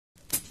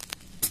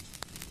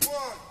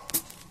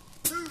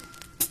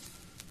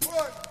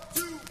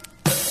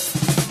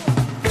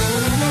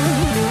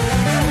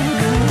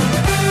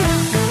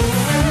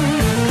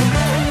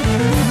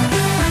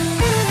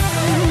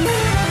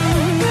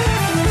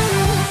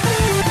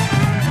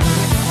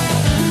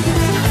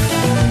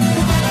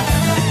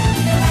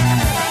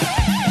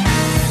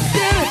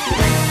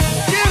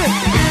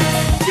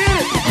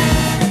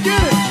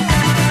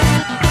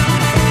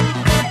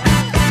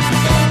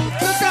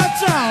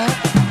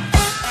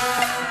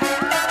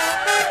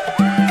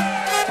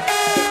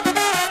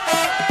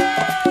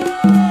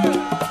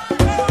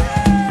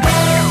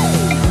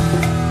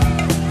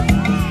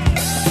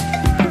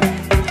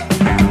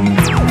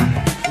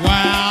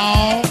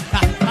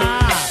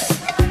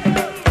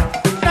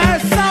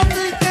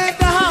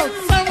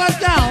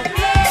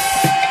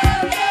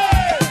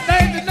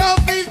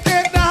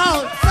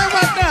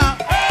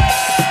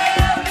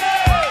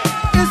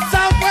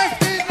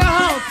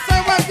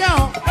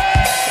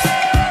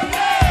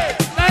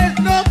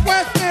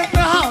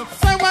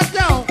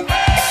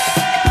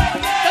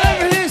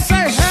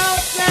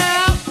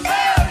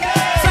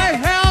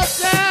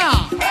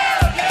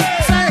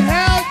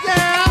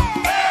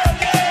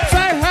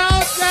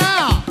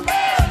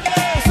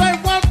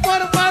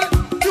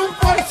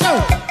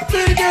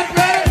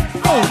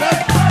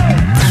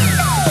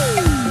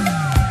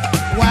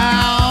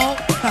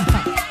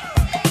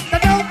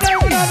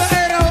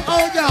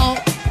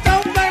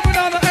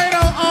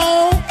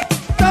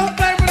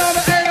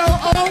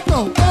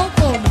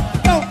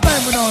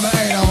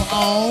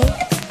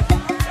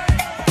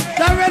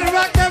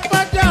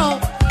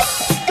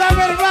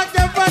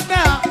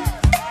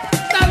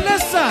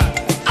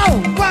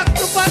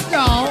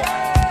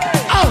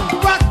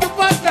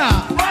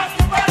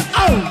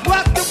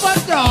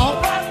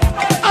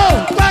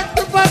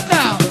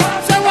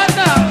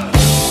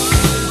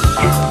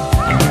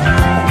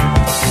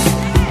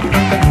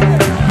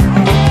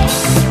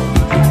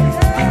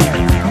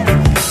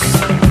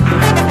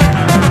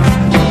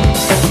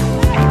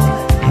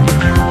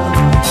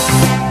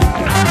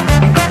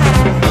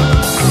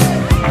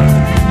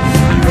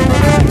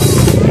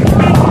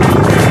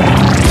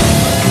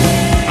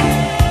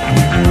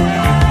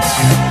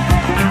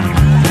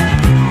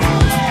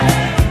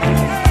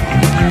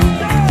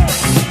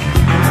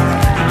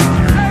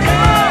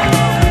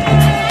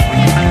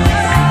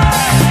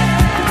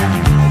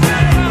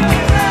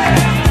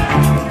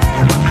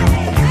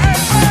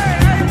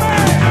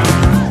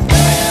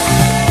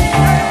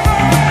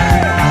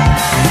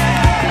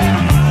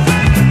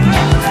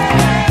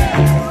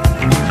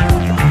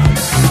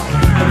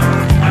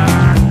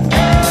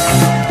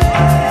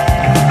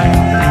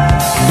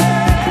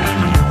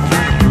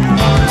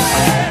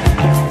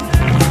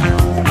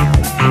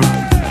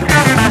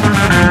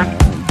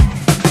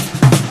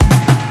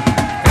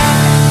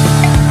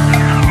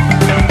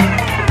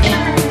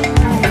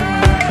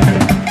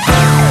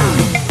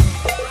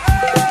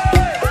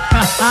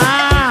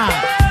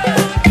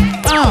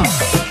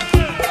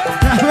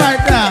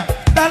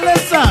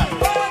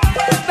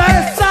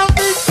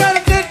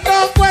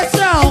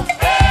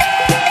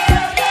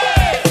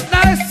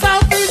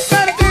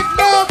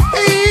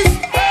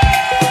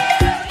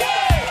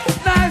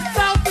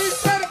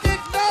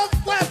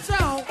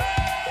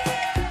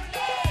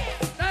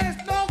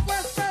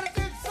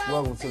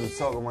Welcome to the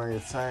Talk Around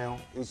Your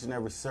Town. Each and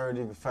every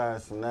Saturday, you can find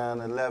us from 9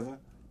 to 11.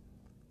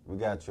 We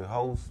got your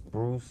host,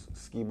 Bruce,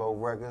 Skibo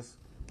Records.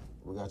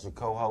 We got your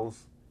co-host,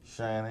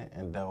 Shannon,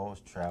 and Dawes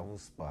Travel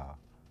Spa.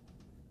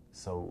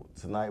 So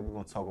tonight we're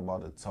going to talk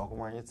about the Talk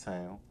Around Your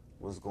Town,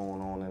 what's going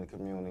on in the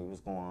community,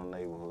 what's going on in the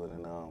neighborhood,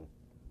 and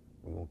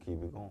we're going to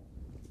keep it going.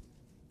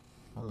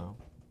 Hello.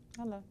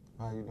 Hello.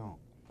 How you doing?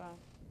 Fine.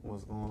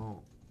 What's going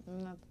on?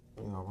 Nothing.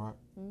 You all right?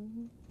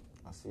 Mm-hmm.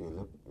 I see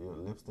your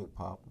lipstick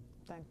popping.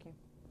 Thank you.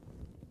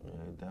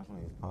 Yeah, it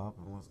definitely is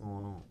popping. What's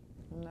going on?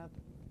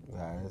 Nothing. You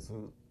got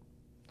attitude?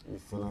 You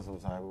feeling some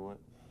type of way?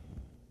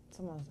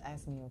 Someone's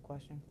asking you a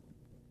question.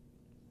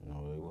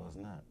 No, it was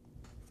not.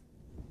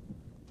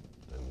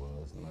 It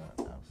was not.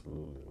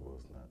 Absolutely, it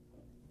was not.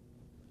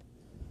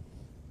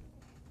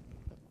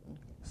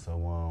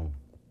 So,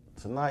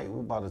 tonight we're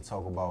about to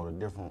talk about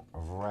a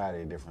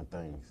variety of different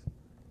things.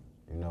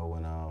 You know,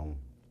 and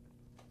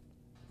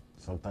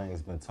some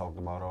things been talked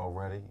about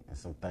already, and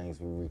some things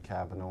we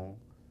recapping on.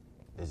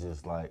 It's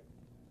just like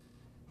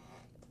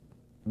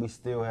we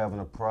still having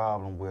a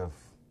problem with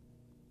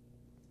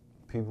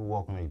people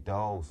walking their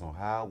dogs on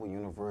Howard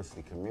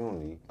University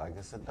community like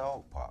it's a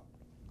dog park.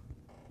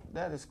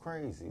 That is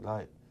crazy.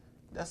 Like,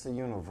 that's a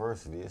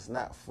university. It's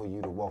not for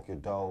you to walk your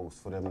dogs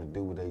for them to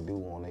do what they do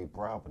on their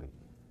property.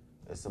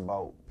 It's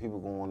about people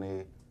going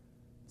there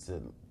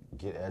to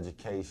get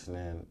education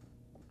and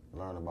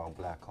learn about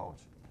black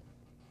culture.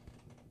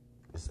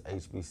 It's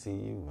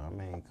HBCU. I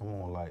mean, come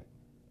on, like,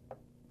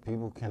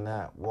 people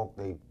cannot walk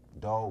their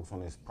dogs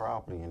on this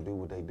property and do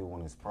what they do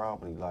on this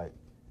property like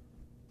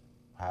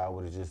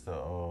Howard is just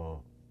a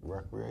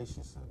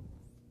recreation center.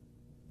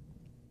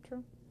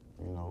 True.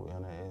 You know,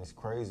 and it's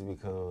crazy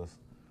because,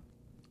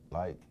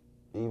 like,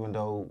 even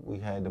though we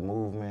had the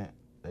movement,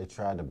 they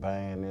tried to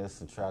ban this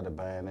and tried to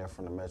ban that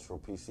from the Metro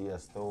PCS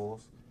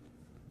stores.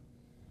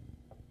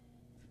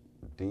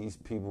 These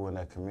people in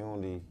that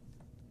community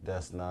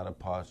that's not a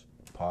part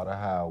of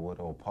Howard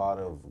or part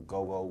of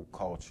go-go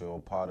culture or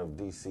part of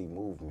DC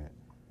movement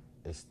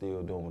is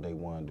still doing what they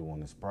want to do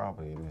on this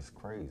property, and it's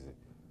crazy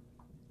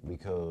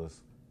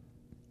because,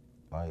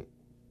 like,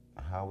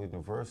 Howard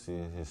University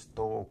is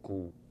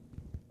historical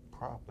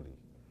property.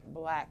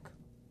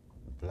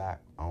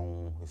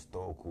 Black-owned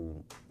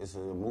historical. It's a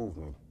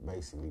movement,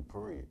 basically,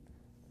 period.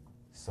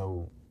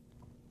 So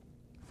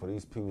for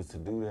these people to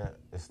do that,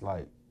 it's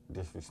like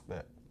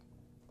disrespect.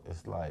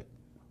 It's like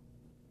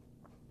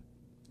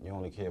you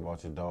only care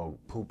about your dog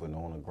pooping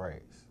on the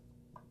grass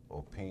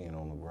or peeing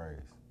on the grass.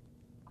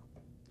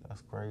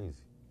 That's crazy.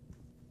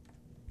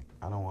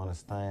 I don't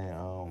understand.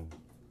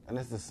 And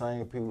it's the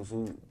same people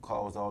who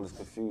caused all this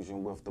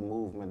confusion with the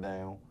movement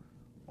down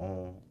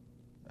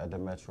at the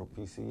Metro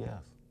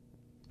PCS.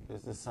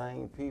 It's the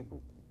same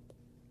people.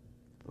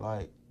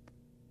 Like,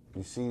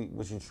 you see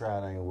what you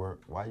tried ain't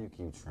work. Why you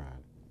keep trying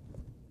it?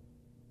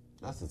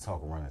 That's the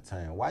talk around the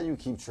town. Why you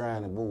keep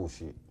trying the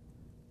bullshit?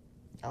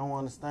 I don't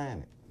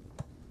understand it.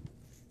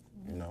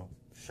 You know,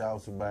 shout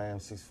out to BAM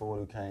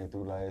 640 who came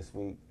through last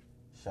week.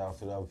 Shout out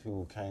to the other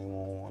people who came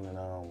on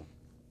and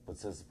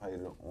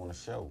participated on the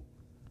show.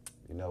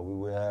 You know, we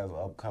will have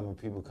upcoming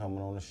people coming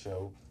on the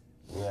show.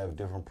 We have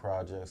different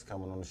projects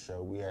coming on the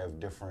show. We have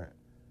different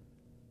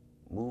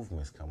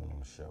movements coming on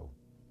the show.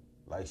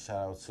 Like,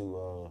 shout out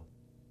to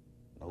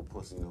No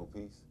Pussy, No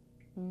Peace.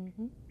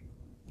 Mm-hmm.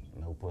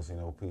 No Pussy,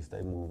 No Peace.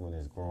 Their movement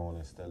is growing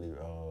and steadily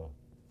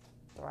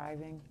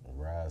thriving,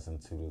 rising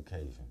to the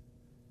occasion.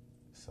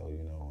 So,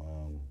 you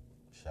know,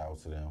 shout out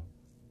to them.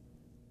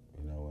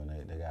 You know,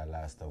 and they got a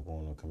lot of stuff going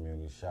on in the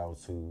community. Shout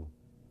out to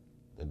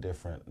the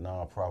different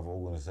non-profit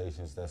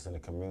organizations that's in the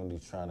community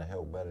trying to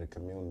help better the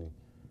community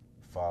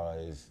as far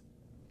as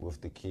with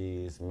the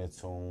kids,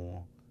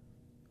 mentoring,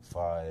 as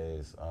far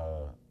as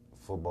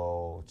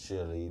football,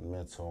 cheerleading,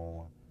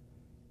 mentoring,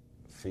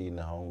 feeding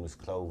the homeless,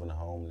 clothing the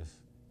homeless,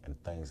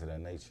 and things of that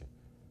nature.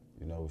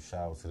 You know,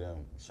 shout out to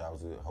them. Shout out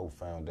to the Hope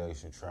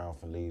Foundation,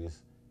 Triumphant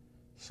Leaders.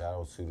 Shout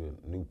out to the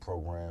new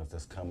programs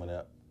that's coming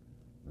up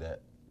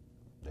that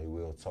they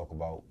will talk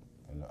about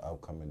in the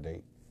upcoming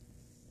date.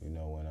 You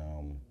know,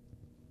 and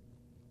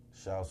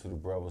shout out to the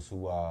brothers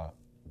who are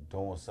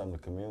doing something in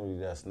the community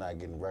that's not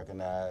getting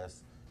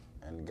recognized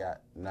and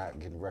not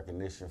getting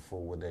recognition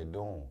for what they're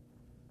doing.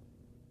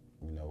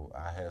 You know,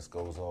 our hats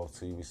goes off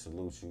to you. We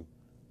salute you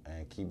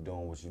and keep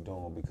doing what you're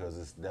doing because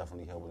it's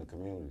definitely helping the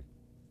community.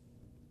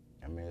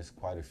 I mean, it's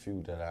quite a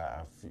few that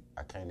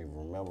I can't even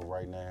remember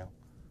right now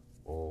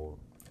or,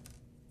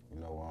 you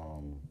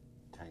know,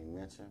 can't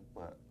mention,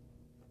 but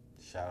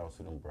shout out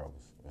to them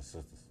brothers and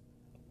sisters.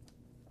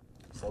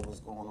 So what's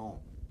going on?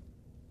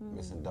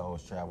 Miss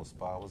Dawes Travel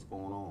Spa, what's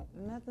going on?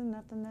 Nothing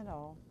at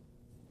all.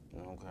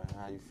 Okay,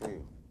 how you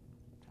feel?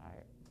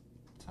 Tired.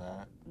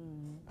 Tired?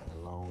 Mm-hmm. Had a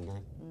long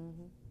day?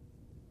 Mm-hmm.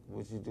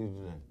 What'd you do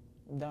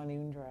today? Don't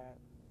even drive.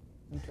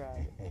 You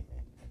tried it.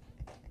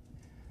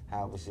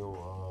 How was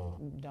your,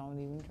 Don't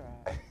even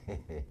try.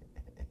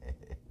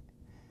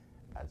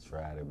 I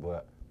tried it,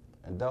 but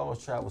and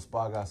Dawes Travel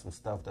Spa got some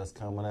stuff that's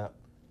coming up,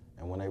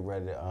 and when they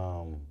ready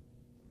to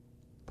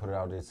put it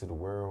out there to the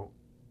world,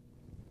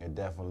 It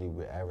definitely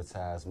be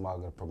advertised,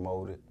 marketed,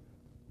 promoted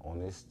on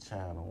this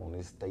channel, on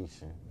this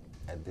station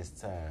at this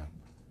time.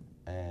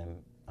 And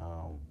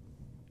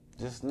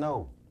just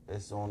know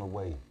it's on the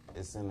way.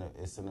 It's in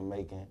the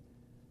making.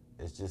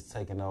 It's just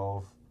taking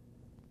off.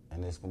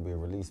 And it's gonna be a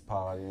release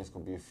party, and it's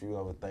gonna be a few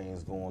other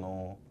things going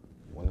on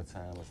when the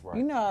time is right.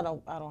 You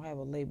know I don't have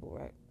a label,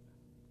 right?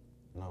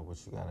 No, but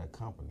you got a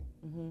company.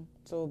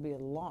 So it'll be a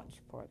launch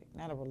party,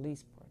 not a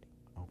release party.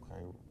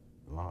 Okay,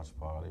 launch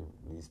party,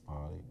 release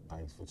party.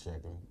 Thanks for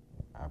checking.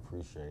 I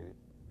appreciate it.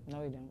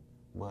 No, you don't.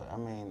 But I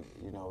mean,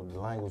 you know, the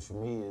language for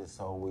me is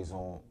always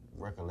on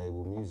record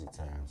label music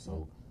time.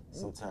 So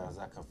sometimes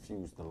I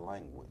confuse the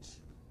language.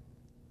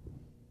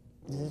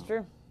 This is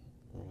true.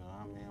 You know,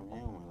 I mean, I'm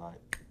human.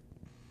 Like,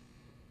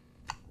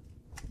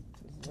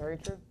 It's very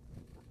true.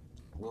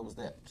 what was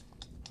that?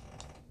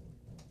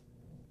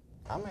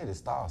 I made it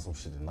start some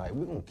shit tonight.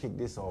 We're gonna kick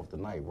this off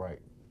tonight, right?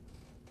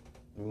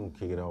 We're gonna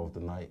kick it off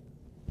tonight.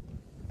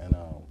 And I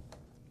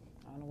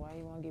don't know why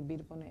you want to get beat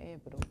up on the head,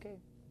 but okay.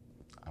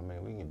 I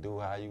mean, we can do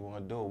it how you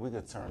wanna do it. We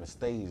could turn the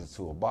stage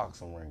into a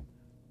boxing ring.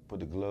 Put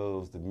the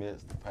gloves, the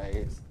mitts, the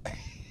pads.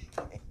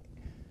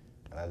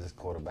 And I just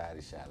caught a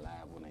body shot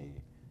live on the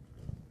head.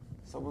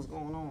 So what's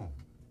going on?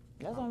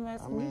 That's what I'm I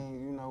asking.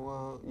 mean, you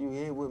know, you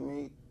here with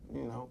me,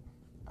 you know.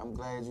 I'm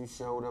glad you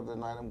showed up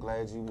tonight. I'm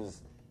glad you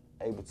was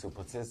able to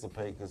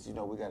participate because, you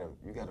know,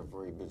 you got a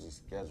very busy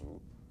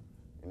schedule.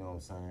 You know what I'm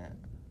saying?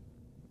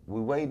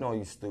 We waiting on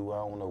you, Stu. I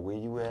don't know where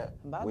you at,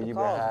 About where to you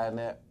been call you. hiding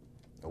at,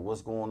 or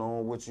what's going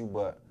on with you,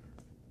 but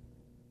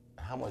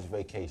how much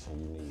vacation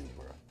you need,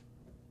 bro?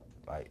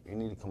 Like, you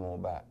need to come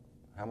on back.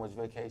 How much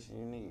vacation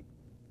you need?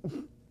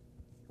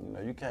 You know,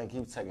 you can't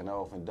keep taking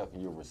off and ducking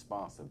your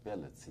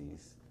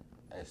responsibilities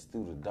as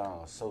Stu the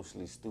Don,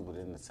 socially stupid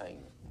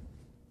entertainment.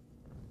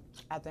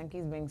 I think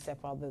he's being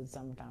stepfather of the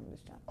summertime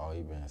this time. Oh,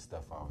 he been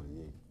stuff out of the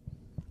year.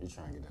 You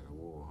trying to get that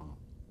award, huh?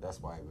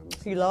 That's why he been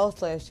missing. He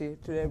lost last year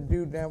to that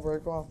dude down very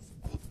far.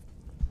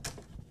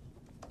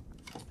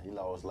 He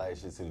lost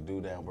last year to the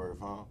dude down Bird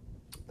Farm.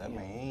 That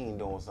mean he ain't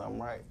doing something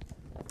right.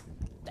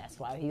 That's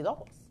why he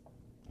lost.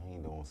 He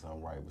ain't doing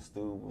something right. But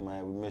Stu,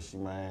 man, we miss you,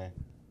 man.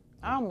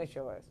 I don't miss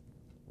your ass.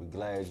 We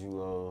glad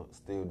you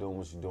still doing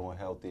what you're doing,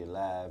 healthy,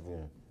 alive,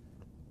 and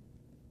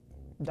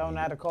Don't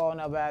know how to call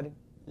nobody.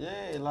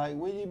 yeah, like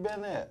where you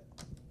been at?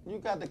 You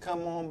got to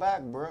come on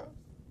back, bruh.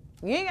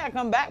 You ain't got to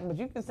come back, but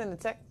you can send a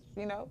text,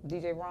 you know,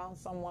 DJ Ron,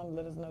 someone,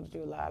 let us know that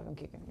you're alive and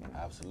kicking. You know?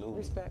 Absolutely.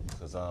 Respect.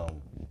 Because I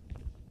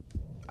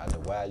know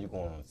why you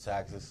going on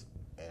taxes,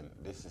 and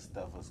this is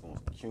stuff that's going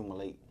to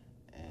accumulate,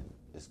 and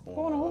it's going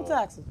Going on who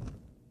taxes?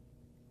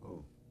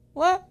 Who?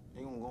 What?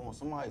 You going to go on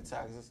somebody's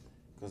taxes,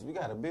 because we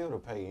got a bill to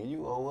pay, and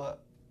you owe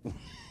up.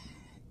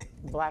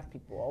 Black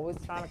people always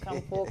trying to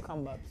come full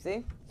come up.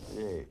 See?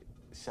 Yeah.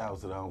 Shout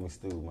out to the homie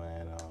Stu,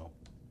 man.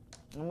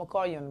 I'm gonna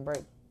call you on the break.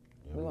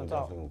 Yeah, We we're gonna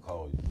talk. definitely gonna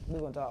call you. We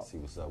gonna talk. See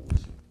what's up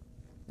with you.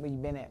 Where you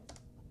been at?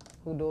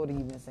 Who daughter you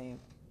been seeing?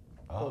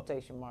 Uh,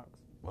 Quotation marks.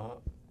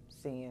 What?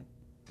 Seeing.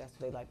 That's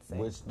what they like to say.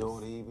 Which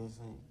daughter you been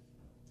seeing?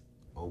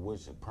 Or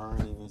which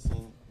parent you been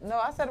seeing? No,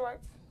 I said it right.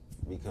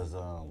 Because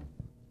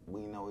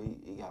we know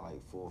he got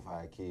like 4 or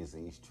 5 kids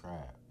in each tribe.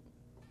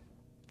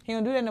 He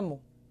don't do that no more.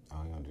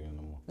 Oh, he don't do that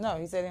no more. No,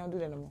 he said he don't do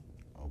that no more.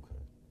 Okay.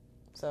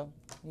 So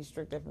he's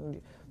strict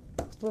definitely.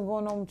 What's been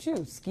going on with you?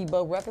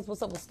 Skibo Records?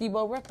 What's up with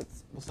Skibo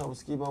Records? What's up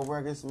with Skibo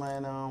Records,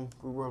 man?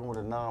 We're working with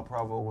a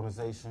non-profit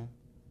organization.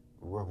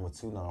 We're working with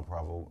 2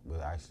 non-profit,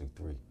 but actually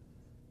 3.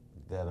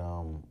 That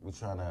we're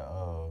trying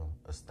to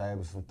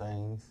establish some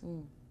things,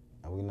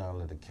 and we not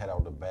let the cat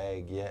out the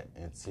bag yet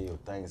until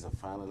things are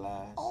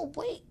finalized. Oh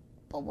wait,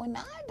 but when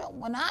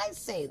I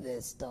say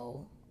this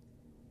though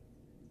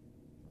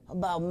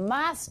about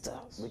my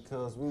stuff,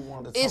 Because we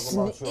wanted to It's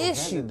talk about an your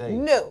issue. event today.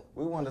 No.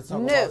 We wanted to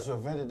talk No. about your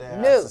event today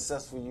and No. how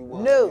successful you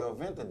was No. at your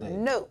event today.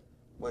 No.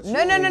 But No, you no,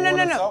 don't no, even no,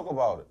 wanna no, no. talk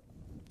about it.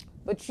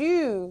 But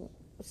you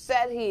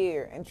sat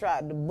here and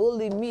tried to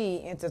bully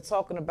me into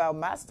talking about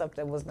my stuff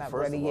that was not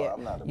First ready of all, yet.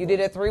 I'm not a You bully. did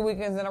it 3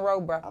 weekends in a row,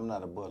 bro. I'm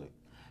not a bully.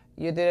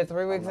 You did it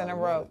 3 weeks not in a a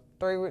row.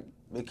 bully.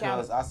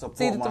 Because I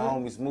support my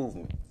homies'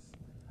 movements.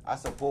 I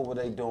support what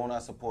they doing. I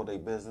support their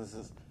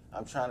businesses.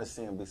 I'm trying to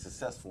see them be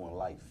successful in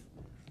life.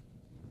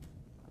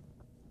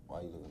 Why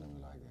are you looking at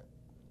me like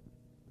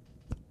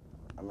that?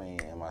 I mean,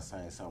 am I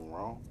saying something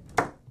wrong?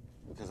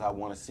 Because I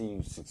want to see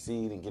you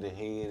succeed and get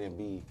ahead and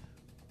be,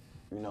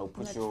 you know,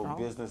 put That's your wrong.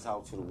 business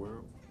out to the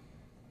world.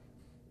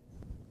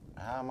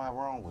 How am I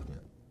wrong with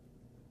that?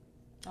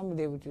 I'm gonna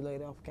deal with you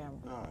later off camera.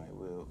 All right,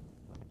 well,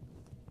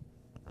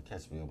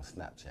 catch me on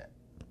Snapchat.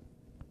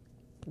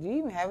 Do you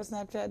even have a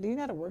Snapchat? Do you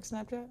know how to work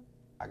Snapchat?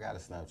 I got a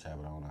Snapchat,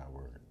 but I don't know how to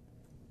work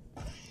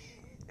it.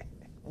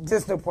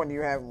 There's no point in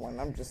you having one.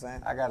 I'm just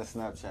saying. I got a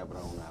Snapchat, but I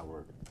don't know how to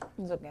work it.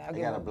 It's okay. I'll I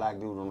get got a one. black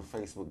dude on the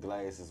face with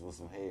glasses with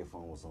some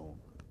headphones on,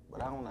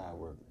 but I don't know how to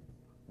work it.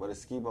 But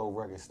it's Skibo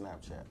Records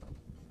Snapchat,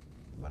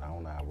 but I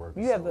don't know how to work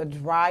it. You have so the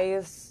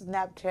driest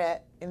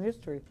Snapchat in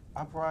history.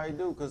 I probably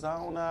do, because I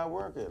don't know how to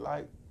work it.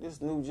 Like, this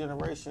new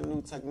generation,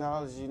 new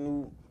technology,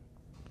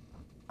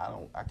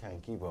 I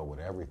can't keep up with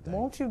everything.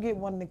 Won't you get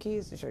one of the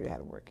kids to show you how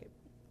to work it?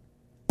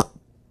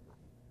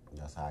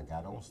 That's how I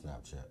got on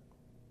Snapchat.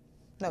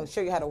 No,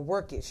 show you how to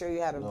work it. Show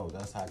you how to. No,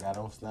 that's how I got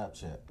on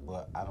Snapchat.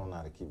 But I don't know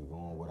how to keep it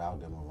going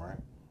without them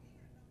around.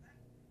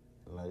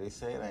 Like, they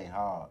say it ain't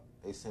hard.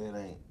 They say it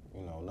ain't,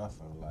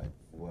 nothing. Like,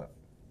 what?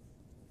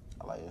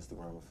 I like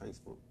Instagram and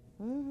Facebook.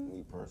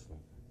 Me personally.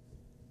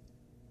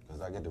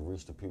 Because I get to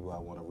reach the people I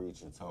want to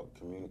reach and talk,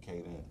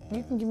 communicating. And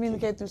You can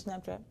communicate through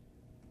Snapchat.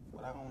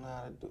 But I don't know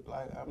how to do.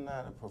 Like, I'm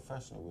not a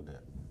professional with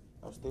that.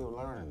 I'm still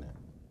learning that.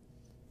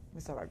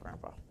 Let's talk about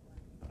Grandpa.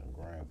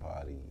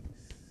 Grandpa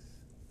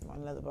these.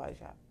 On Leather Body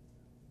Shop.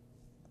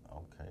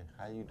 Okay,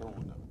 how you doing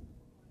though?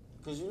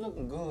 Cause you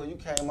looking good. You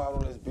came out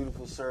on this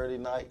beautiful Saturday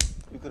night.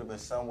 You could have been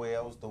somewhere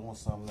else doing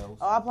something else.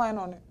 Oh, I plan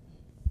on it.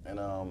 And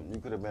you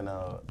could have been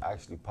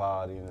actually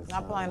partying.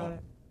 I plan on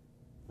it.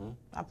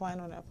 I plan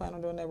on it. I plan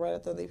on doing that right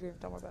after I leave here.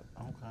 Don't worry about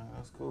it. Okay,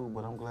 that's cool.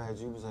 But I'm glad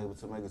you was able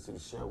to make it to the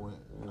show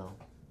and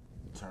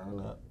turn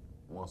up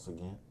once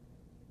again.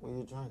 What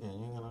you drinking?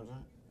 You ain't got no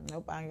drink?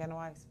 Nope, I ain't got no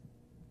ice.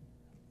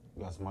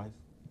 You got some ice?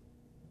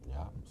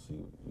 Yeah, see,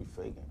 you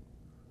faking.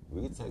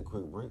 We can take a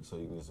quick break so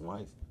you can get some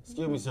ice.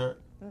 Excuse me, sir.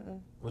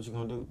 What you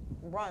gonna do?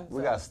 Run.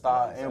 We sir. got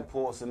Star Run, sir.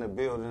 Imports in the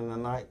building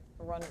tonight.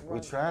 Run. We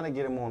trying to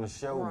get him on the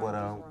show, Run,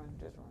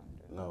 but just run.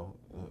 no,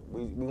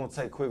 we gonna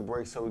take a quick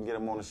break so we can get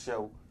him on the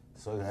show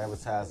so he can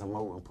advertise and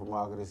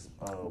promote this.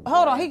 Hold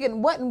on, he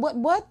can what?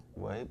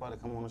 Well, he about to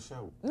come on the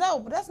show. No,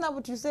 but that's not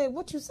what you said.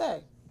 What you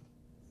say?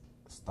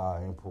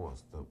 Star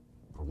Imports to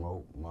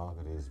promote,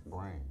 market his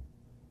brand.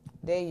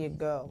 There you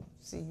go.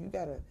 See, you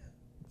gotta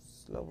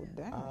slow it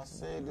down. I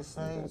said the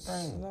same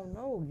thing.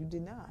 No, you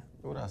did not.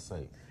 What I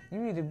say? You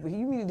need to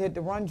hit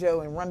the run,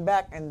 Joe, and run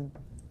back and.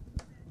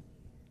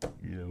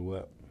 You know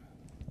what?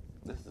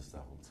 This is the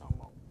stuff I'm talking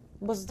about.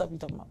 What's the stuff you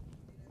talking about?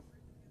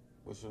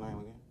 What's your name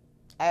again?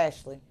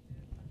 Ashley.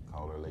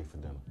 Call her late for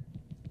dinner.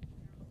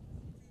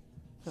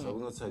 So we're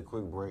gonna take a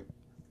quick break.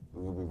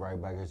 We'll be right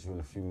back at you in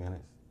a few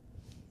minutes.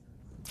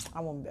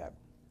 I won't be back.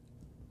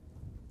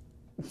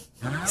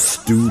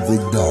 Stu the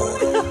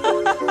dog.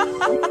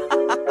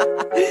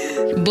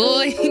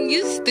 Boy,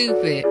 you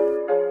stupid.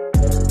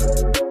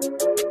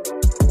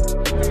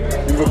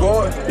 You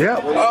recording? Yep.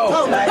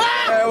 Oh,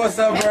 hey, what's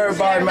up,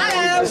 everybody,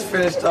 man? We just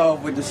finished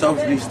off with the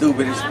Socially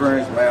Stupid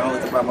Experience, man.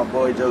 Hosted by my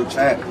boy Joe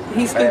Champ.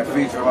 He's man,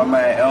 stupid. featuring my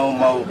man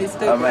Elmo,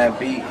 my man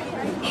B.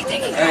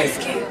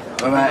 Hey,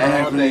 my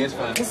man Anthony,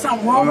 There's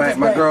something wrong with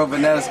my girl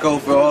Vanessa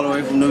Schofield, all the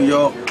way from New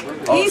York.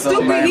 He's Also,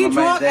 stupid, man, he my man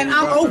drunk, and Danny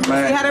I'm Buster, open. See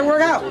how that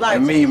work out? Like,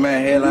 and me,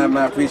 man, headline,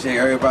 man. I appreciate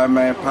everybody,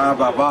 man. Powered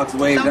by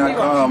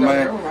VoxWave.com,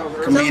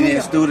 man.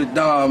 Comedian Stu the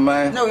Dawn,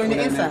 man. no, in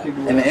the inside.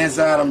 In the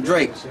inside, I'm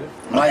Drake.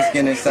 Light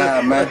skin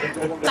inside, man.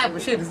 What type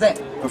of shit is that?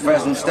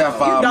 Professional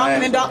stepfather, Dark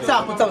and man. dark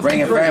chocolate.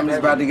 Bringing families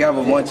back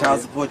together, one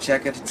child support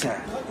check at a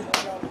time.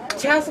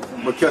 Child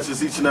support. But catch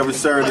us each and every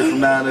Saturday from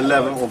 9 to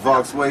 11 on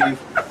Vox Wave.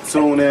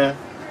 Tune in,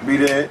 be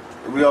there.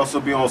 We also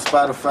be on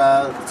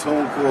Spotify,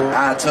 TuneCore,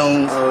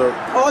 iTunes.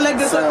 All that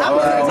good stuff. I'm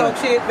gonna talk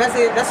shit. That's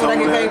it. That's what I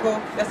get Tune paid in. for.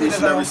 That's it. Each That's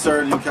and every all.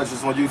 Saturday, you catch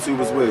us on YouTube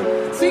as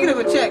well. Speaking of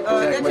a check,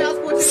 that child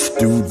support check.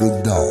 Stu the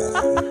dog.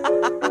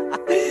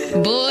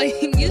 Boy,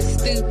 you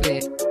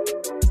stupid.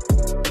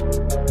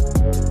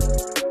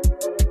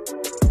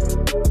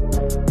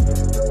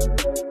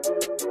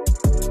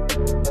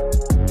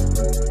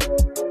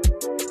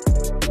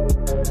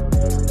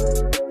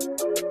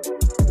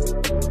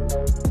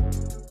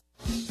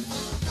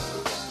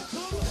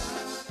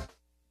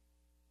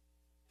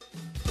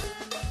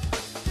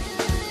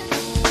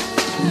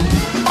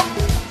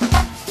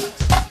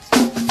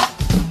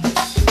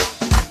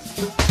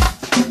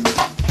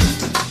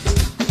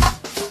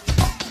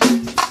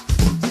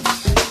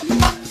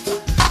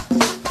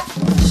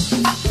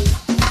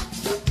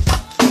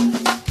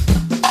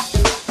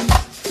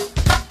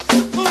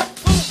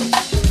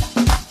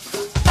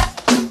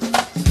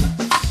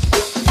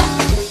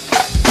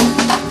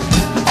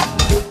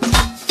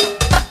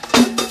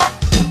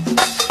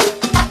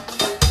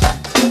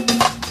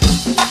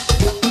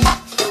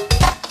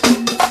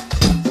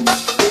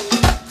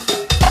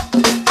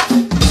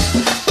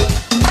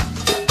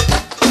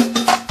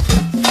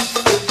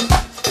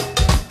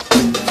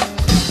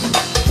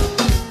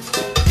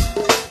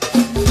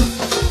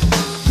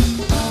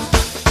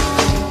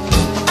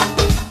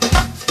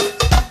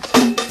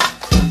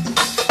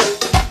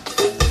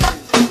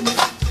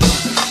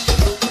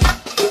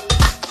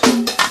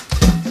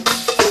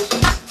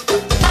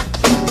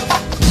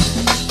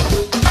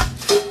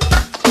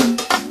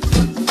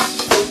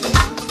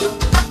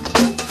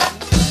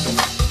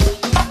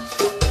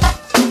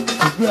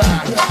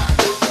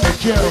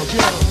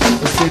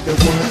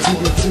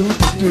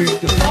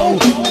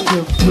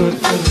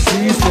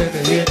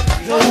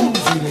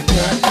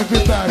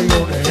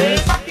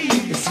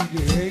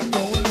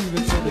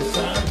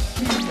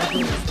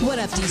 What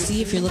up,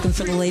 DC? If you're looking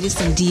for the latest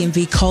in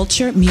DMV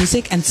culture,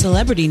 music, and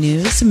celebrity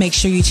news, make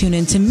sure you tune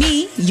in to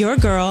me, your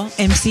girl,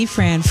 MC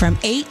Fran, from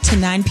 8 to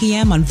 9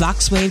 p.m. on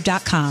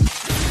VoxWave.com.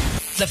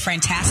 The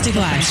Fantastic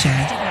Live Show.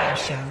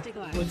 Radio Show.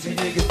 What you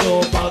niggas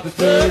know about the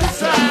dirty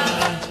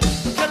side?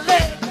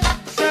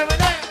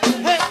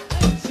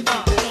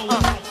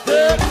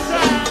 Dirty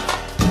side.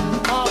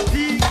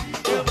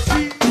 RPMC.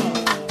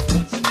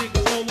 What you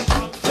niggas know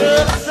about the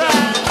dirty side?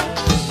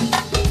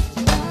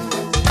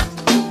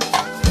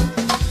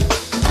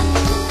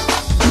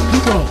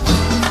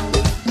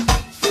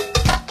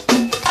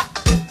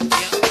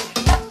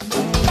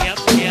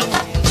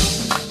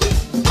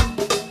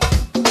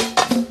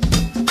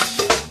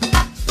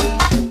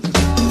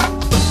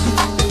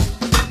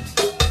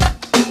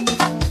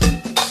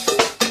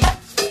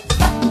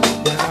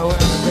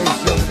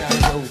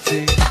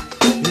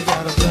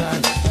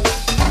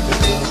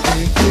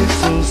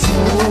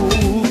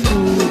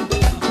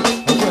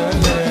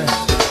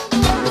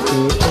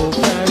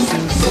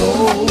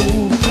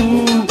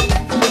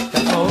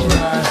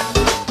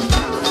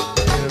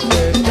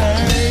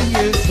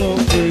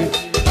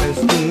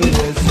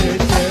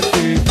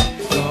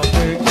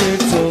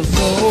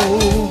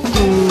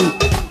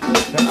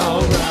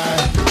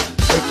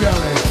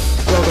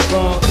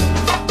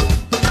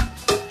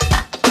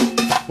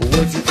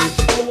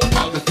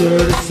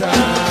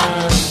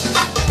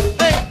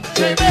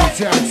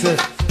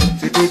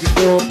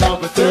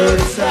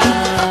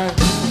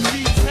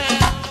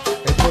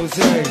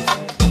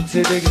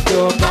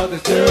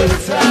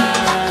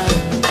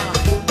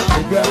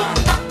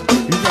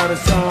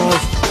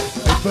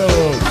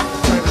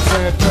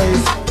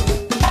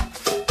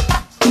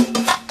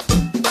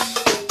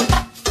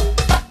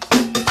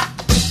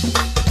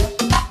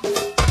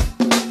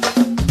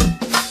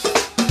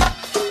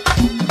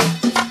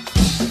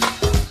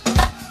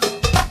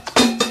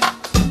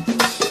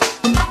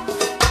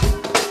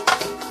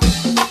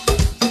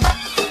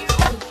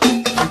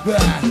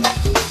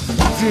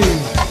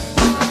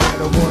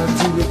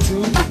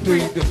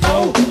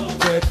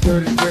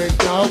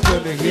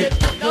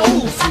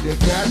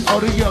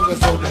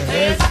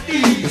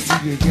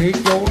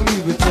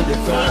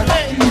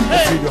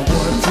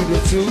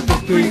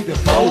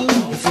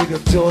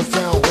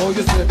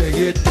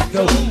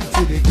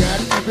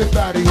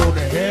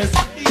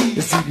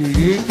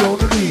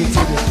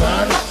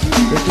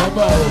 Come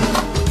on.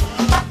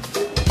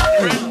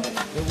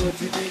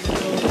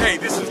 Hey,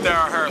 this is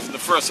Darryl Harrison, the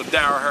first of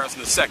Darryl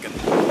Harrison, the second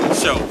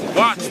show.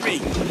 Watch me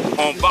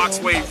on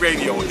Voxwave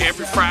Radio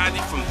every Friday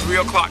from 3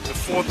 o'clock to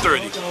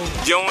 4:30.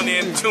 Join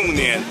in, tune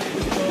in,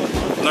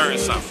 learn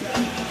something.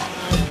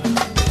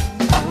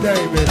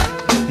 David,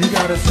 you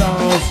got a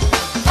song,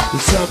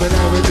 it's something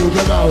that we do,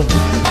 come on.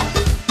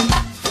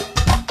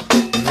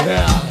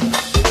 Yeah,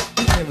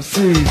 never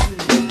see,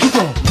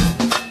 come on.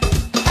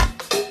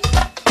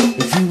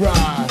 If you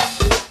ride,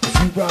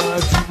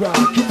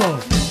 come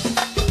on.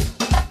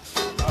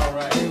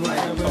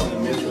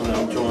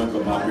 I'm joined by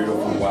my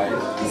beautiful wife,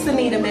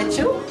 Sunita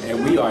Mitchell.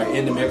 and we are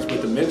in the mix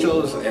with the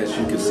Mitchells. As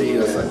you can see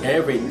us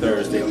every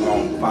Thursday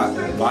on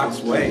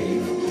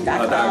Voxwave.com.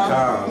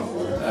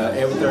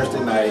 Every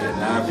Thursday night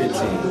at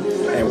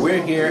 9:15. And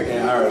we're here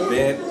at our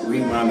event.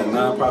 We run a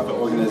nonprofit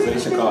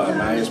organization called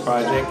Anais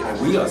Project, and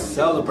we are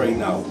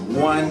celebrating our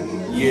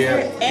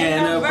 1-year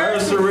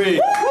anniversary.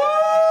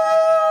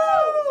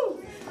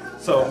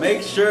 So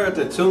make sure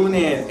to tune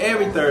in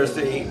every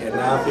Thursday at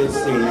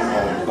 9:15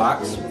 on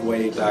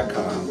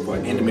Voxwave.com for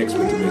In the Mix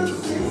with the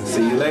Mitchells.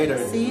 See you later.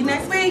 See you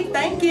next week.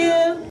 Thank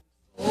you.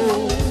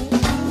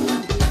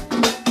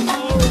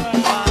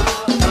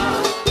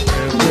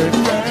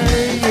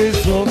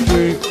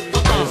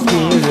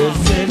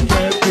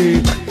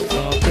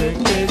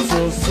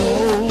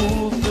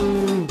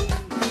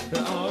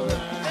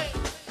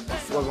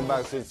 Welcome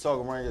back to the Talk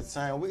Around Your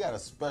Town. We got a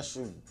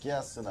special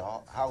guest in the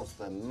house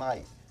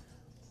tonight.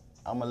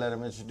 I'm gonna let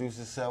him introduce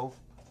himself,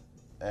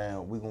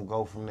 and we gonna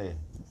go from there.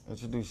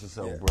 Introduce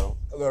yourself, bro.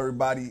 Hello,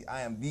 everybody.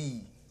 I am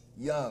the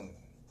young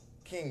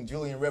King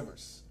Julian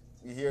Rivers.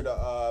 We here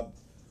to.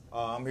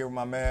 I'm here with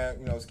my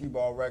man, Ski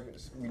Ball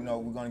Records. We're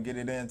gonna get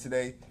it in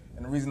today.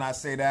 And the reason I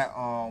say that,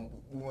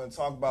 we want to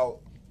talk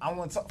about.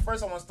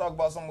 First, I want to talk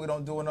about something we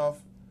don't do enough.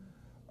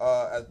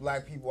 As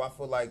Black people, I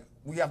feel like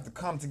we have to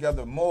come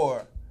together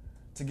more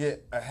to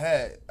get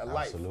ahead of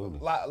life. Absolutely.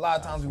 A lot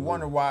of times we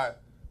wonder why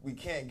we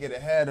can't get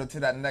ahead or to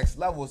that next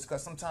level. It's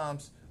because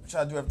sometimes we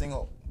try to do everything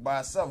by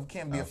ourselves. We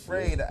can't be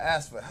afraid to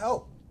ask for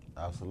help.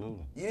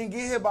 Absolutely. You didn't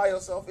get here by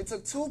yourself. It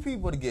took 2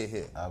 people to get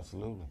here.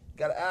 Absolutely. You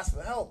got to ask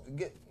for help to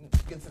get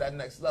to that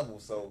next level.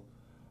 So,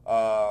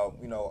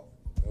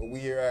 we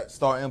here at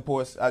Star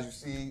Imports, as you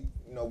see,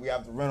 we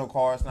have the rental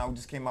cars now. We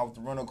just came out with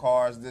the rental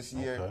cars this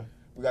year. Okay.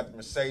 We got the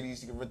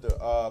Mercedes. You can rent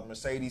the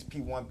Mercedes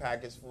P1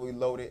 package, fully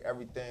loaded,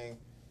 everything.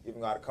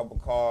 Even got a couple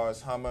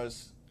cars,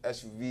 Hummers,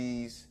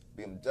 SUVs,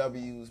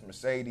 BMWs,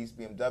 Mercedes,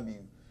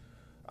 BMW.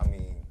 I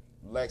mean,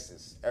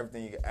 Lexus,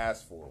 everything you can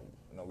ask for.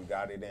 We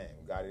got it in.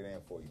 We got it in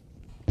for you.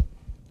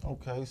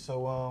 Okay,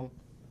 so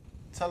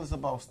tell us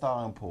about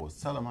Star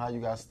Imports. Tell them how you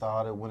got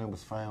started, when it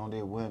was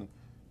founded, what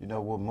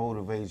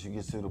motivates you to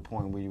get to the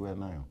point where you at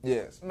now.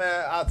 Yes,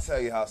 man, I'll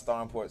tell you how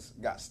Star Imports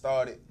got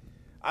started.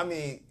 I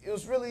mean, it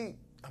was really,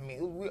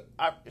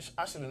 I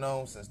should have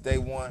known since day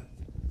one.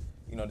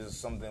 this is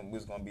something we're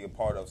going to be a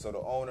part of. So the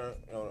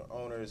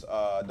owner is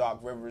Doc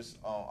Rivers,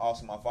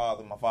 also my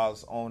father. My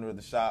father's owner of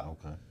the shop.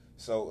 Okay.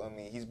 So,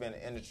 he's been in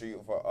the industry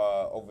for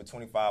over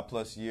 25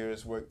 plus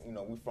years. We're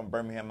from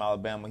Birmingham,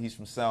 Alabama. He's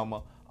from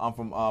Selma. I'm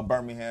from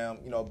Birmingham,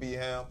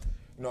 B-Ham.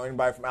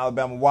 Anybody from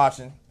Alabama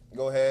watching,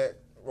 go ahead,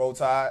 Roll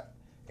Tide.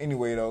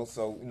 Anyway, though,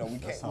 so, we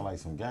can't. That sound like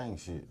some gang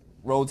shit.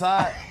 Roll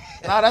Tide?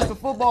 Nah, that's the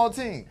football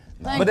team.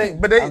 But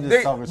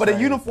the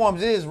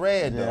uniforms is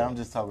red, though. Yeah, I'm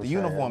just talking The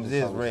trash. uniforms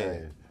is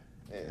red.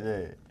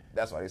 Yeah.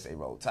 That's why they say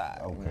Roll Tide.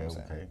 Okay.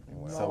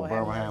 So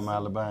Birmingham,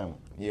 Alabama.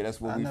 Yeah,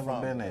 that's where we from. I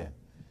never been there.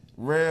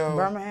 Real.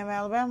 Birmingham,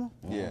 Alabama?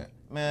 Yeah.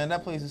 Man,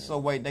 that place is so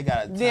white. They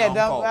got they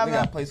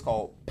got a place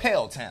called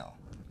Pale Town.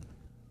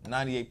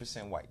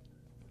 98% white.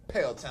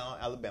 Pale Town,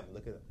 Alabama.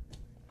 Look it up.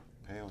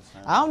 Pale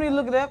Town. I don't need to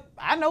look it up.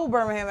 I know who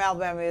Birmingham,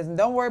 Alabama is, and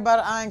don't worry about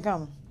it. I ain't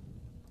coming.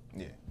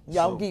 Yeah.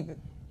 Y'all keep it.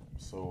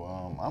 So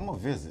I'm a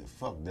visit.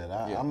 Fuck that.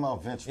 I'm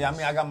adventurous. Yeah,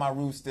 I got my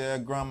roots there.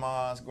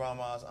 Grandmas,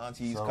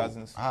 aunties,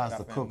 cousins. How's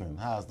the cooking?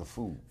 How's the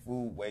food?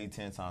 Food way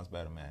 10 times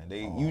better, man.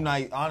 They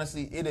unite.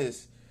 Honestly, it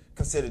is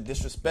considered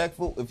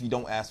disrespectful if you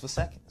don't ask for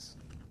seconds.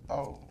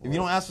 Oh. If you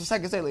don't ask for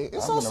seconds, they like,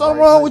 it's I'm something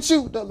right wrong place.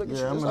 with you.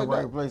 I'm in the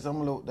right place.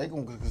 They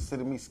gonna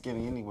consider me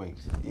skinny anyway.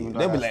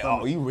 They'll be like,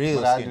 oh, you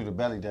real but skinny. I do the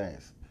belly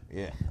dance.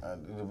 Yeah. I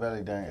do the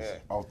belly dance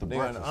off the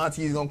breakfast. The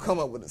auntie's gonna come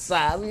up with the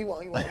sides. You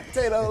want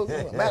potatoes, you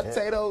want mashed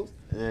potatoes.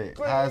 Yeah.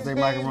 How's they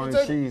macaroni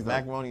and cheese, though?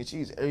 Macaroni and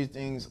cheese.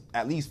 Everything's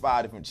at least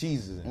 5 different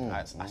cheeses. And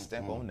I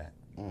step on that.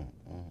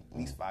 At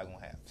least 5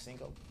 gonna have.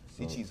 Cinco.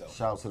 So,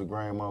 shout out to the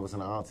grandmothers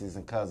and the aunties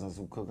and cousins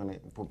who cooking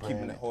it, preparing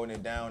keeping it, holding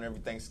it down every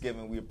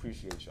Thanksgiving. We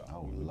appreciate y'all.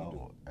 Oh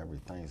Lord, every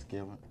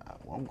Thanksgiving.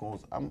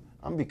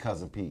 I'm be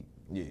cousin Pete.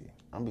 Yeah,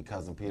 I'm be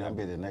cousin Pete. I'll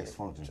be the next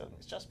function.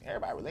 Trust me,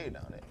 everybody related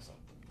down there. So.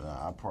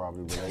 I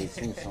probably relate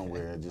to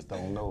somewhere. I just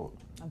don't know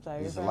it. I'm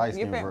sorry. It's a light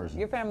skin version.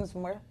 Your family's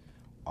from where?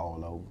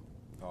 All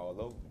over. All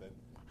over, baby.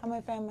 How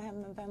many family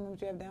members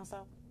do you have down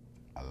south?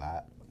 A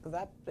lot. Because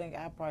I think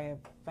I probably have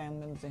family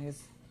members in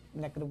his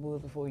neck of the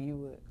woods before you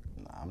would.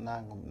 I'm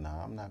not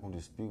gonna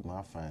dispute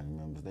my family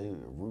members. Their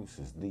roots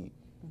is deep.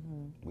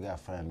 Mm-hmm. We got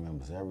family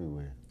members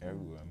everywhere.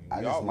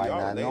 I just might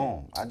not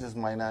know them. I just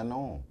might not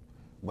know them.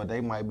 But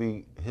they might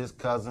be his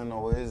cousin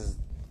or his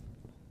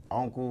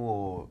uncle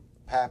or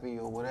pappy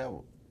or whatever.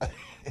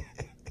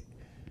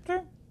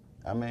 True.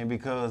 I mean,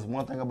 because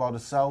one thing about the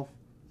South,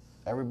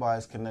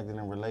 everybody's connected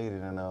and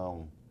related, and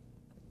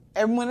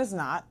everyone is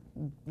not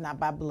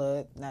by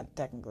blood, not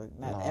technically,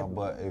 not everyone.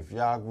 But if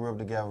y'all grew up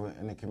together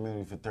in the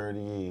community for 30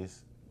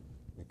 years,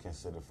 you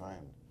consider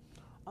family.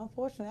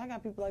 Unfortunately, I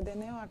got people like that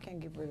now. I can't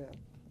get rid of.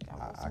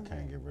 I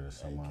can't get rid of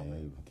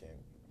someone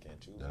can't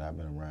choose that I've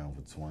been around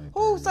for 20.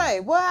 Who say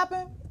what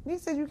happened? You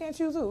said you can't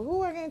choose who?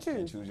 Who I can't choose?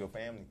 Can't choose your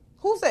family.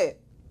 Who said?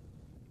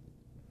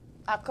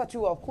 I cut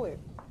you off quick.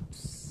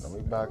 Let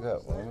me back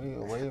up. Wait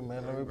a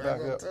minute. Let me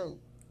back up.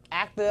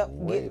 Act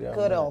up, get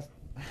cut off.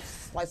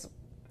 Slice it.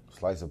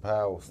 Slice of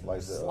power.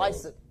 Slice it.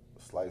 Slice it.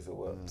 Slice it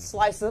what?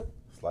 Slice it.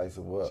 Slice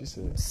it what? She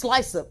said.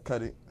 Slice it.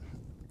 Cut it.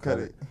 Cut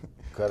it.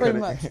 Pretty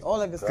much.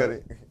 All I can say. Cut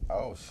it.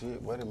 Oh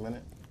shit! Wait a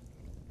minute.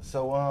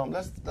 So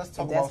let's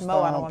talk about That's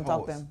Mo. I don't want to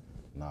talk to him.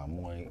 Nah,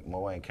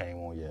 Mo ain't came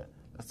on yet.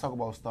 Let's talk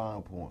about Star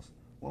Imports.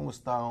 When was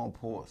Star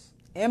Imports?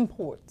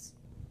 Imports.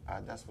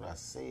 That's what I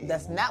said.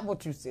 That's not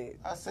what you said.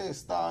 I said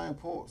Star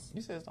Imports.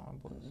 You said Star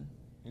Imports.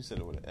 You said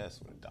it with an S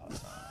with a dollar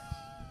sign.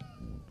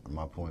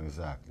 My point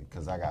exactly,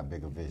 because I got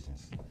bigger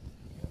visions.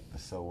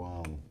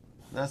 So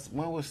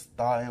when was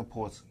Star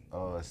Imports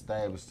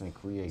established and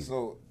created?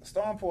 So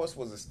Star Imports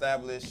was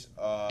established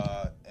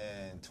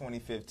in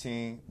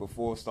 2015.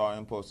 Before Star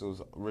Imports, it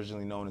was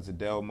originally known as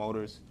Adele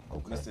Motors.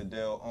 Okay. Mr.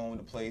 Adele owned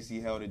the place. He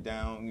held it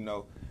down.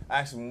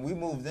 Actually, when we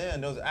moved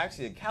in, there was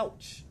actually a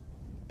couch.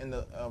 And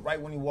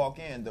right when you walk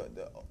in,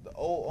 the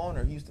old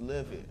owner, he used to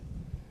live here.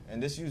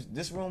 And this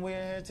room we're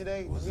in here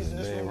today, the reason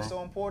this room is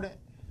so important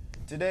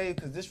today,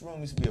 because this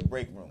room used to be a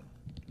break room.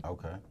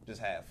 Okay.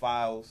 Just had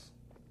files,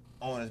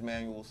 owner's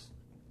manuals,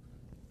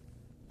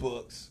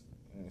 books,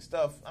 and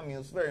stuff. I mean, it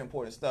was very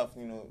important stuff.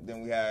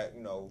 Then we had,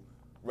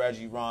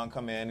 Reggie, Ron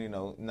come in,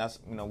 and that's,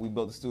 we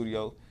built the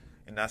studio,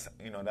 and that's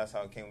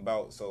how it came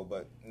about. So,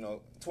 but,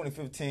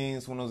 2015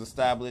 is when it was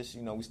established.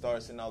 We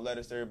started sending out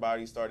letters to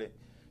everybody, started,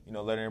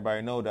 letting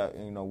everybody know that,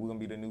 we're going to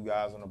be the new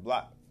guys on the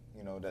block.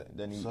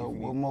 So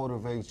what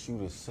motivates you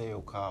to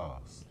sell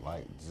cars?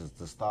 Like, just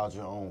to start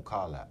your own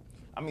car lot?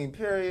 I mean,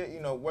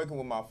 period. Working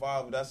with my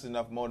father, that's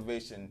enough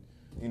motivation.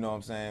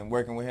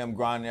 Working with him,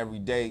 grinding every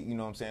day,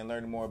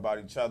 learning more about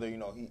each other.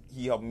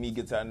 He helping me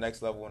get to that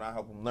next level, and I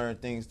help him learn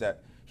things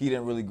that he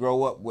didn't really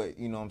grow up with,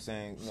 so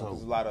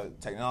there's a lot of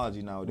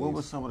technology nowadays. What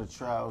were some of the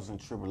trials and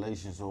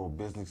tribulations or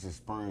business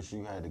experience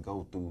you had to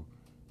go through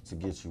to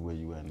get you where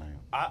you at now?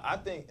 I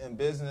think in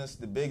business,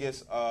 the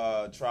biggest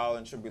trial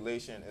and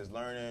tribulation is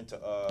learning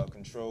to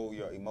control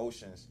your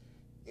emotions.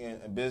 In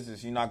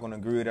business, you're not going to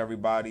agree with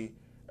everybody.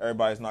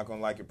 Everybody's not going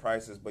to like your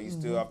prices, but you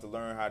still have to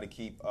learn how to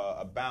keep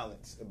a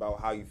balance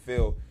about how you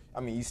feel. I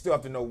mean, you still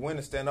have to know when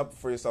to stand up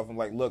for yourself and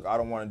like, look, I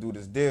don't want to do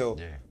this deal.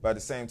 Yeah. But at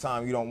the same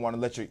time, you don't want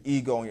to let your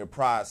ego and your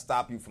pride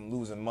stop you from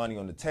losing money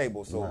on the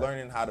table. So Right.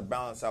 learning how to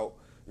balance out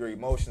your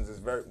emotions is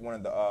very one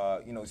of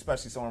the,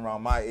 especially someone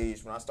around my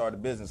age. When I started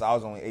the business, I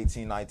was only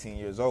 18, 19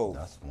 years old.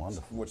 That's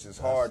wonderful. Which is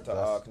hard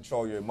to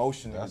control your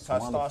emotion and That's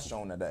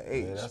testosterone at that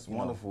age. Yeah, that's you know?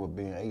 wonderful with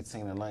being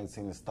 18 and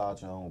 19 to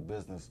start your own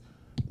business.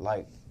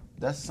 Like,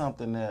 that's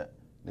something that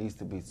needs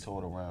to be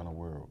taught around the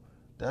world.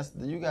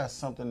 You got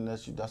something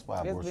that's why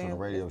I brought you on the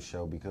radio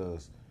show,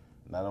 because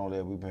not only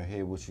have we been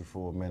here with you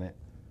for a minute,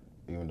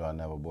 even though I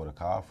never bought a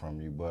car from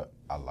you, but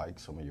I like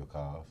some of your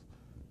cars.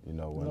 You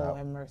know, when Lord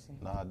have mercy.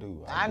 No, I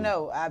do. I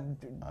know.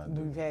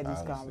 do. We've had these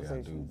Honestly,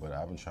 conversations. I do, but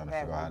I've been trying to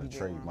figure out how to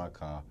trade my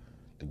car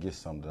to get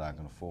something that I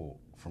can afford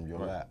from your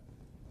lap.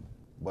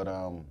 But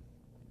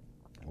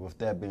with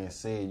that being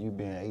said, you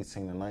being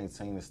 18 and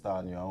 19 and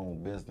starting your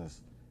own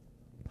business,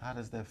 how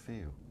does that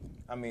feel?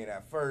 I mean,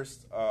 at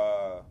first,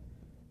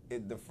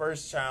 the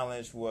first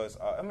challenge was,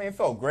 it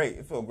felt great.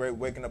 It felt great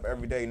waking up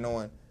every day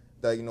knowing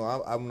that,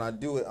 when I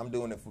do it, I'm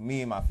doing it for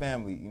me and my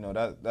family.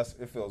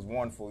 It feels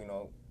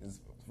wonderful,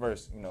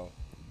 First,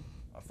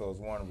 I feel it's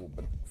wonderful.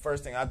 But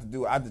first thing I had to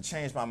do, I had to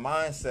change my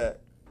mindset,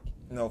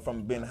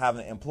 from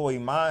having an employee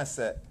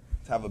mindset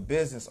to have a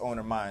business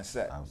owner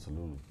mindset.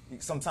 Absolutely.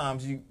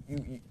 Sometimes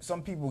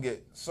some people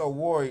get so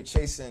worried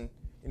chasing,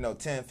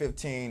 $10,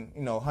 $15,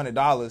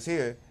 $100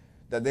 here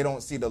that they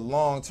don't see the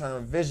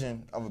long-term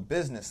vision of a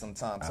business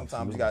sometimes. Absolutely.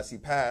 Sometimes you got to see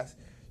past,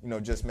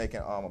 just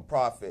making a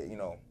profit,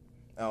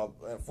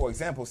 For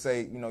example,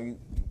 say, you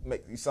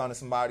selling to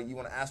somebody, you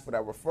want to ask for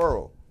that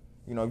referral.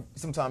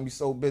 Sometimes you're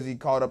so busy,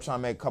 caught up trying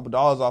to make a couple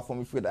dollars off when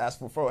we forget to ask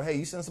for a referral. Hey,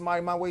 you send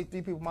somebody my way,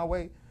 3 people my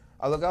way,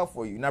 I look out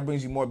for you. And that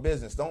brings you more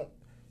business.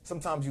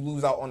 Sometimes you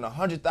lose out on the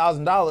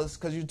 $100,000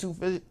 because you're too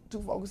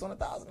focused on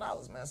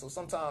 $1,000, man. So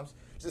sometimes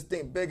just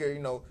think bigger,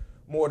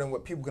 more than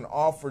what people can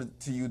offer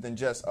to you than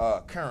just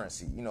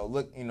currency.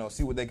 Look,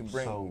 see what they can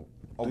bring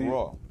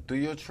overall. Through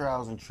your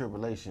trials and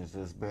tribulations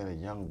as being a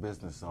young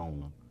business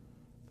owner,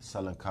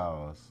 selling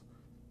cars,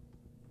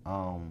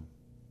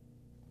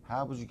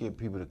 how would you get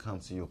people to come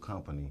to your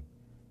company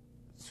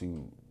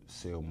to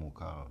sell more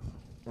cars?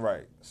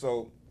 Right.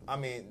 So,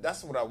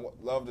 that's what I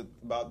love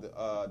about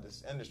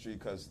this industry,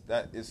 because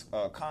that is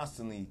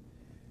constantly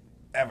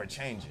ever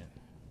changing.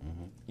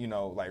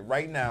 Mm-hmm. Like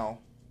right now,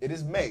 it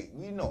is May.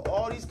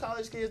 All these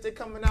college kids, they're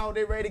coming out,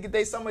 they're ready to get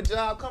their summer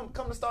job.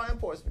 Come to Star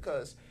Imports,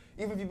 because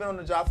even if you've been on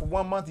the job for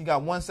 1 month, you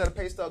got one set of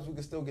pay stubs, we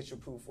can still get you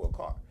approved for a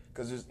car.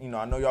 Because,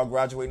 I know y'all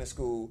graduating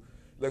school,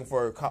 you're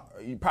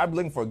probably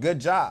looking for a good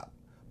job.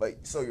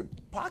 But so your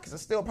pockets are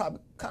still probably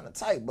kind of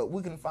tight, but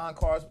we can find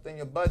cars within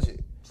your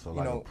budget. So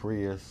like a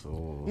Prius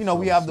or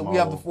we have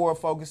the Ford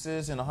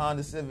Focuses and the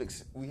Honda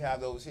Civics. We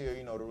have those here,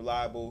 the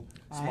reliable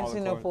smaller I ain't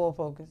seen no Ford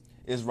Focus.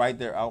 It's right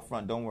there out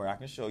front. Don't worry, I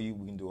can show you.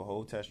 We can do a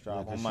whole test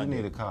drive on Monday.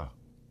 You need a car.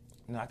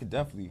 No, I could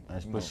definitely.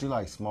 But she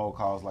like small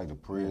cars like the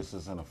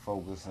Priuses and the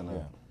Focus and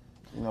the,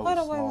 Hold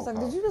on, wait a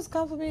second. Did you just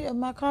come for me at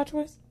my car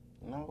choice?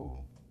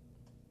 No.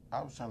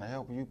 I was trying to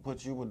help you,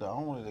 put you with the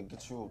owner to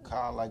get you a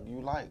car like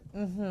you like.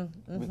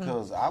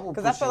 Because I would.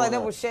 Because I feel like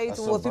that was shade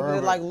towards people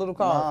that like little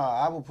cars.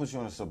 Nah, I would put you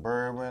in a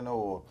Suburban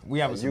or we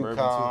have a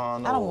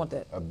Yukon. I don't want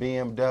that. A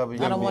BMW.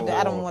 I don't want that.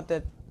 I don't want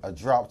that. A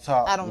drop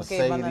top. I don't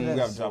care about none of that.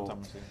 You got a drop top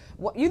Mercedes.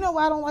 Well, you know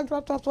why I don't like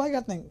drop tops? Why you got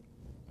to think?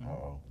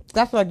 Uh-oh.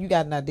 I feel like you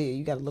got an idea.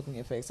 You got to look in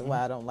your face of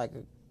why I don't like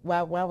it.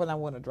 Why would I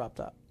want a drop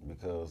top?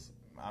 Because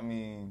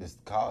this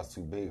car's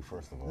too big.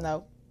 First of all.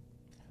 No.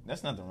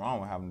 There's nothing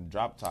wrong with having a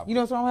drop top. You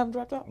know what's wrong with having a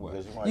drop top?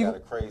 Because you got a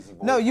crazy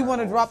boy. No, you want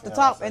to drop the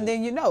top, and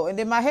then and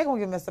then my hair gonna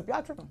get messed up.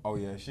 Y'all tripping? Oh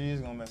yeah, she's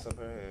gonna mess up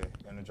her hair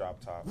in the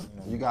drop top.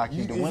 You gotta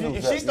keep the windows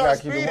if up. she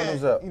starts You gotta keep the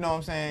windows up. You know what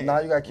I'm saying? Nah,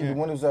 you gotta keep the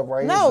windows up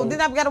right here. No,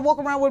 then I've got to walk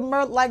around with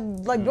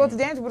like George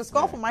D'Angelo with a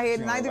scarf on my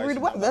head, 90 degree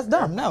weather. That's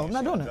dumb. No, I'm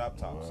not doing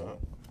that.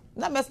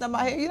 Not messing up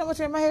my hair. You know how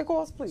much my hair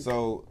costs, please.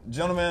 So,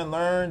 gentlemen,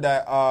 learn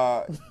that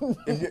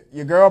if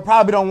your girl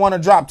probably don't want a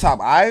drop top,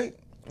 all right?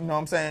 You know what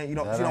I'm saying? She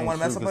don't want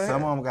to mess up her hair.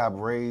 Some of them got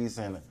braids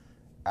and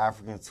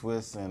African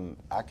twists, and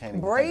I can't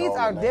even braids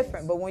are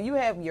different, but when you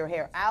have your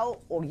hair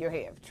out or your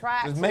hair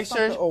tracks just make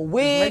or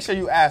wig, make sure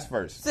you ask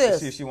first sis, to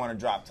see if she want a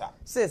drop top.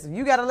 Sis, if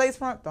you got a lace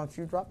front, don't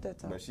you drop that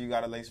top. But she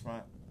got a lace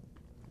front.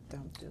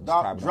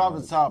 Drop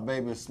the top,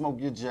 baby. Smoke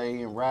your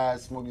J and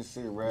ride. Smoke your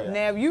cigarette.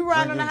 Now, if you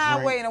ride on the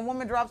highway and a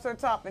woman drops her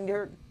top and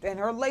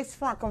her lace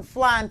front come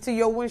flying to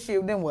your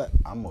windshield, then what?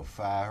 I'm gonna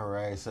fire her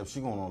ass up.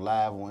 She going on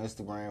live on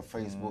Instagram,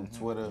 Facebook,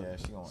 Twitter,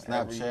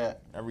 Snapchat,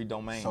 every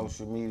domain,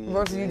 social media.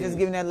 Versus you just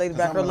giving that lady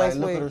back her lace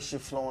wig. Look at her shit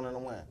flowing in the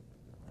wind.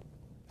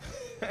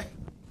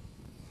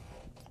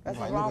 That's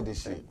like, wrong. look at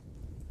this shit.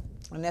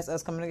 And that's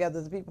us coming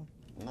together as people.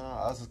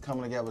 Nah, us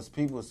coming together as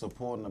people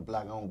supporting the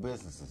black-owned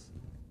businesses.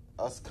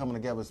 Us coming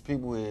together as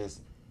people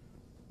is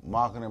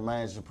marketing,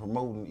 managing,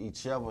 promoting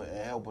each other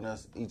and helping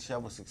us each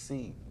other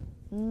succeed.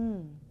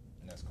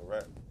 That's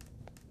correct.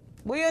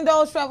 Will you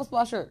indulge Travel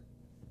Spot shirt?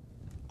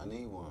 I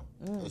need one.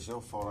 It's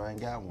your fault I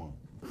ain't got one.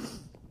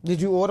 Did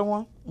you order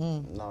one?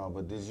 No,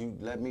 but did you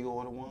let me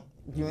order one?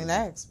 You ain't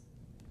asked.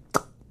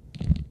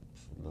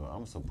 Look, I'm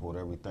I'm support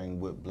everything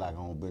with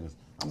black-owned business.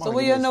 So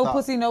where your no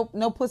pussy,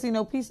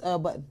 no peace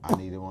button? I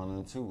needed one of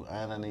them too,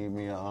 and I need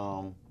me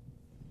a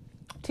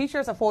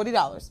T-shirts are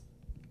 $40.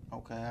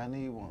 Okay, I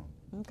need one.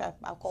 Okay,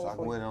 I'll call so it I for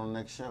can you. wear it on the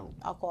next show.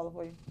 I'll call it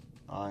for you.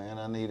 And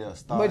I need a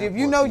Star. But if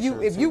you know you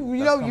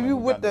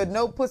with the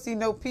no pussy,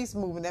 no peace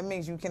movement, that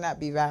means you cannot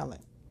be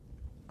violent.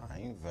 I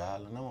ain't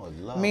violent. I'm a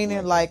love.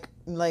 Meaning like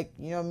you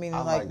know what I mean?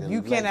 Like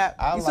you cannot.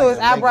 You like saw his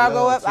to make eyebrow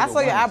go love up. I to saw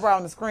the your women. eyebrow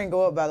on the screen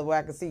go up. By the way,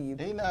 I can see you.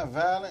 He not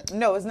violent.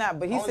 No, it's not.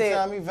 But he Only said.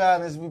 time he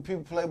violent is when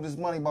people play with his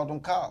money about them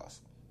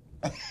cars.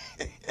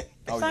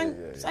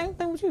 Same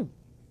thing with you.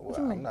 What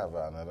you mean? I'm not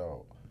violent at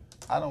all.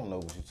 I don't know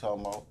what you're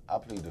talking about. I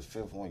plead the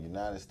Fifth one,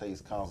 United States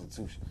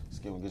Constitution.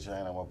 Skip, get your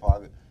hand out of my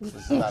pocket. This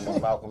is not no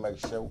Malcolm X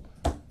show.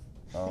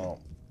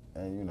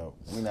 And you know,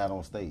 we not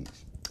on stage.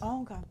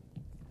 Oh, okay.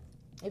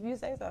 If you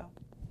say so.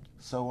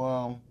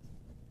 So,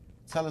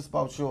 tell us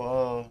about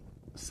your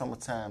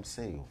summertime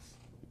sales.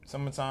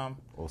 Summertime?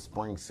 Or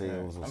spring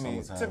sales or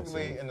summertime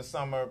typically sales. in the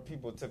summer,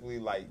 people typically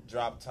like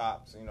drop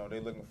tops. You know, they're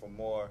looking for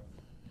more,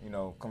 you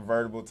know,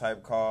 convertible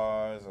type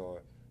cars,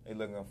 or they're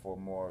looking for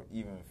more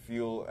even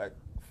fuel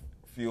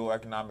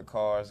economic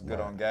cars, good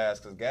on gas,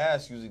 because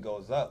gas usually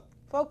goes up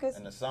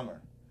in the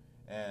summer.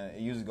 And it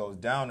usually goes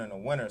down in the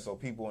winter, so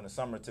people in the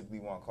summer typically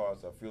want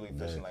cars that are fuel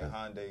efficient, like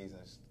Hondas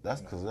and.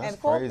 That's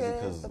crazy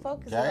because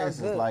gas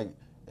is like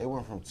it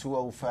went from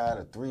 205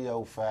 to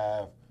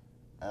 305,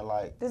 and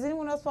like. Does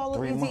anyone else follow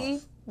 3 Easy E?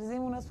 months. Does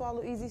anyone else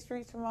follow Easy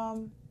Streets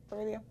from the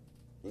radio?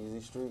 Easy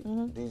Street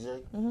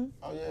DJ.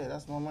 Oh yeah,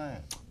 that's my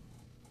man.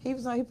 He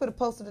put a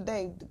poster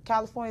today.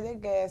 California, their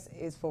gas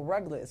is for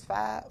regular. It's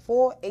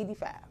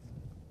 $4.85.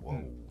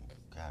 Whoa,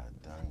 god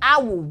dang. I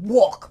will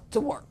walk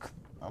to work.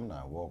 I'm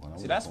not walking.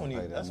 See, that's when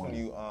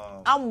you.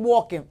 I'm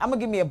walking. I'm gonna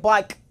give me a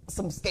bike,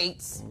 some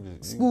skates,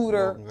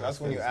 scooter.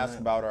 That's when you ask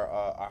about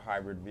our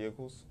hybrid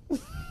vehicles.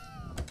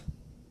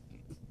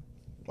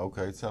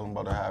 Okay, tell them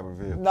about the hybrid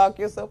vehicle. Knock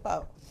yourself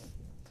out.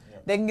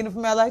 Yep. They can get it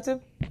from LA too?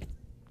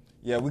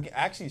 Yeah, we can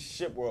actually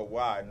ship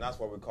worldwide, and that's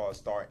why we call it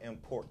Star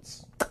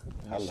Imports.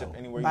 You ship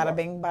anywhere you Bada want.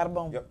 bing, bada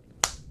boom. Yep.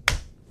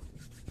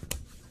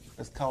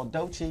 It's called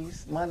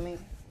Dochi's money.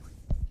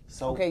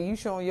 So okay, you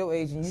showing your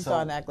age and you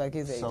starting to act like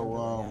his age.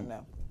 So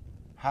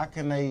how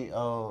can they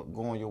go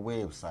on your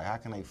website? How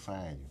can they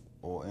find you?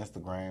 Or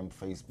Instagram,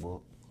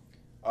 Facebook?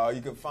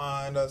 You can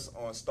find us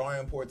on Star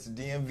Imports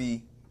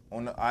DMV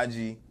on the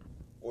IG,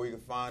 or you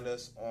can find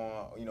us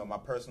on my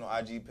personal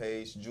IG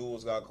page,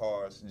 Jules Got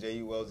Cars,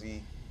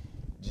 JULZGOT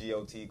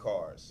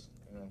Cars.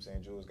 You know what I'm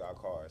saying? Jules Got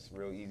Cars.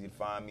 Real easy to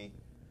find me.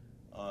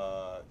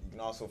 You can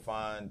also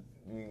find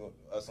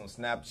us on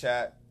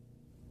Snapchat,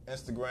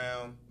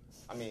 Instagram,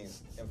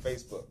 and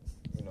Facebook.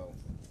 You know.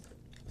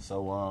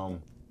 So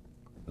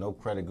no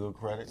credit, good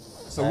credit.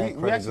 So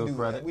we actually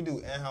do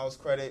in-house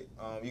credit.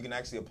 You can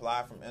actually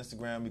apply from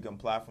Instagram. You can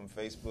apply from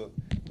Facebook.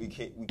 We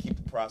keep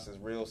the process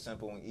real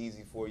simple and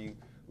easy for you.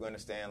 We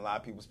understand a lot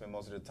of people spend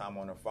most of their time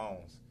on their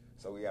phones.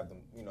 So we have them,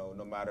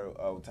 no matter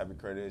what type of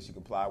credit it is, you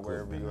can apply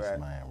wherever you're at.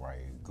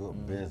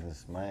 Good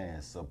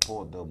businessman.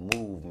 Support the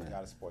movement. You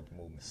gotta support the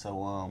movement.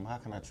 So how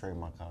can I trade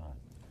my car?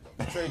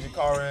 Trade your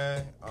car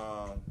in.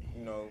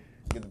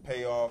 Get the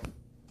payoff.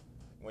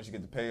 Once you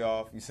get the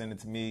payoff, you send it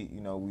to me.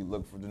 We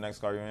look for the next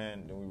car you're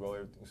in. Then we roll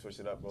everything,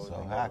 switch it up.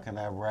 So how can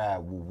I ride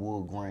with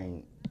wood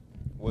grain?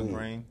 Wood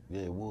grain?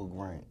 Yeah, wood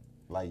grain.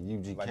 Like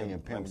UGK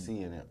and Pimp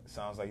C in it.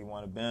 Sounds like you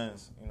want a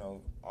Benz.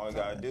 All you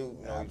gotta do,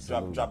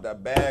 drop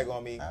that bag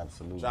on me.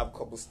 Absolutely. Drop a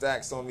couple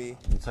stacks on me.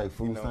 You take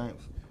food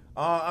stamps?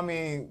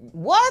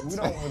 What? We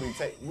don't really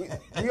take.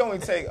 We only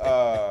take.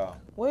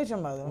 Where's your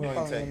mother? We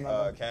only take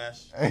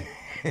cash.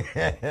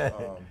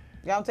 Y'all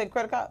don't take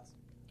credit cards?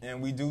 And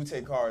we do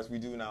take cards. We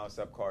do now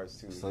accept cards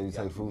too. So you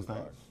take food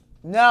stamps?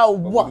 No.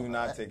 But we do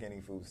not take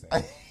any food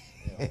stamps.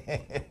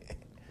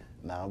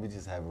 Nah, we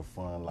just having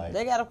fun. Like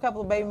they got a couple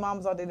of baby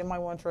mamas out there that might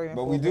want to trade in.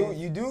 But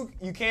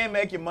you can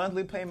make your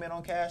monthly payment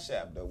on Cash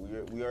App though.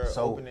 We are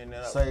opening it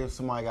up. Say if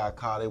somebody got a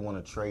car they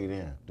want to trade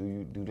in, do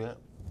you do that?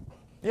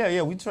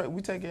 Yeah, we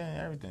take in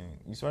everything.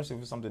 Especially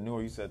if it's something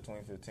newer. You said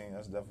 2015.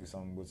 That's definitely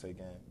something we'll take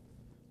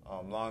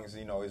in. Long as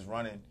it's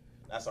running.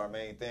 That's our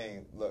main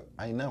thing. Look,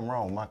 ain't nothing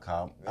wrong with my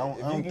car. If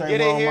you can get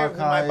it here, we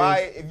might buy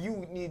it. If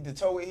you need to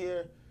tow it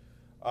here,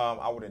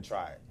 I wouldn't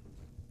try it.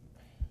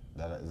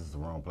 This is the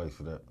wrong place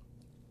for that.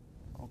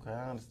 Okay,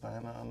 I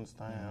understand.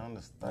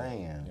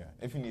 Yeah,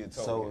 if you need to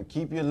tow it. So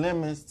keep your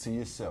limits to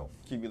yourself.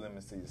 Keep your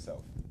limits to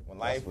yourself. When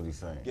life what he's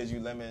saying. gives you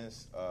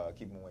lemons,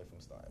 keep them away from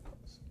Star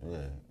Imports. Yeah,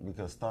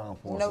 because Star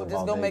Imports. No,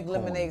 just go make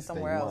lemonade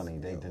somewhere else. Money,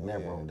 they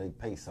dinero, they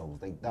pesos,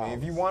 they dollars.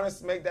 If you want us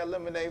to make that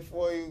lemonade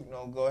for you,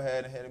 go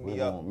ahead and hit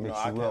me up. Mix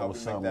I you can up help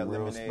with you make something that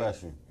real lemonade.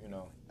 special.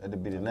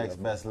 That'd be the next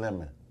best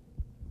lemon.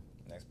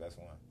 Next best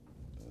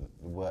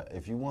one. But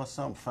if you want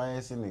something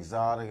fancy and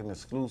exotic and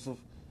exclusive,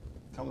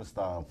 come to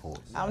Star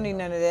Imports. I don't need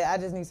none of that. I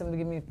just need something to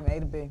get me from A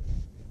to B.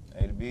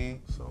 A to B,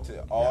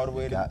 all the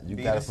way to B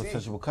You got to a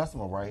potential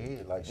customer right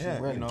here. Like she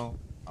ready.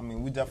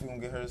 we definitely gonna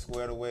get her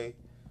squared away.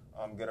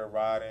 get her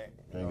riding.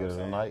 Can't get her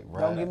tonight.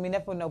 Don't give me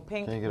that for no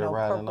pink, Can't get no her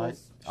riding purples.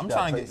 tonight. I'm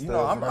trying to get.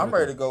 I'm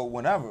ready to go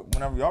whenever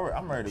y'all ready.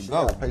 I'm ready to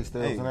go. Got pay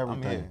stubs and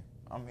everything.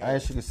 I'm here.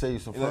 And she can sell you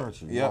some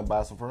furniture. You want to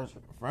buy some furniture?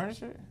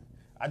 Furniture?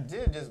 I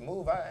did just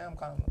move. I am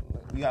kind of.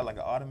 We got like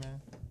an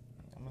ottoman.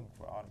 I'm looking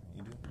for an ottoman.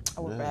 You do?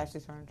 I work for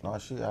Ashley's Furniture. No,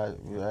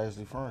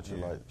 Ashley Furniture.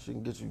 Like she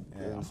can get you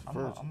some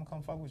furniture. I'm gonna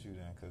come fuck with you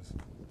then, cause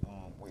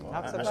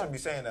I shouldn't be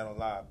saying that on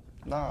live.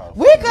 Nah.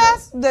 We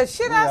cuss the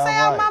shit I say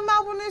out my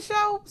mouth on this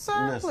show,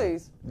 sir. Listen,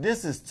 please.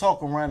 This is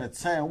Talk Around the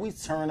Town. We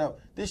turn up.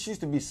 This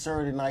used to be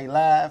Saturday Night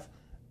Live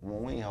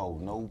when we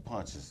hold no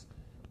punches.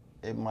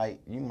 You might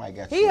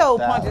get. He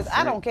hold punches.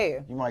 I don't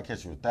care. You might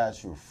catch you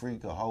without you a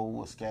freak, a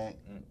hoe, a skank.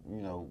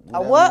 You know.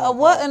 A what? A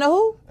what and a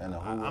who? And a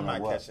who. I'm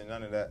not catching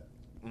none of that.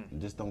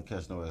 Just don't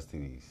catch no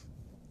STDs.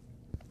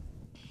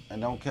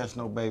 And don't catch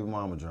no baby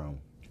mama drama.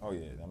 Oh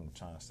yeah, I'm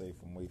trying to stay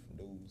away from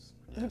dudes.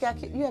 You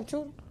have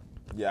children?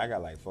 Yeah, I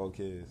got like 4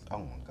 kids. Oh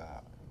my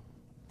God.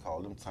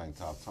 Call them Tank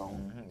Top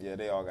Tone. Yeah,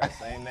 they all got the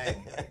same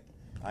name.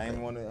 I ain't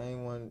want.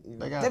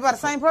 They about the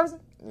same person?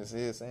 Yes,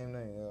 yeah, same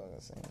name. They all got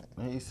the same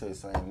name. He said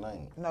same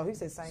name. No, he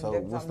said same. So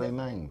what's their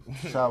names?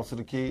 Shout out to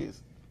the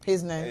kids.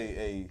 His name.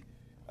 Hey,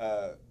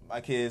 my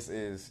kids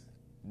is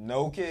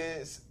no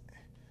kids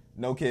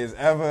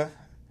ever,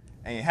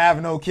 ain't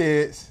have no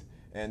kids,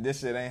 and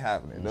this shit ain't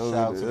happening. Shout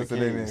out to the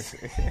kids.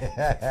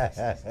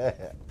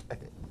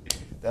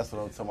 That's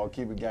what I'm talking about.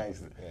 Keep it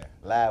gangster. Yeah.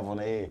 Live on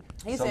the air.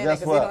 He's saying that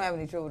because he don't have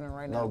any children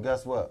right now. No,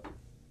 guess what?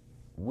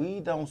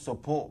 We don't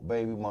support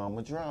baby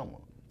mama drama.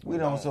 We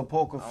don't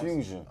support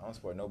confusion. I don't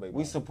support no baby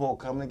We support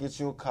coming to get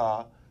you a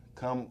car,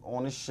 come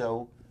on the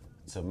show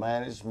to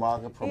manage,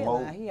 market,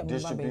 promote,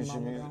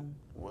 distribution.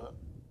 What?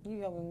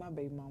 You help me my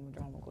baby mama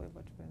drama. Go ahead,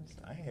 what you finna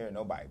say? I ain't hearing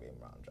nobody baby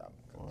mama drama.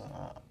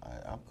 Well,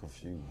 I'm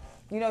confused.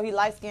 You know he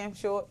light skinned,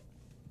 short,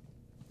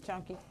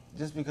 chunky.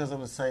 Just because I'm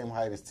the same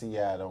height as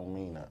T.I. don't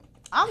mean nothing.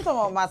 I'm talking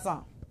about my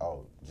son.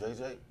 Oh,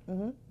 JJ?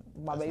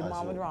 Mm-hmm. My baby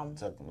mama drama.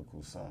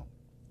 Technical son.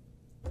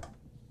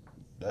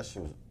 That's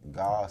your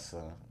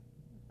godson.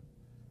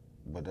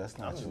 But that's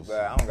not your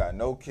son. I don't got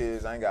no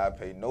kids. I ain't got to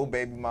pay no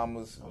baby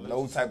mamas,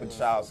 no type of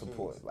child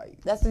support. Like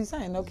that's what he's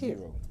saying, no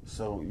kids.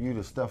 So you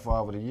the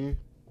stepfather of the year?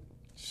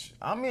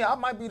 I mean, I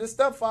might be the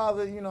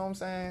stepfather, you know what I'm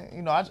saying?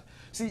 You know,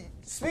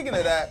 speaking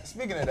of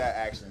that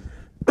action,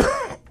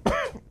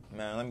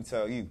 man, let me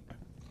tell you.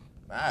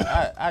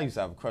 I used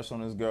to have a crush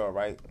on this girl,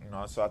 right? You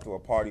know, so I threw a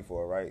party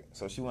for her, right?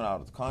 So she went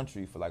out of the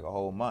country for like a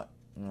whole month.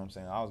 You know what I'm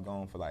saying? I was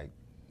gone for like,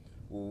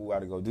 I had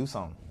to go do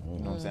something. You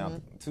know what I'm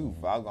saying?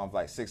 I was gone for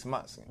like 6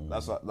 months.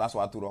 That's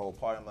why I threw the whole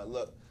party. I'm like,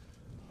 look,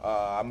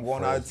 I'm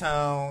going out of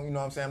town. You know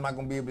what I'm saying? I'm not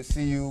going to be able to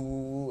see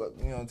you.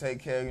 You know, take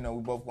care. You know,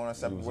 we both going our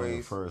separate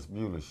ways. First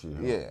Bueller shit.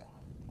 Huh? Yeah.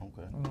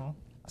 Okay. You know,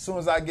 as soon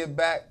as I get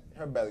back,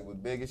 her belly was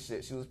big as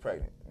shit. She was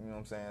pregnant. You know what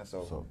I'm saying?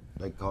 So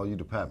they call you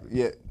the pappy.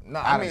 Yeah. No,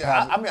 I mean,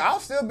 I'll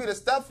still be the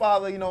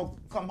stepfather. You know,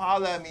 come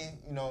holler at me.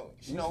 You know,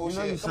 she know who she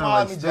is. Come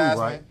holler at me, Jasmine.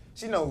 Right?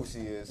 She know who she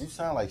is. You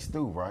sound like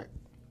Stu, right?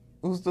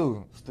 Who's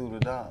Stu? Stu the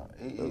Don.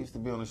 He used to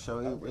be on the show.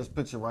 His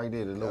picture right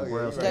there, the little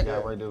brown guy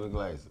right there with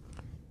glasses.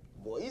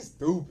 Boy, he's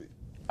stupid.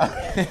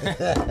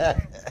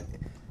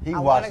 He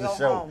watched the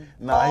show. Home.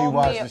 Nah, he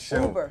watched the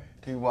show. Uber.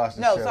 He watched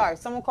the show. No, sorry.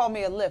 Someone called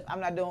me a Lyft. I'm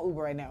not doing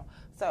Uber right now.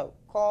 So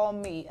call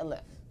me a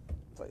Lyft,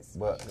 please.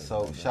 But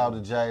so shout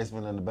out to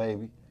Jasmine and the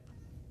baby.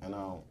 And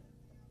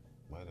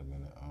wait a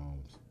minute.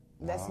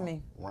 That's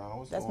me. Ron,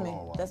 what's That's going me.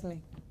 on, Ron? That's me.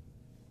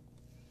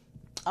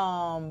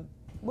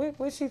 Where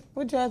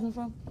Jasmine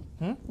from?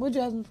 Where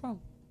Jasmine from?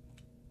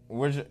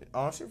 Where's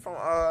she from?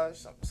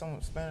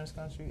 Some Spanish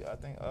country, I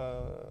think.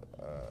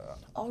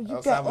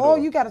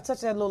 You got to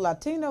touch that little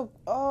Latino.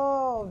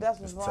 Oh, that's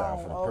what's wrong. It's time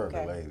for the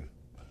percolator.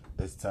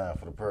 It's time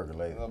for the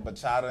percolator. A little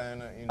bachata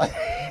in it, you know.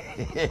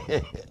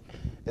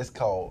 It's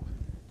called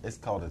a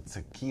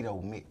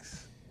taquito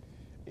mix.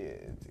 Yeah,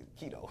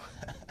 taquito.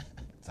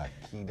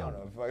 Taquito. I don't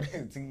know what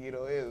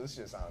taquito is. This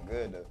shit sound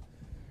good though.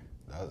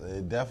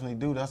 It definitely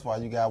do. That's why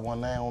you got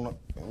one name on the,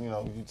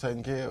 you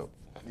taking care of.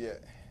 Yeah.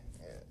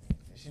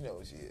 She knows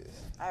what she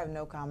is. I have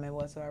no comment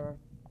whatsoever.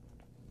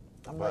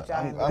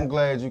 I'm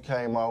glad you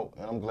came out,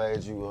 and I'm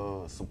glad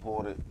you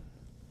supported,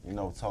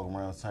 Talk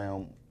Around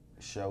Town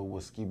show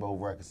with Skibo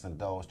Records and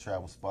Dolls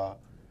Travel Spa.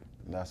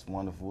 And that's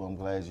wonderful. I'm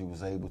glad you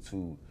was able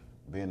to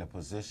be in a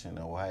position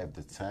or have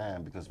the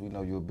time, because we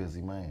know you're a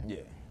busy man.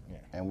 Yeah.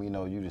 And we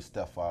know you the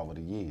stepfather of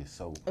the year.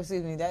 So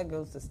excuse me, that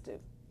goes to Stu.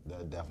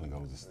 That definitely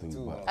goes to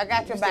Stu. I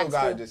got your back, Stu.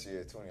 Still got it this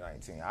year,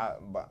 2019.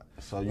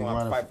 So you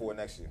want to fight for it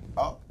next year.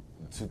 Oh.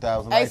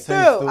 2019. Hey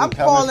Stu, I'm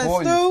calling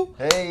Stu.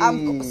 Hey,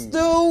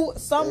 Stu.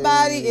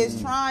 Somebody is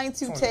trying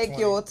to take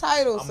your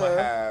title, sir. I'm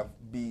gonna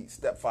be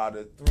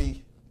stepfather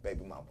 3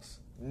 baby mamas.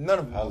 None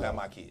of them will have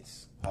my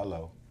kids.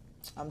 Hello.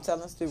 I'm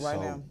telling Stu right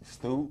now.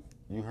 Stu,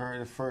 you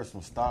heard it first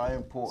from Star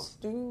Import,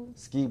 Stu,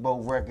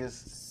 Skibo Records,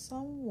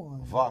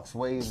 someone,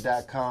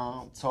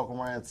 VoxWave.com, Talk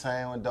Around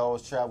Town and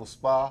Dolls Travel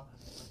Spa.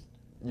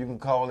 You can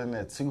call in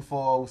at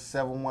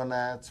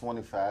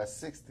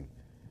 240-719-2560.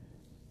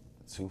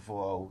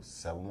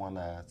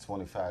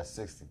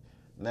 240-719-2560.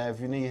 Now, if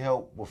you need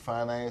help with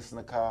financing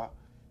a car,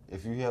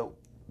 if you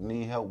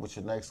need help with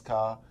your next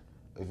car,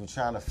 if you're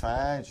trying to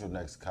find your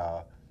next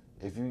car,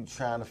 if you're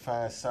trying to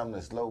find something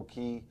that's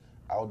low-key,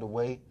 out the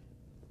way.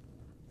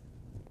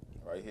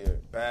 Right here.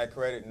 Bad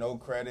credit, no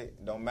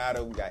credit, don't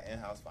matter. We got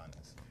in-house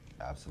finance.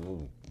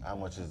 Absolutely. How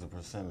much is the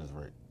percentage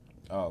rate?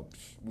 Oh,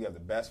 we have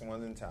the best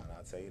ones in town,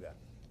 I'll tell you that.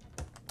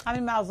 How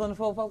many miles on the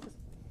Ford Focus?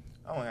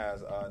 That one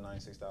has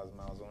 96,000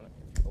 miles on it.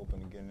 Open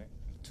to getting it.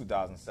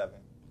 2007.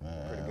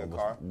 Pretty good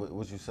car.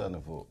 What you selling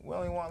it for? We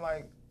only want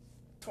like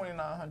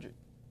 $2,900.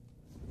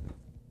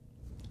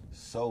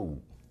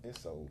 Sold.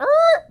 It's sold.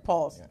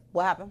 Pause. Yeah.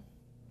 What happened?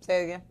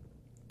 Say it again.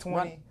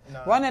 20.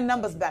 Run the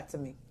numbers back to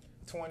me.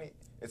 20.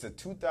 It's a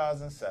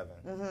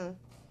 2007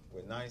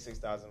 with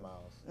 96,000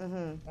 miles.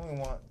 Only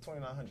want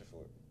 $2,900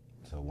 for it.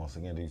 So once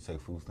again, do you take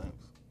food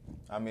stamps?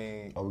 I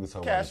mean, we can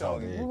talk cash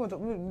about only. We're going to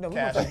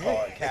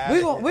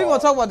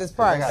talk about this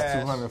price. I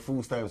got 200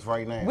 food stamps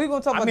right now. We're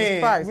going to talk about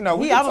this price. You know,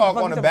 we can talk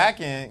on the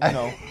back end, you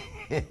know.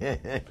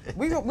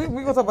 we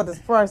gonna talk about this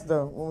price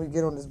though when we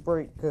get on this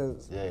break,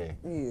 cause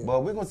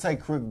But we're gonna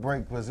take a quick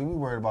break because we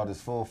worried about this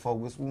Full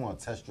Focus. We want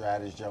to test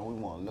drive this junk. We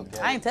want to look at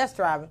it. I ain't test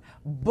driving,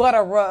 but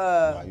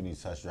No, you need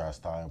to test drive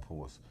Star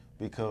Imports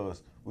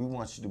because we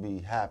want you to be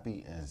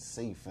happy and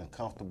safe and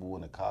comfortable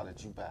in the car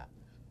that you buy.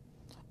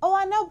 Oh,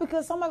 I know,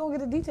 because somebody gonna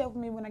get a detail for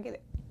me when I get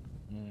it.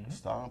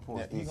 Star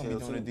Imports he's gonna be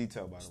doing a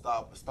detail by the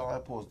way. Star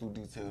Imports do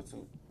detail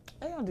too.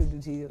 They don't do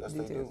detail. Yes,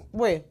 they do.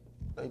 Where?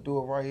 They do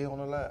it right here on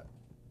the lab.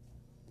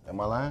 Am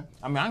I lying?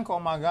 I mean, I can call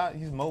my guy.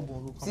 He's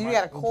mobile. So you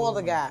gotta call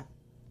the guy.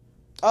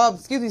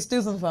 Excuse me,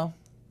 Stu's on the phone.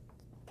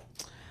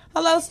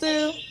 Hello,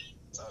 Stu.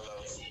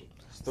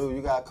 Stu,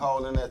 you got to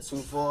call in at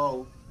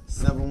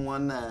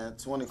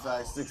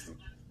 240-719-2560.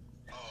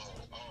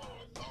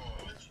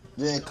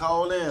 Yeah,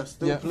 call in,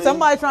 Stu, please.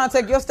 Somebody trying to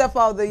take your Step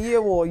Out of the Year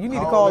award. You need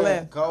to call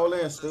in. Call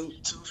in, Stu.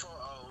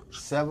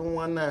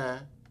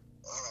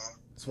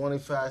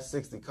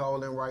 719-2560.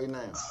 Call in right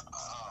now.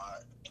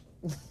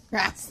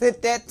 I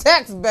sent that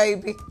text,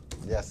 baby.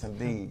 Yes,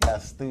 indeed.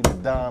 Got Stu the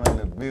Don in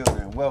the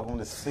building. Welcome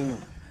to Stu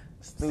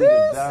the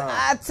Don.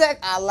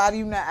 I lie to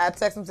you not. I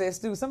text him and say,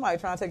 Stu, somebody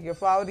trying to take your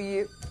Flower of the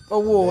Year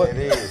award.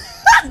 There it is.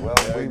 Well,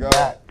 we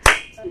back.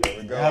 There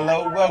we go.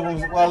 Hello, welcome.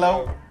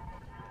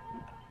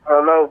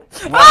 Hello.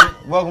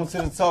 Welcome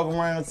to the Talk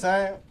Around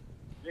Time.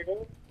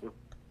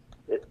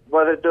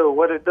 What it do?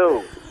 What it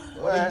do,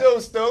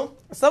 Stu?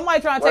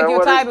 Somebody trying to take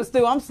your title,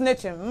 Stu. I'm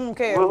snitching.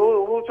 Okay.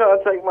 Who trying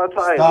to take my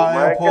title?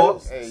 Star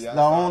Imports.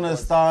 The owner of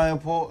Star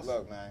Imports.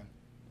 Look, man.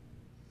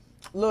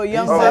 Little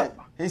young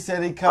he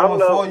said he coming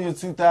for you in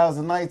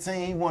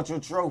 2019. He wants your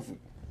trophy.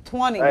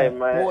 20. Hey,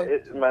 man.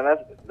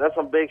 That's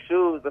some big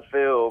shoes to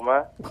fill,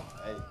 man.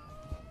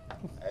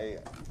 Hey,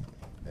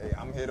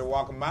 I'm here to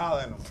walk a mile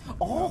in them.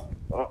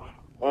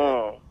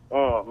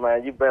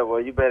 Man, you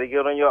better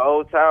get on your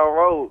Old Town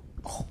Road.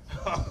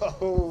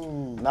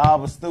 Nah,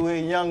 but Stu, he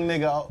a young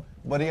nigga,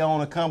 but he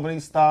own a company,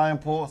 Star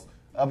Imports,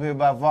 up here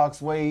by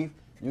Vox Wave.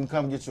 You can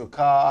come get your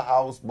car,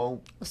 house,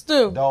 boat,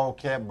 Stu, dog,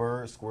 cat,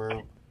 bird,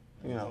 squirrel,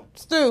 you know.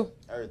 Stu,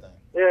 everything.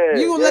 Yeah,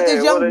 you gonna let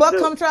this young buck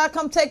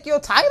come take your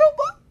title,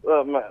 buck?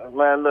 Look,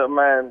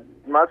 man,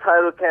 my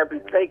title can't be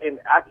taken.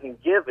 I can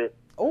give it.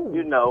 Ooh.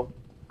 You know,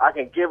 I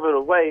can give it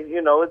away.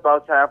 You know, it's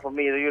about time for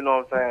me to, you know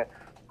what I'm saying,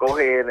 go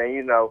ahead and,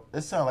 you know,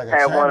 it sound like a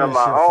have one of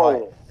my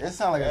own. It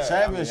sound like a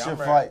championship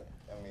fight.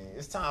 I mean,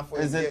 it's time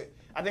for you to get,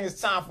 I think it's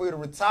time for you to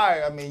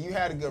retire. I mean, you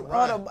had a good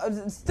run.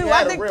 Stu, you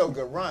had a real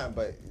good run,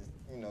 but,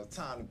 you know,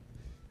 time.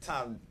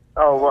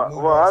 Oh,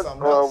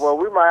 well,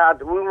 we might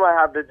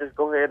have to just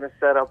go ahead and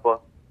set up a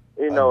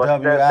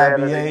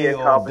WIBA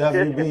or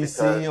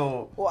WBC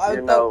or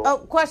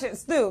question,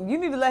 Stu, you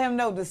need to let him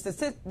know the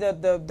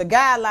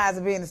guidelines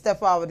of being a Step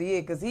Father of the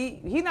Year, because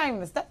he not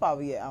even a Step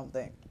Father yet, I don't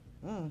think.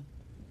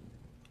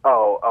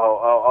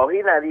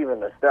 He's not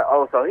even a step.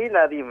 So he's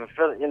not even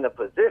in the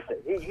position.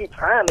 He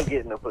trying to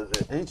get in the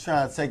position. He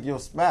trying to take your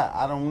spot.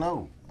 I don't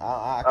know.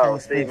 I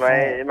can't speak for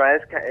him.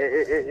 It's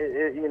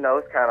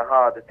kind of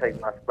hard to take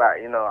my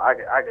spot. You know,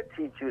 I could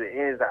teach you the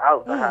ins and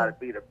outs of how to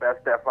be the best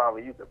stepfather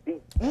you could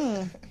be.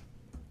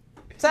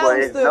 But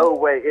it's no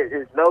way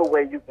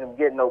you can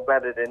get no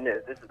better than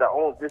this. This is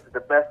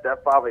the best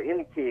stepfather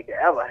any kid could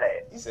ever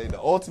have. You say the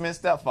ultimate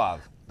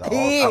stepfather.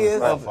 He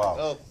is.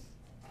 Stepfather.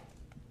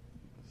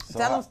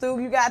 Tell them, Stu,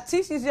 you got to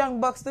teach these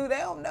young bucks, Stu. They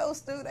don't know,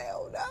 Stu. They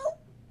don't know.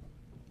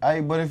 Hey,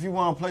 but if you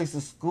want to place a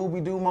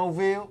Scooby-Doo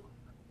Mobile,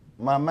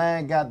 my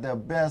man got the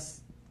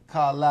best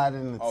car lot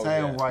in the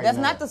town right That's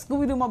now. not the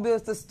Scooby-Doo Mobile.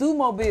 It's the Stu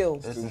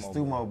Mobile. It's the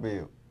Stu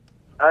Mobile.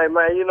 Hey,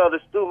 man, you know the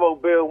Stu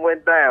Mobile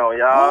went down,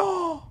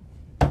 y'all.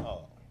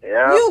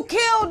 Yeah. You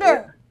killed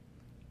her.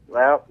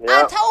 Well,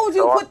 I told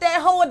you put that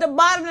hoe at the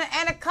bottom of the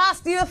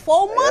Anacostia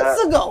 4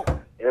 months ago.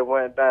 It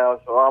went down,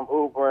 so I'm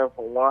Ubering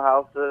from one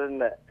house to the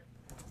next.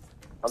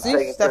 I'm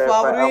taking Step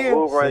over I'm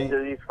Ubering to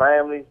these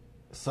families.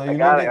 So you need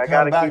to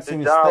come back to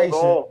the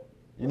station.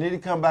 You need to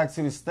come back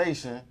to the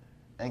station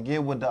and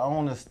get with the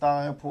owner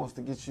Star Imports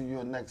to get you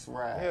your next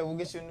ride. Yeah, we'll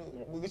get you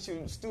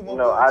Stu Mobile.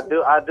 No, I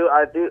do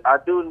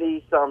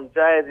need something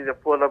jazzy to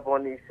pull up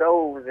on these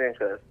shows in,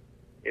 cause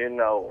you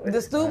know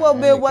the Stu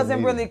Mobile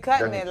wasn't really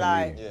cutting it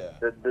like.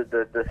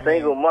 The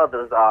single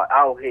mothers are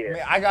out here.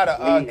 Man, I got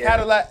a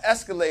Cadillac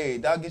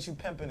Escalade. That'll get you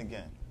pimping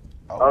again.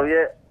 Oh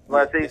yeah.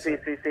 But see,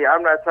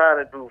 I'm not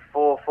trying to do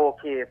four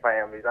kid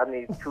families. I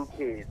need 2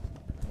 kids.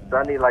 So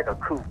I need like a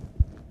coupe.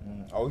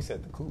 Oh, he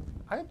said the coupe.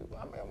 I'm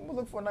gonna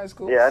look for a nice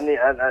coupe. Yeah,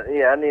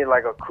 I need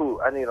like a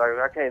coupe. I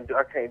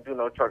can't do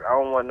no truck. I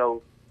don't want I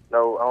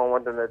don't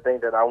want them to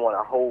think that I want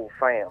a whole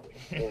family,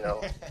 you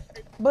know.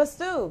 But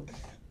Stu,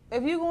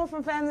 if you're going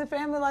from family to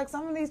family, like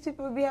some of these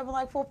people would be having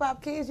like 4 or 5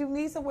 kids, you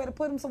need somewhere to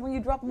put them. So when you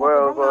drop them off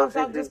at grandma's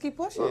house, just keep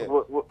pushing.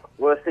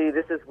 Well, see,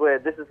 this is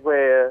where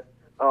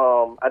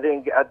I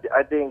didn't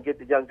get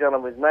the young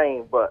gentleman's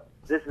name, but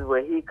this is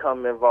where he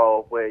come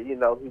involved, where he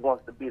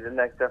wants to be the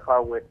next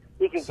stepfather, where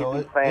he can get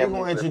his family. He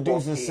gonna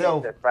introduce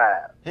himself. At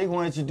 5. He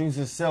gonna introduce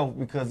himself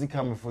because he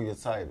coming for your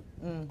title.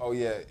 Oh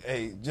yeah,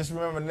 hey, just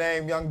remember the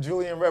name, young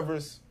Julian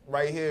Rivers,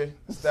 right here,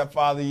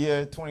 stepfather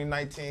year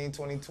 2019,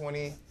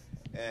 2020,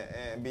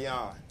 and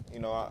beyond.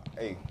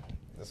 Hey,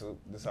 this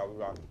is how we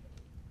rock.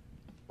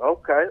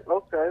 Okay.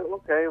 Well,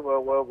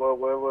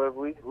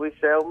 we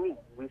shall meet.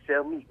 We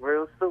shall meet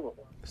real soon.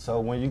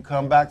 So when you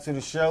come back to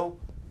the show,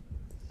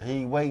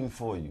 he waiting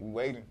for you.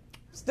 Waiting.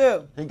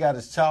 Stu. He got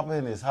his chopper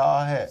and his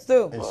hard hat.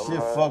 Stu. And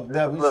shit fucked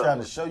up. He's trying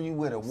to show you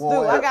where the war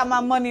Stu, is. I got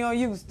my money on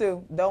you,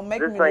 Stu. Don't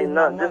make me lose my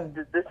money.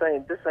 This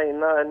ain't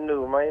nothing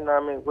new, man. You know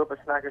what I mean?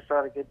 Whippersnappers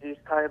trying to get these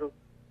titles.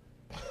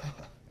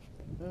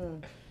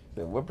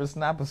 The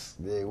whippersnappers.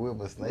 Yeah,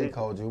 whippersnapper. They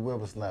called you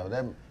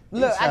whippersnapper.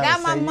 Look, I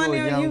got my money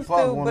on you,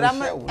 Stu, but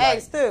hey,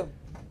 Stu.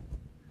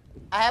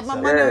 I have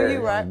my money on you,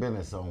 right?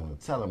 Business owner.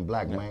 Tell him,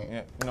 black man.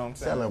 Yeah, you know what I'm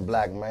saying? Tell him,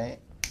 black man.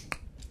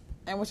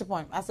 And what's your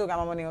point? I still got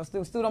my money on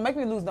Stu. Stu, don't make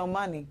me lose no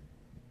money.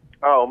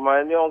 Oh,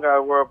 man, you don't got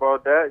to worry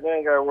about that. You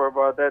ain't got to worry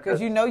about that.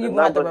 Because you know you're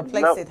going to have to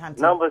replace it,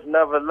 Hunter. Numbers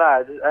never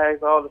lie. Just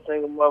ask all the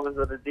single mothers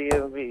of the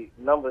DMV.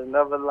 Numbers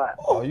never lie.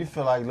 Oh, you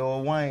feel like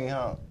Lil Wayne,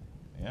 huh?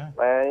 Yeah.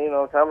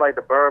 Man, I'm like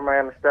the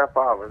Birdman and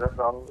stepfather. That's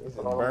all.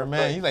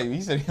 Birdman.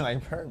 He said he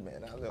like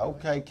Birdman.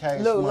 Okay,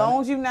 Cash. Look, as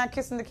long as you're not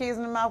kissing the kids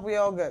in the mouth, we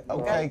all good.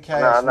 Okay,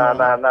 Cash. Nah.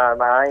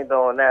 I ain't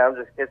doing that. I'm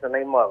just kissing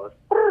their mothers.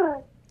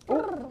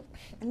 And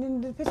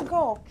then the pitch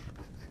call.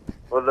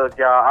 Well, look,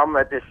 y'all, I'm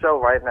at this show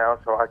right now,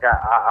 so I'm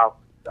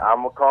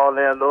going to call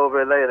in a little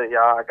bit later,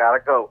 y'all. I got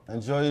to go.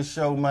 Enjoy your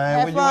show, man.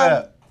 Have Where fun. you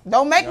at?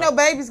 Don't make no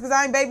babies because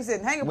I ain't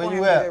babysitting. Hang up Where on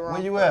you him. at?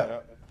 Where you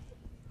at?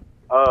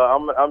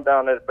 I'm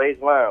down at the Base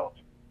Lounge.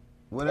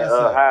 Where that's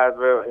at?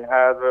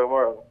 Hyattsville,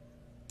 Maryland.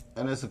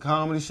 And it's a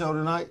comedy show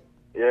tonight?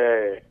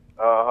 Yeah.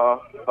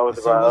 Hosted So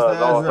what's by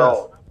the address?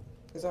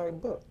 It's already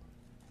booked.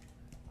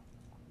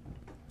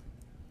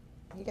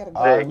 You got to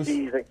go.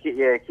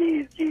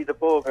 Keys the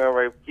bull getting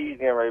ready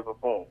to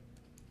perform.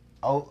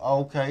 Oh,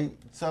 okay.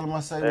 Tell them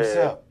I say what's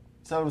Yeah. up.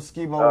 Tell them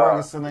Skibo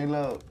Records and they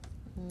love.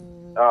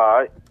 All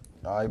right.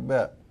 All right,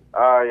 bet.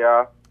 All right,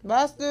 y'all.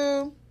 Bye,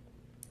 Stu.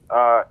 All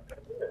right.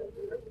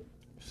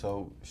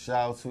 So,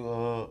 shout out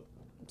to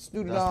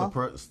Stu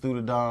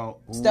the Don.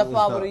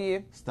 Stepfather of the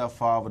year.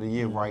 Stepfather of the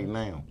year right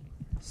now.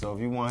 So if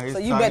you want his So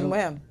you title, betting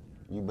with him?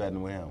 You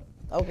betting with him.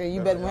 Okay,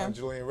 you betting with him?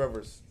 Julian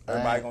Rivers.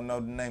 Everybody gonna know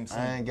the name soon.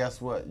 And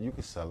guess what? You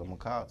can sell him a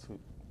car too.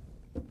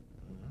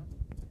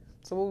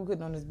 So what we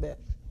putting on this bet?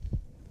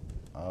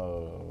 Let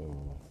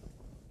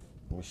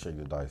me shake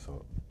the dice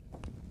up.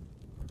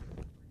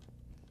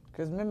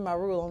 Because remember my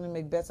rule, only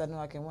make bets I know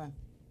I can win.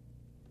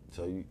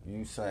 So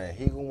you saying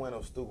he gonna win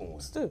or Stu gonna win?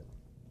 Stu.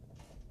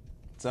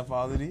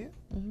 Stepfather of the year?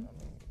 Mm-hmm.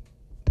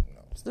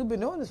 Stu been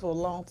doing this for a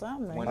long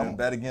time, man. When I'm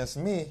bet against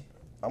me,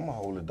 I'm gonna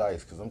hold the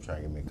dice because I'm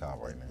trying to get me a car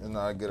right now. it's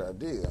not a good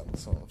idea. I'm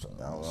trying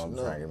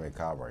to get me a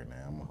car right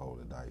now. I'm gonna hold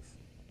the dice.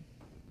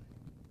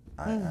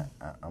 I'm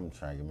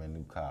trying to get me a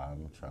new car.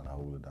 I'm trying to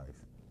hold the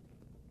dice.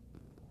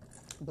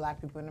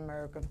 Black people in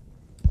America.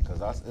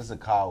 Because it's a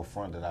car out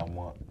front that I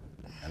want,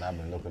 and I've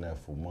been looking at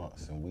for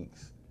months and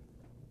weeks.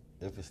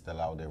 If it's still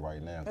out there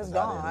right now. It's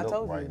gone. I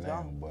told you right it's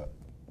now, gone. but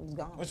It's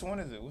gone. Which one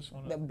is it? Which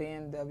one? The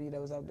BMW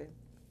that was out there.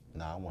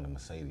 Nah, I want a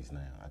Mercedes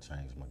now. I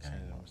changed my game.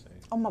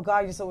 Oh my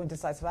God, you're so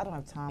indecisive. I don't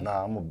have time.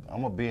 Nah,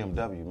 I'm a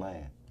BMW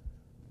man.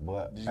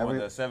 But did you want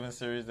the 7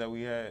 Series that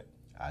we had?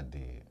 I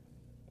did.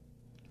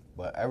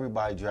 But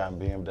everybody driving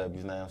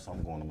BMWs now, so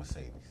I'm going to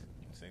Mercedes.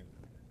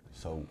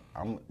 So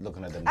I'm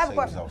looking at the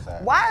Mercedes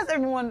outside. Why is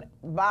everyone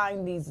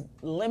buying these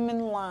lemon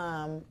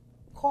lime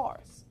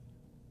cars?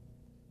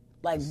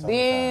 Like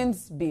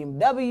Benz,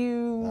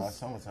 BMWs. Nah, it's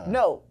summertime.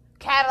 No,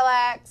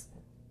 Cadillacs.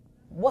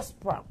 What's the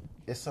problem?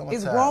 It's summertime.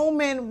 It's grown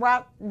men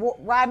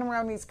riding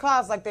around these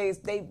cars like they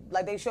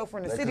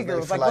chauffeuring the city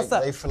girls. Like, what's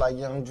up? They feel like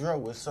Young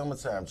Dro. It's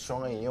summertime.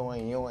 Showing,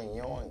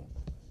 yoing.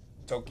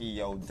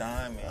 Tokyo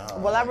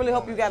Diamond. Well, I really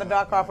hope you got a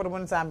dark car for the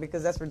wintertime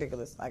because that's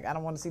ridiculous. Like, I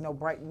don't want to see no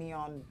bright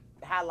neon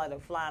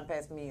highlighter flying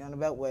past me on the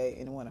Beltway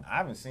in the winter. I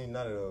haven't seen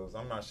none of those.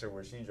 I'm not sure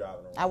where she's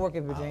driving around. I work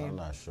in Virginia. I'm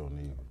not sure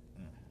neither.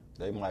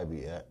 They might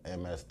be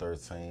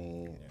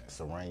MS-13,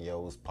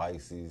 Serenos,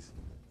 Pisces,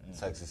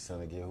 Texas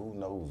Syndicate. Who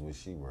knows where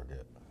she work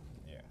at?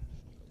 Yeah.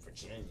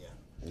 Virginia.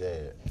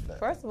 Yeah.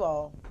 First of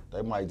all,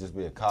 they might just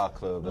be a car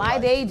club. My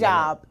day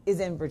job is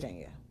in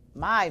Virginia.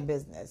 My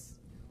business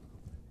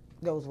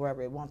goes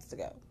wherever it wants to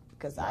go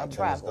because I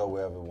travel. Go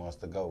wherever it wants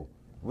to go.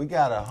 We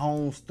got a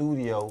home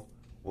studio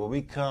where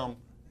we come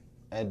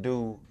and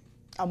do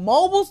a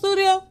mobile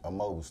studio. A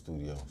mobile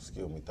studio.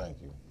 Excuse me.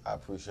 Thank you. I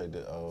appreciate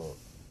the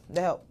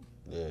help.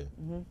 Yeah.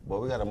 But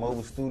we got a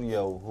mobile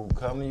studio who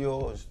come to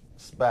your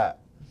spot.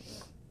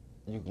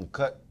 You can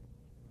cut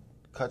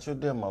your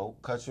demo,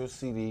 cut your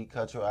CD,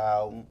 cut your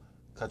album,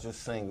 cut your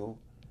single,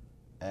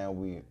 and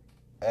we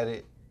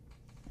edit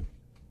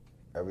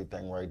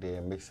everything right there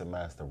and mix and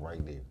master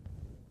right there.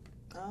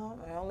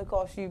 It only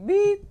costs you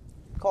beep.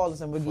 Call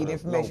us and we'll get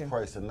information. Low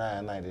price of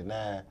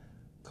 $9.99,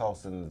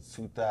 costing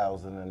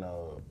 $2,000 and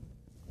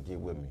get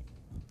with me.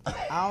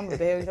 I don't know what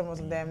the hell you're talking about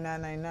some damn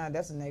 $9.99.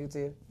 That's a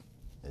negative.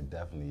 It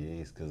definitely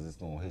is because it's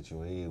gonna hit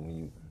your head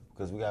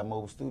because we got a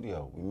mobile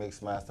studio. We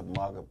mix, master,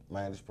 market,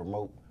 manage,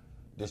 promote,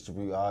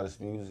 distribute artist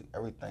music,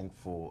 everything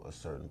for a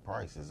certain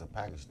price. It's a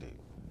package deal.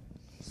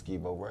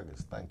 Skibo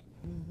Records, thank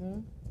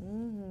you.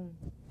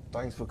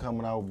 Thanks for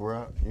coming out,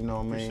 bro. You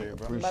know what I mean?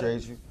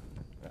 Appreciate you.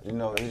 You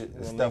know,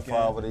 it's Step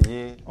Father of the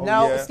Year.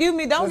 Excuse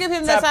me, don't give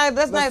him that side.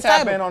 That's not his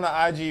title. title. Let's tap in on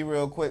the IG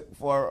real quick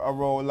for a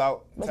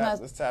rollout.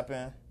 Let's tap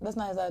in. That's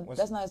not his title.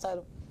 That's not his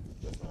title.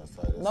 That's not his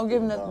title. Don't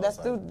give him that. That's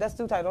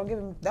Stu title. Don't give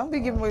him. Don't be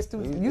giving away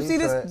Stu. You see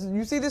this?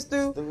 You see this,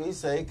 Stu? He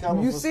say he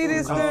coming. You see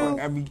this, Stu?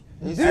 Do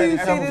you see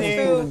this, Stu?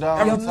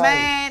 Your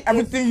man,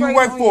 everything you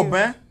work for,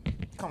 man.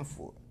 Come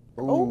for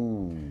it.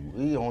 Ooh,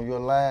 he on your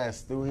line,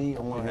 Stu. He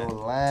on your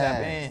line.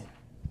 Tap in.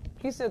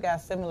 He still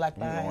got similar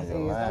behind his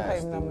ears. Don't pay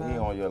him no mind. He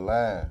on your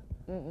line.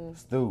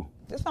 Stu.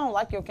 This don't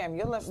like your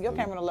camera. Your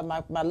camera don't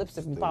let my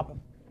lipstick be popping.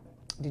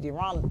 DJ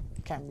Ron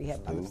camera be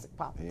having my lipstick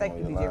popping. Thank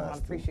you, DJ Ron.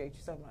 Appreciate you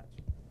so much.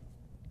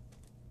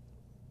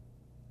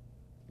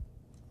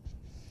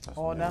 That's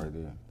all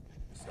done.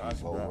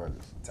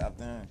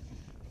 Tapped in.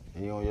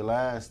 He on your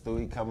line, Stu.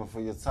 He coming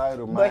for your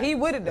title, man. But he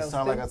with it though. It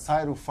sound like a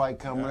title fight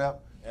coming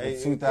up in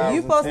 2010.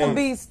 You supposed to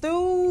be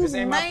Stu's This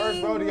ain't my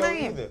first rodeo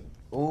either.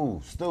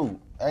 Ooh, Stu.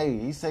 Hey,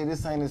 he say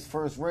this ain't his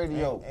first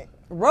rodeo.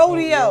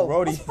 Rodeo.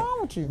 What's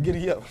wrong with you?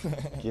 Giddy up.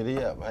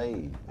 Giddy up.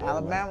 Hey.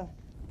 Alabama.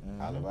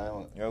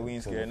 Alabama. Yo, we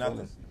ain't scared of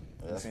nothing.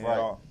 That's seen right. It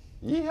all.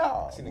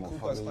 Yeehaw. I seen the Ku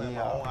Klux Klan with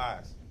my own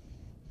eyes.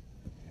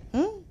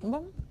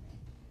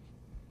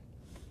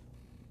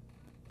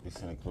 You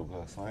seen the Ku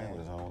Klux Klan with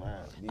his own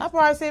eyes. I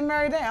probably see him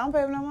every day. I don't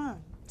pay him no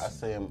mind. I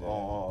see him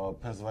on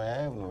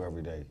Pennsylvania Avenue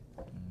every day,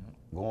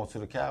 going to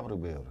the Capitol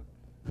building.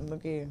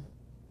 Look here.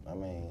 I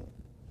mean,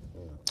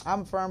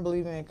 I'm a firm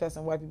believer in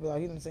cussing white people out.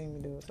 He didn't see me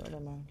do it, so I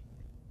don't mind.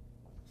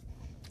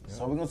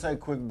 So we're going to take a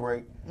quick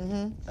break.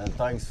 And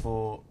thanks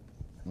for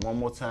one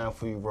more time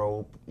for you,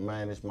 Rob,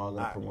 manage, market,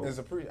 and promote.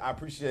 I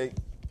appreciate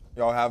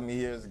y'all having me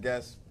here as a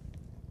guest.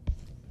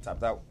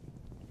 Tapped out.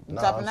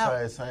 No,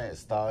 I'm saying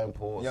Star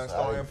Imports. Young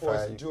Star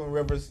Imports, Julian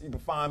Rivers. You can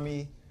find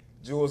me,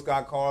 Jules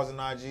Got Cars on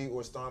IG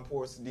or Star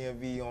Imports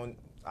DMV on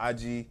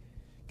IG.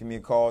 Give me a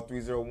call,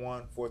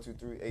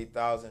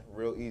 301-423-8000.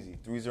 Real easy.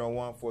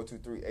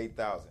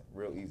 301-423-8000.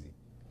 Real easy.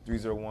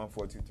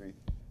 301-423-8000.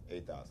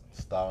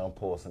 Star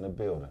Imports in the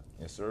building.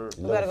 Yes, sir.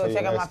 You better go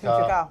check out my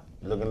future car.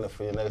 Looking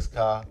for your next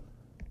car.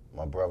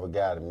 My brother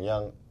got him.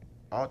 Young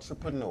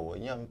entrepreneur,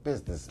 young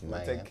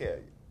businessman. Take care of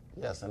you.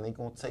 Yes, and he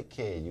going to take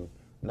care of you.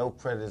 No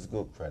credit is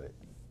good credit.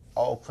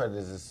 All credit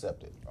is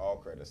accepted. All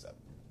credit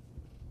accepted.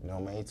 You know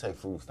what I mean? He take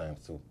food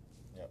stamps too.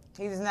 Yep.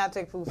 He does not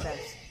take food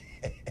stamps.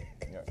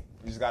 Yep.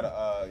 You just gotta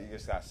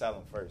sell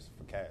them first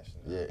for cash.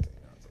 Yeah.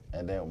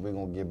 And then we're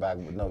gonna get back.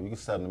 No, you can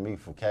sell them to me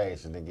for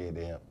cash and then get it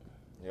to him.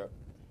 Yep.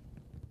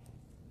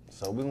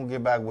 So we're gonna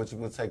get back with you.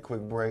 We're gonna take a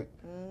quick break.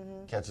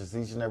 Catch us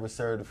each and every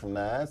Saturday from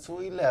 9 to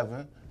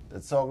 11 to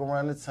talk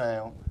around the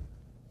town.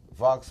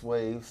 Vox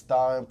Wave,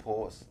 Star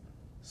Imports,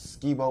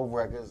 Skibo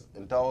Records,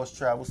 Indulge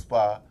Travel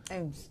Spa.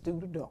 And Stu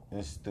the Dawn.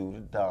 And Stu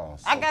the Dawn.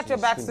 I got your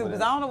back, Stu, because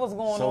I don't know what's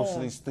going on.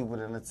 Socially Stupid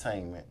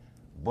Entertainment.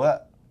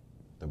 But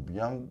the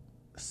young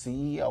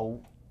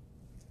CEO,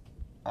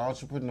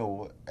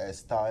 entrepreneur at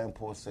Star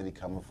Import City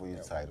coming for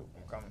your title.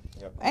 I'm coming.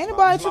 Yep. Ain't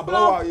nobody tripping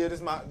off. Yeah,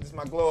 this my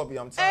glow up.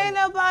 I'm telling Ain't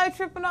nobody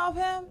tripping off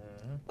him.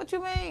 What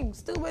you mean?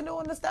 Stu been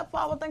doing the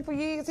stepfather thing for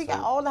years. He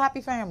got all the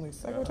happy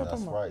families.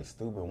 That's right.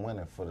 Stu been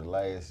winning for the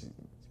last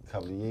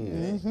couple of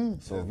years.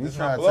 So if you This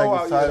trying to my take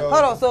blowout the title, year,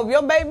 Hold on. So if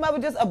your baby mother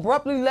just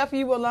abruptly left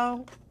you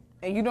alone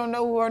and you don't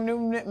know who her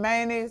new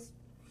man is,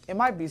 it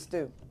might be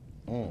Stu.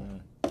 I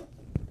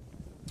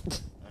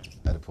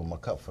had to put my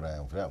cup for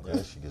them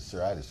because she gets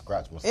sure I had to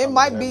scratch my It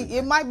might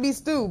be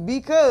Stu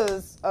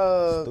because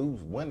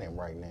Stu's winning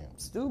right now.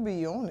 Stu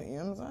be on it, you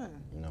know what I'm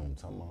saying? You know what I'm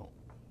talking about?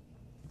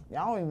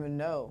 Y'all don't even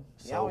know.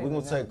 So we're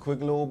going to take a quick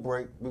little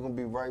break. We're going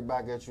to be right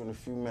back at you in a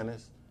few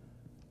minutes.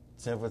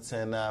 10 for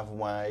 10, 9 for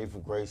wine, 8 for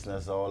grace, and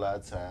that's all our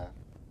time.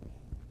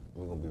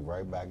 We're going to be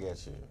right back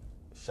at you.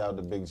 Shout out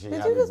to Big G.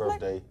 Happy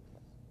birthday.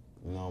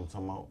 You know what I'm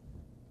talking about?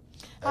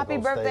 Happy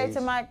birthday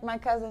to my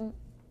cousin,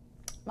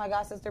 my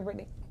god sister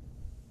Brittany,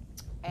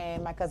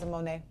 and my cousin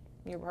Monet.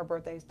 Her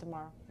birthday is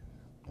tomorrow.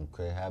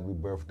 Okay, happy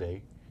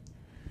birthday.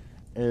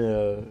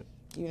 You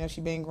know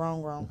she been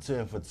grown.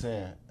 10 for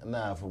 10,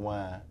 9 for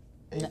wine,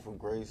 8 for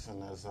grace,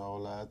 and that's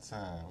all our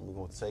time. We're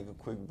going to take a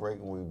quick break,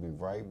 and we'll be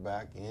right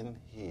back in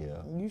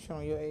here. You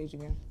showing your age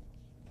again.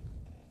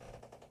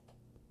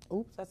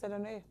 Oops, I said her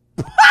name.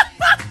 I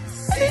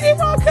didn't even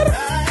want to.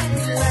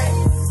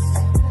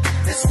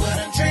 That's what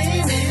I'm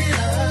dreaming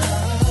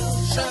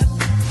of. Short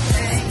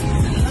days,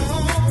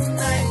 long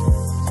nights.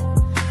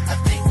 I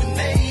think we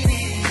made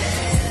it.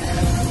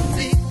 Yeah.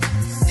 Big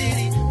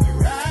city,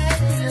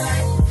 bright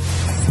light.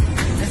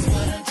 That's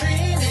what I'm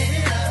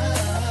dreaming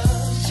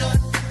of. Short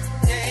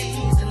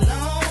days and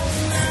long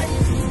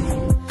nights.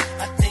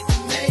 I think we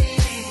made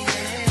it.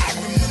 Yeah. I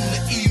remember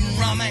eating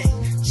ramen,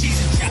 cheese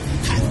and chop,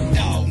 hot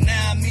dog.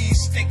 Now I'm eating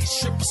steak and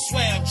shrimp. I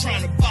swear I'm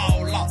trying to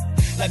ball off.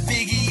 Like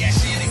Biggie,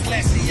 ashy and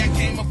classy. I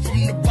came up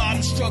from the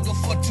bottom, struggled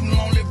for too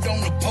long, lived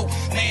on the poor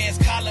man's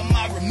column.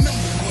 I remember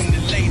when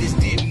the ladies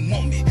didn't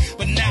want me,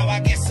 but now I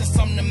guess since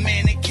I'm the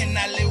man, they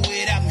cannot live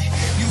without me.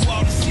 You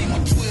ought to see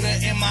my Twitter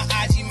and my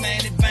IG,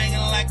 man, it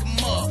banging like a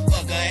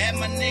motherfucker. Had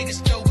my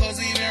niggas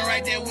stokers even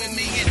right there with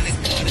me in the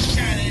gutter,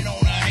 shining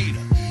on a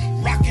hater,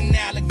 rocking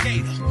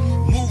alligator,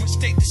 moving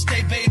state to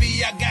state,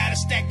 baby. I gotta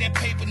stack that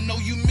paper. Know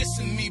you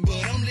missing me,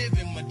 but I'm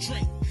living my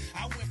dream.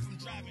 I went from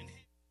driving.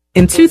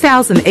 In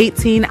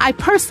 2018, I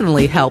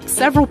personally helped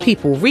several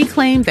people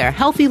reclaim their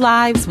healthy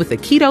lives with a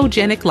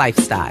ketogenic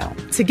lifestyle.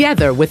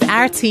 Together with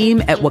our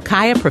team at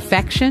Wakaya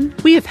Perfection,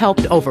 we have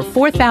helped over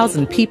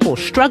 4,000 people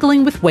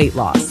struggling with weight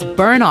loss,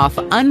 burn off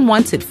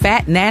unwanted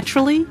fat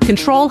naturally,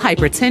 control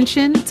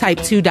hypertension, type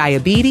 2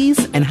 diabetes,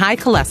 and high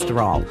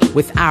cholesterol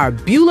with our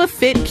Beulah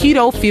Fit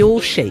Keto Fuel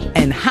Shake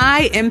and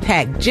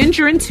high-impact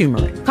ginger and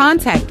turmeric.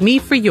 Contact me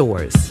for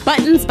yours.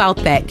 Buttons about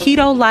that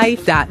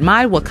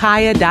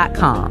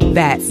ketolife.mywakaya.com.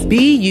 That's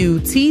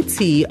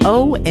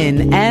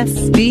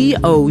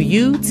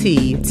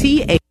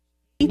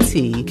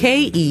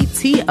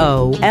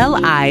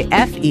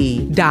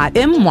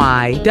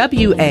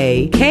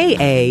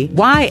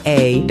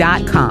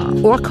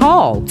or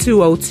call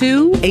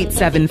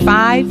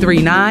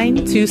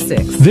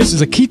 202-875-3926. This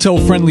is a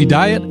keto-friendly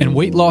diet, and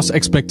weight loss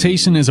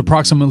expectation is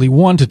approximately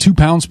 1 to 2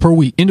 pounds per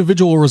week.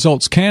 Individual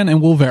results can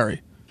and will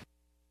vary.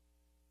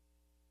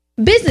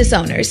 Business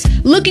owners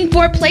looking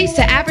for a place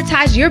to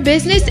advertise your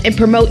business and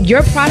promote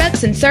your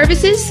products and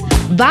services?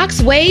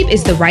 VoxWave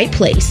is the right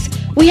place.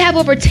 We have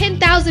over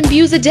 10,000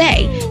 views a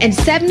day and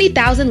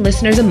 70,000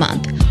 listeners a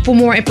month. For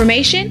more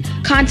information,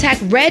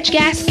 contact Reg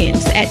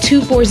Gaskins at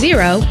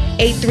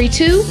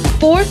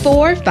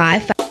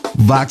 240-832-4455.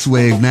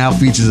 VoxWave now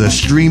features a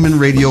streaming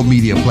radio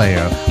media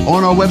player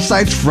on our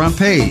website's front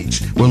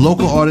page, where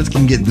local artists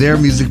can get their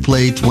music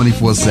played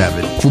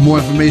 24/7. For more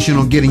information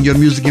on getting your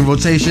music in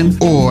rotation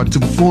or to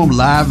perform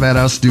live at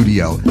our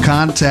studio,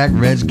 contact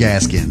Reg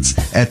Gaskins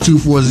at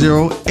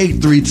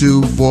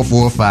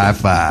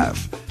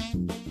 240-832-4455.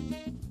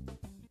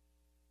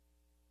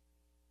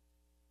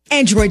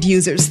 Android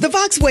users, the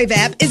VoxWave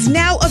app is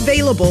now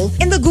available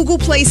in the Google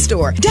Play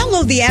Store.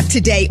 Download the app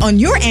today on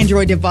your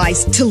Android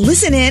device to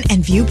listen in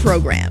and view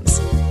programs.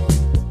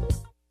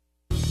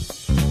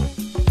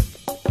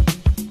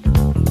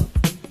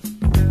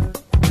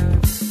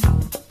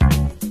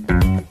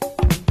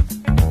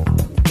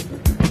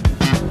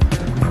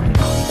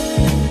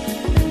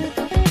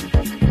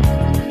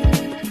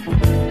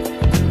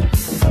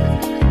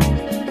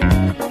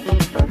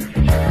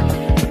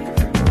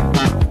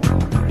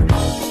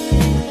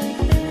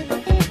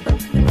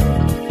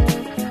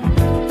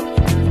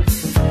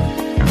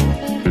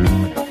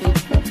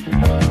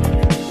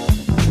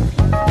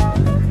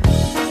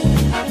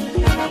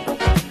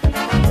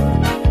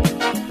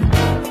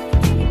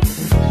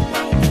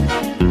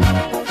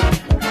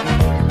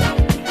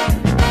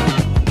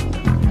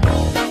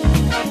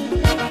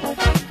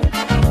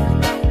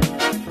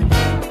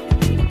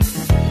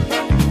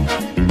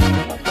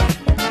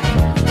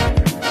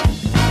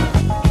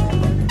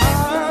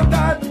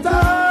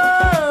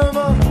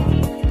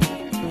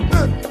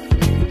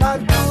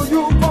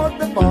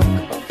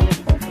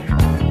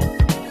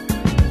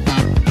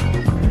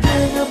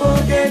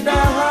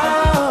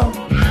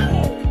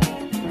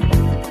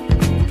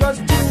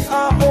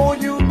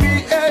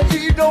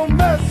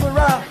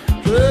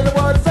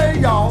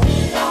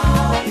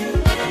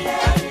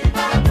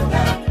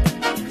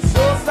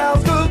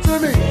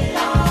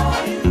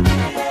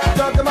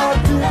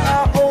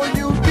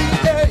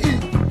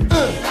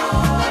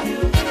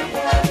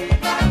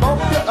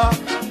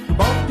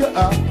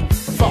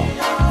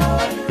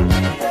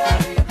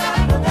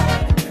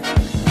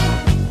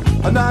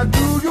 Now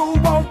do you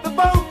want the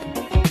vote?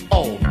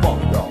 Oh,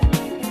 fuck y'all.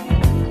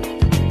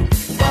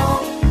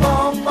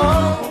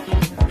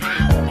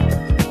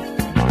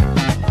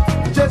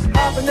 Just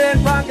hopping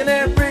and rocking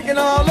and freaking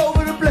all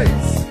over the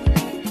place.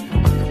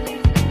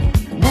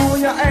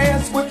 Moving your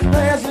ass with your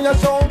pants and your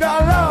soul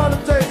got a lot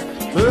of taste.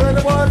 Heard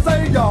the one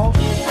say y'all.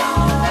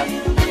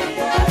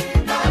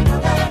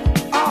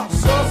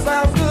 So sound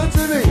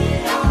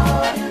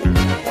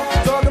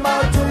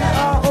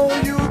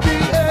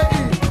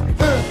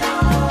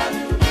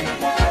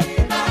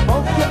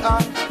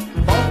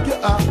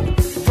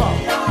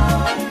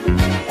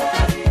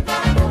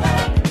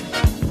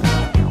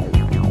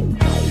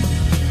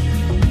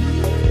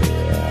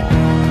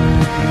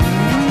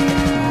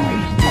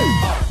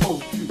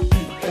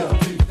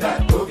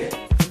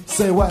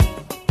Say what?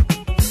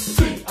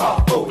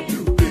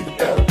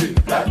 C-R-O-U-B-L-D.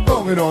 Black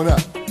bong it on up.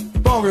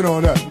 Bong it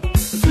on up.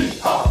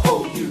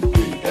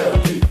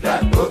 C-R-O-U-B-L-D.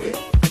 Black boogie.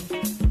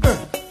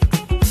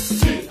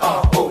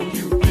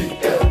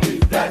 C-R-O-U-B-L-D.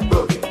 Black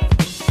boogie.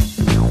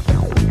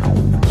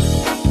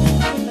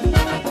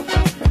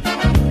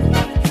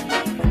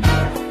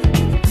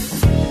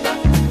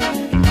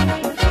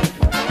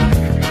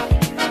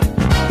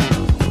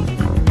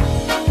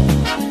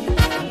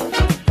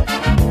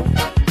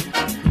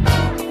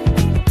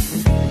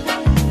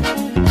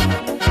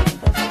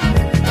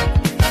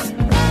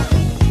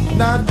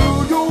 Now do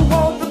you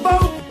want the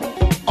vote?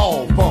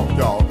 All funk,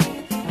 y'all.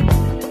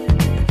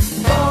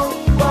 Boom,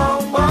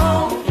 boom,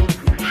 boom.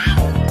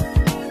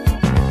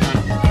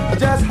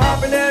 Just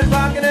hopping and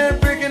rocking and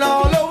freaking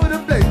all over the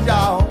place,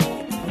 y'all.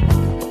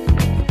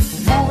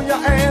 Moving your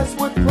ass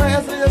with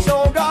class and your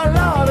show got a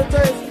lot of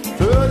taste.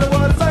 Tell you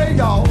what to say,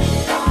 y'all.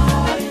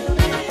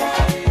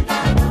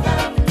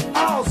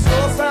 Oh,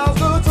 sure sounds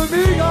good to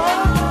me,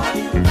 y'all.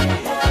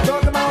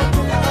 Talking about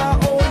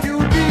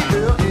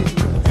T-I-O-U-B-L-E.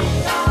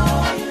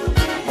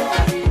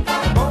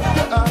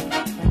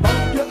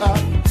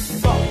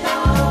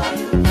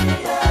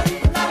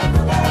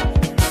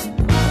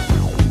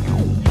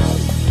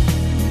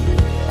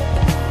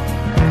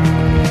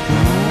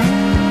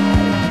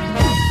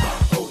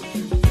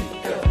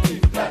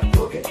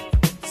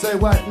 Say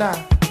what now?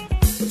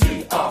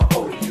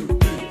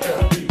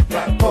 T-R-O-U-B-L-D.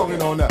 Black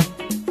bonging on up.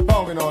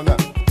 Bonging on up.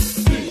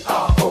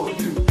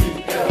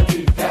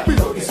 T-R-O-U-B-L-D. Black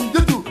boogie. See, you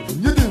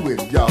do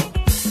it, y'all.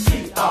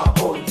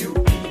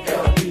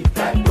 T-R-O-U-B-L-D.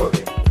 Black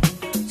boogie.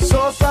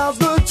 So sounds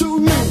good to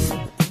me.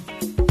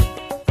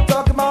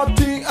 Talking about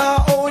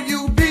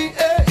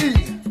T-R-O-U-B-L-E.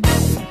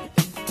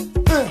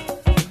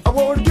 I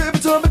want to give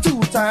it to me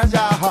 2 times,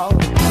 y'all.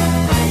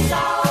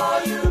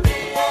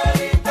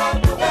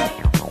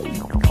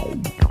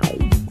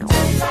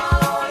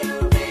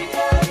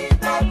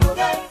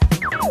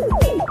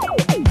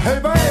 Hey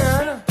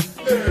man,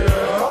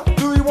 yeah.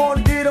 Do you want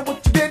to get up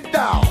what you get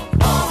down?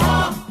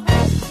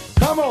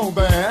 Come on,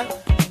 man.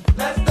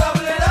 Let's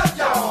double it up,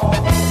 y'all.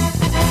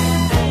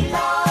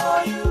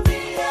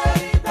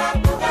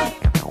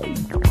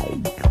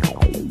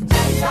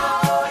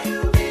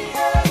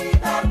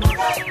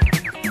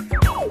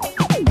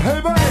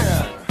 Hey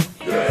man,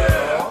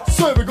 yeah.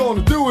 So we're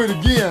gonna do it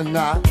again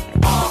now.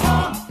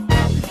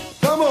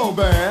 Come on,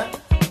 man.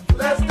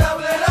 Let's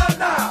double it up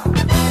now.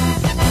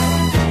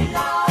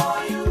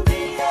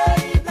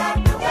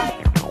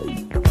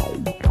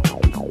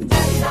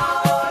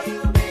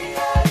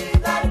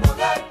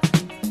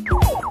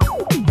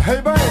 Hey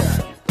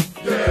man,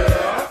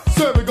 yeah.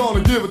 So we're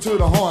gonna give it to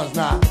the horns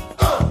now.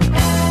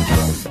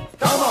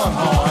 Come on,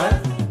 horn.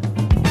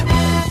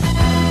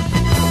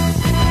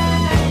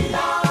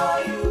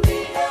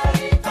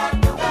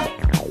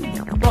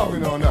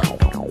 Bumping on up.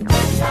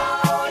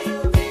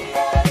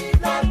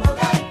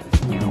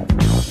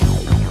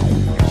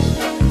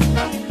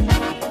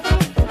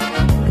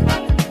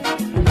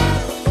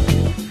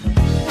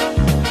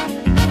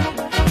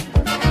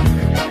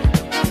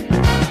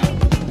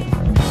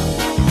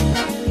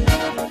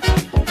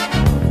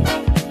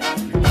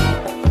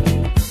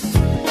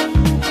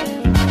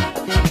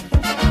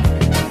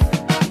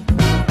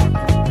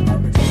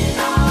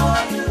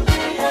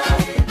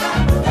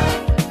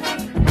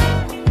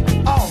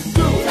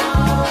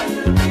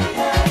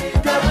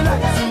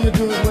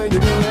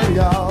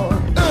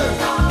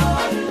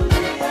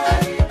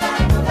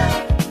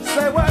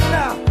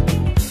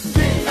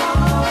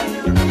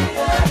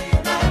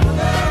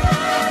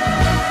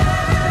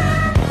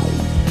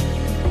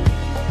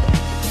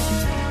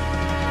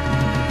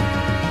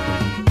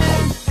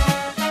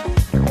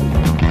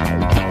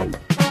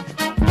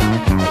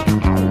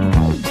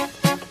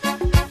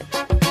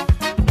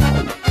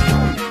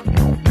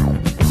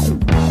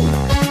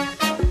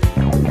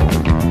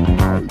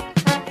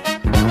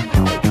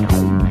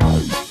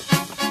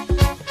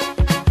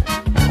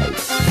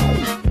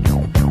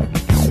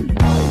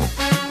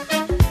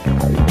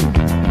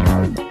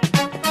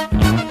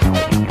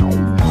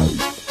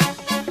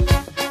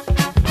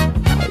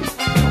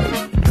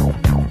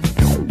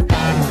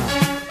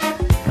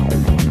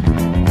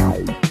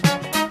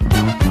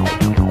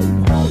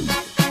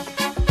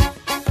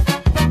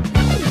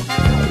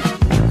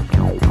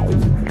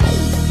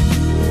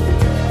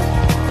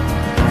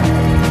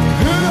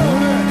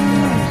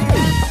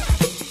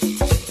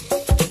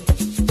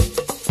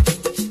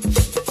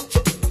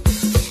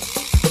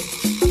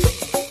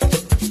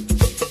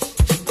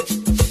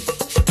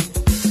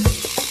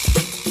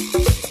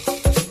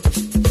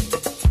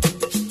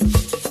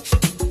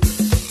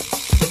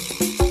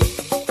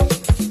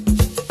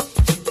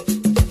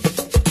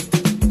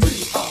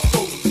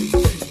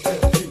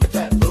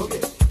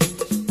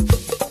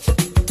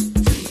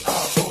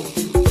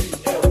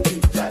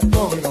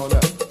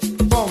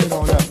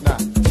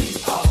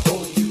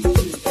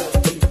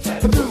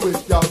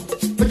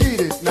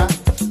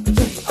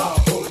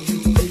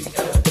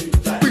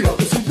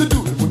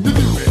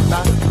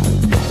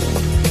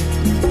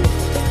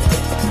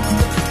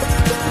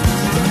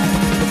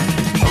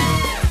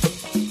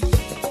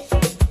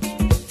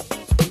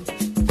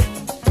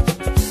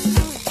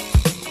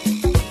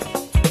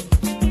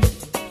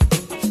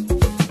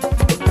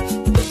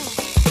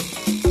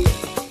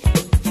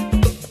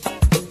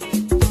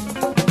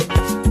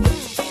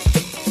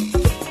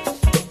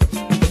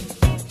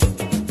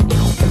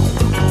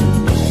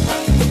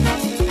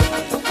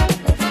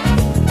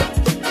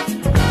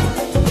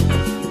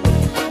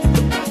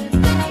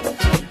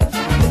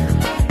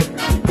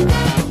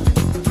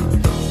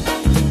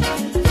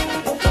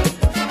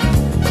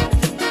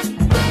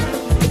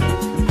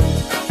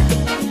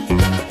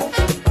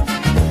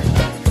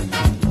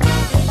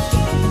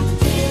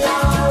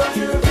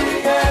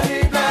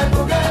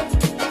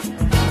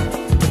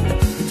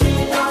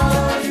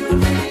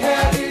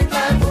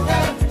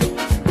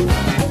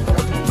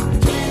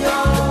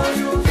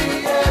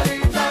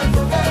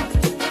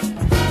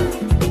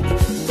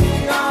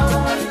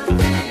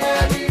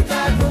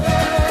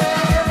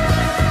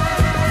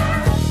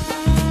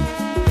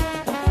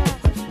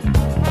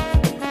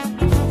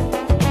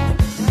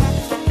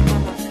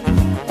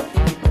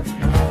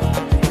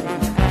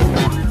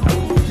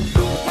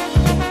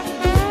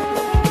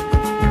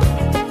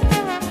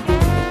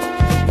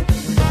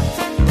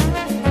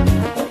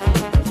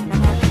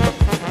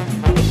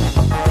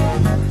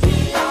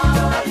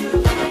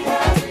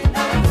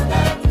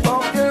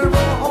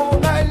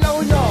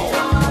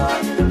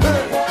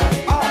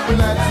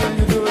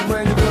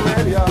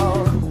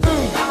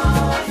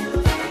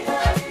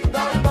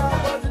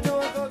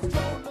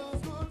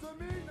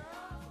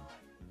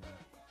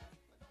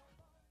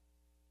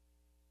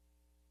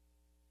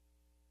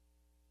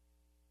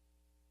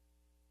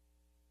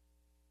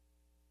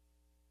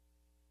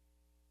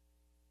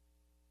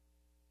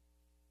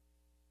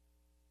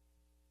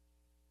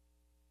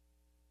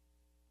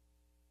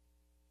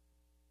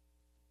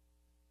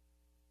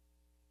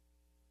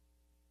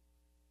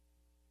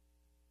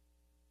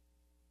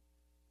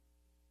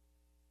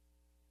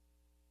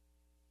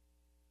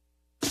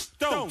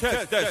 Don't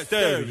touch that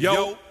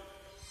stereo.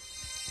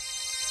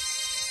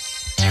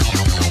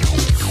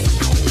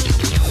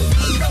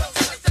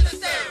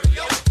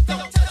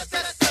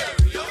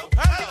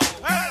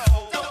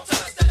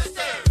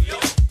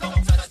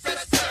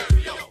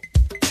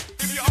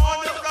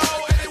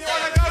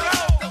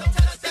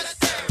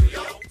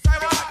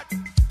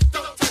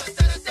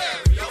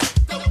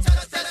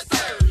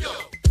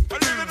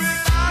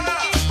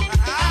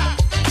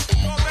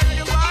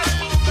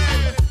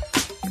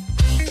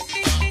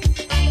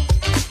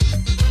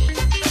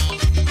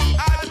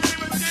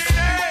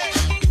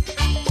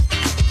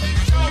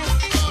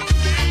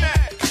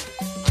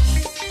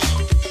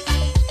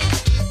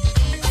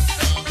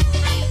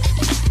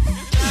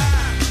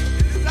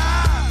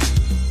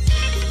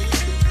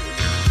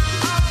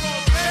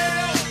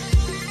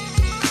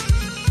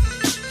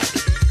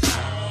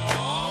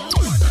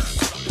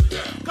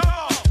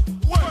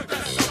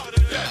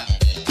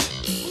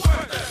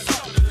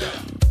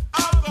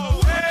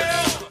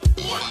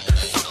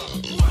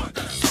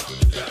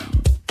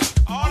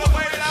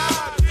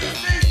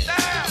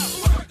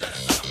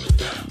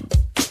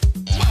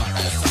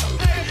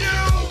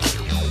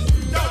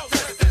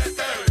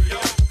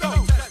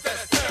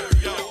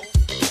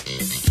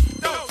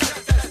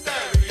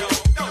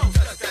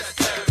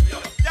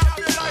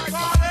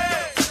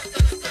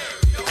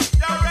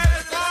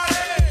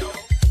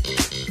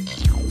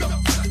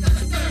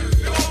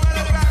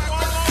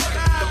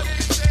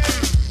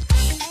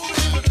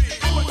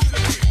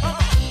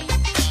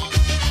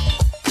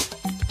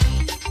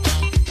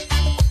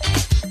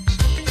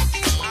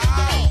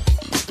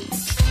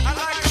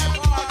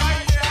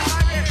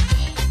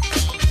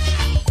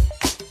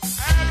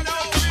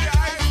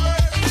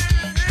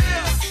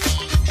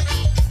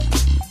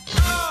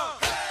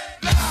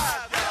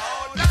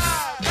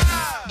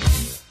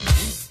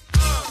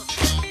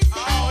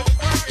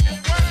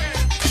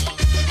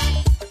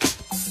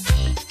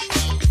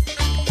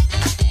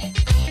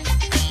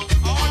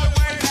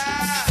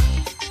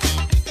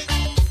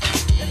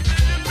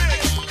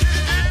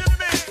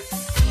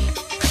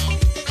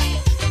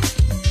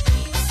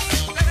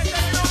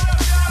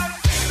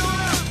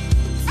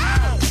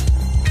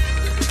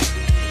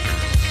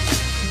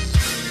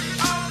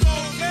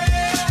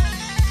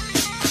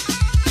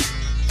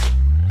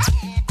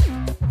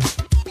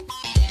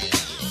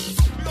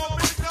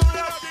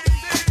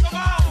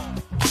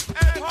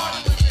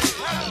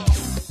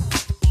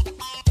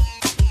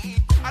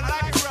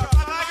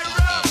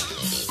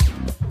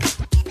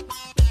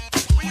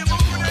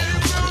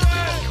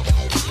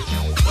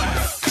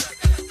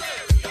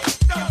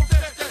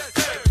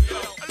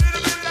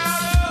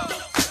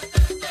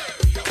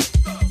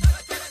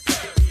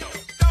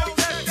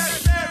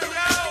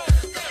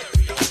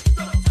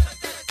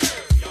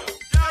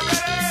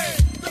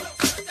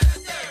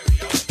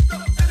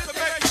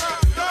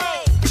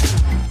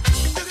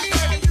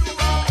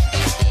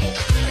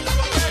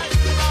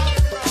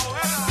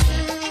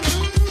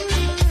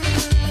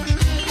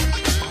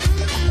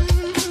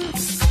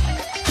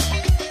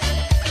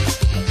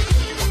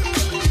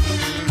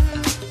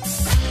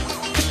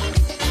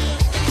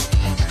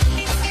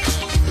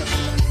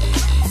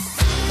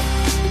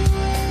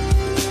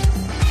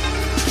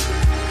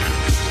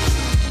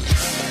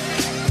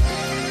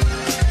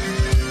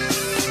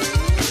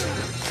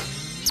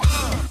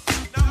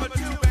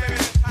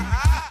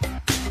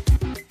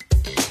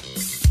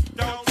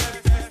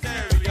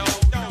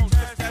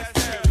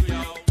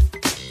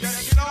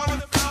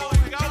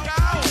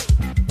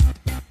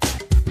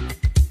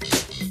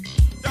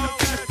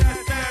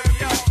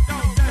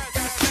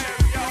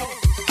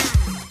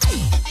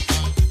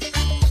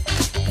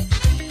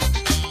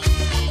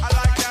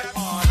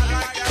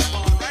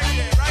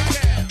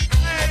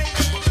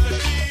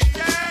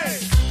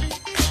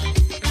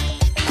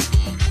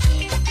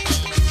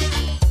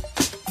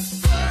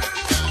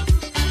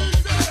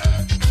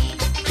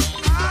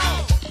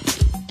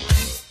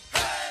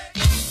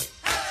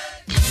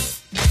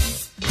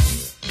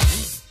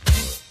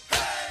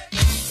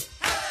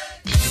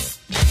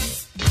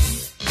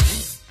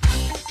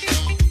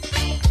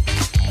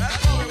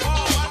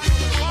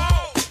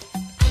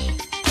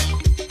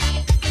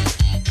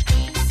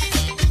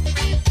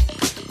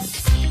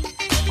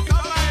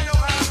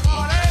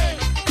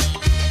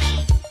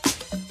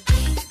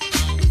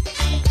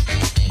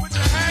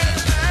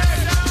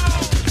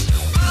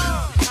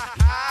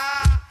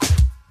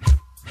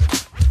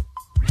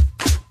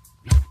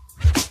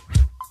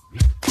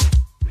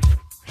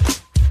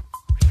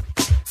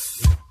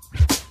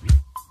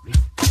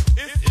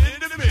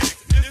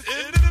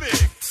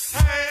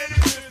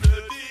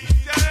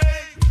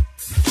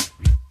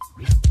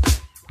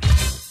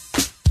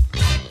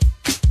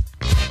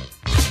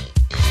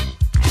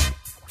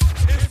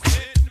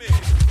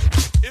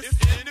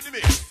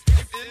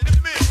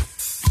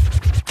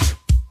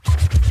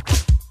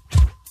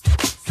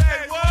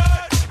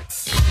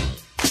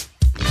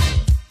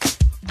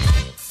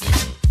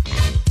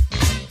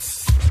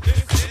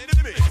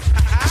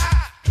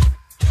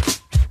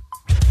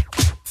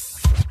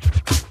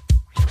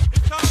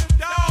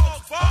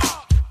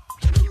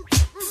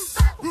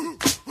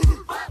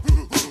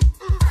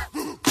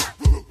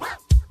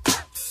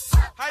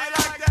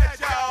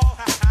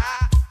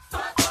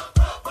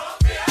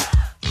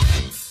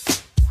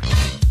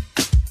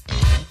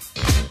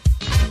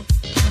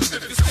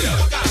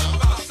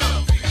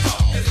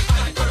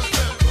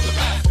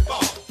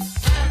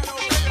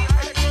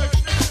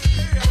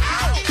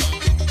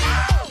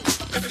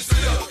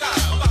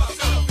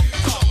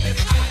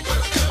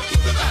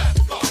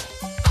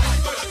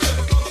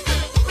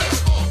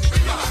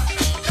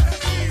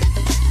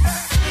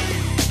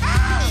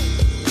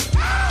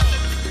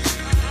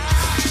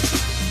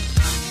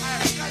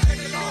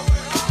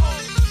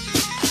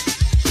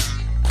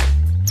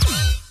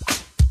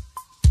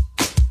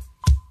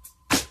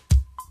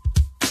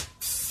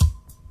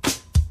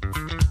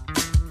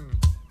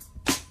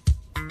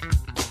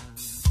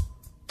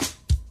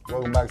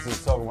 Welcome back to the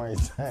Talking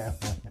Range Time.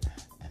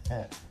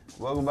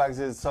 Welcome back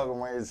to the Talking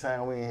Range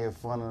Time. We in here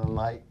fun of the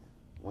night.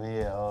 We in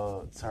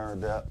here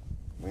turned up.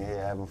 We in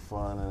here having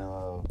fun.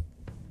 And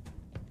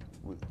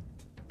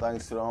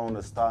thanks to the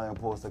owner, Star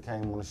Imports, that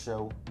came on the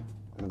show.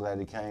 I'm glad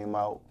he came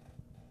out.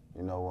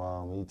 You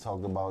know, he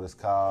talked about his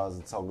cars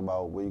and talked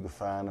about where you can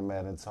find them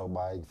at and talked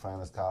about how you can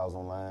find his cars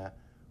online.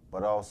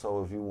 But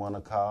also, if you want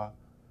a car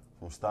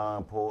from Star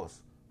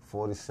Imports,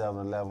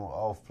 4711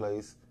 Off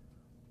Place,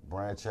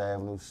 Branch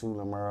Avenue,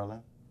 Suitland,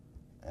 Maryland,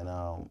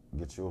 and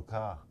get you a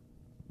car.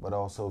 But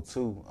also,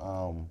 too,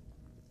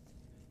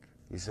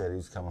 he said he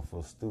was coming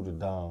for Student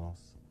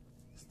Dom's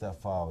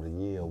Stepfather of the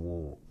Year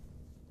Award.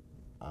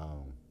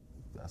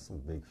 That's some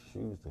big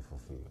shoes to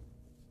fulfill.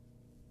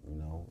 You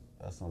know,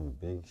 that's some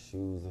big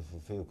shoes to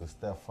fulfill because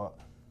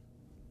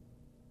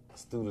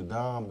Student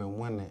Dom been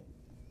winning it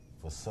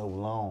for so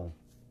long.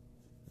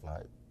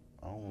 Like,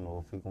 I don't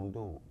know if he gonna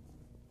do it.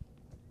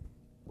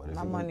 But if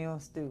My money on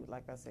Stu,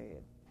 like I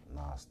said.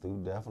 Nah, Stu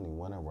definitely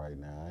winning right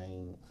now. I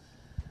ain't.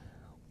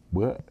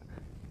 But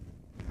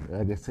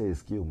like I say,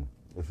 excuse me.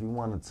 If you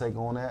want to take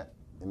on that,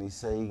 and he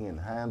say he can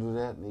handle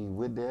that, and he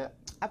with that,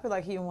 I feel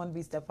like he don't want to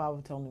be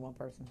stepfather to only one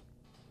person.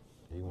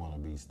 he want to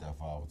be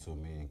stepfather to a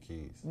million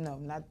kids. No,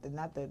 not the.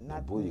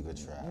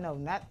 Booyah tribe. No,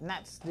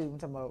 not Stu. I'm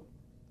talking about.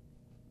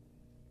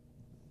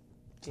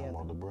 Talking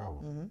about the brother.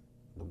 Mm-hmm.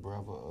 The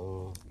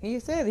brother. He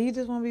said he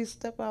just want to be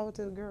stepfather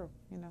to the girl.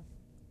 You know,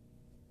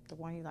 the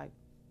one he like.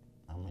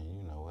 I mean,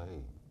 you know,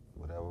 hey,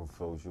 whatever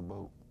floats your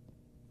boat.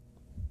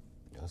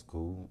 That's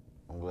cool.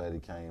 I'm glad he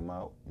came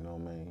out. You know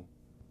what I mean?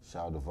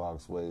 Shout out to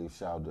Vox Wave.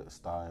 Shout out to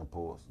Star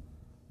Imports.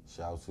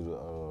 Shout out to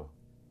the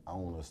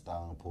owner of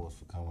Star Imports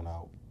for coming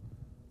out,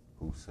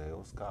 who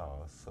sells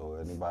cars. So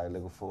anybody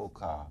looking for a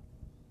car,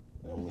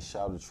 you know what I mean?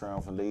 Shout out to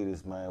Triumphant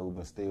Leaders, man, who've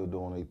been still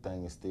doing their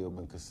thing and still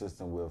been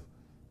consistent with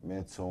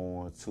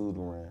mentoring,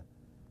 tutoring,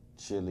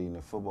 cheerleading,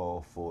 and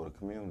football for the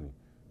community.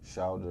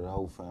 Shout out to the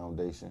whole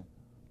foundation,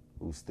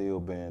 who's still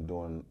been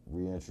doing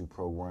reentry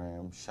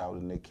programs. Shout out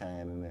to Nick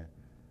Cannon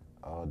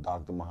and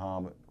Dr.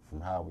 Muhammad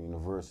from Howard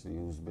University,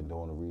 who's been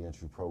doing the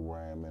reentry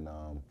program and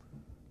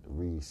the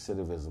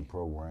recidivism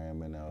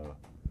program and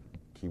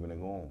keeping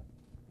it going.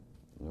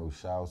 You know,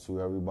 shout out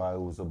to everybody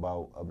who's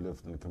about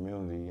uplifting the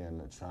community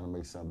and trying to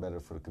make something better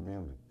for the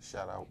community.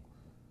 Shout out.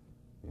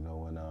 You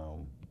know, and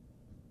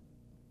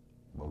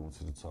welcome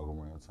to the Talk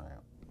Around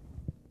Town.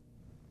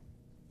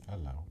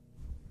 Hello.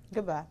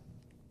 Goodbye.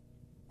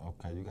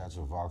 Okay, you got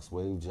your Vox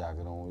Wave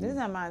jacket on. This is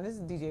not mine. This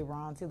is DJ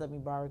Ron's. He let me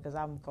borrow it because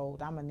I'm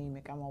cold. I'm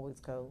anemic. I'm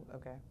always cold.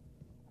 Okay.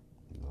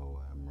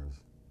 Lord have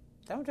mercy.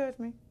 Don't judge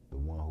me. The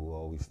one who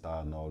always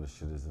starting all this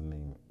shit is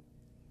anemic.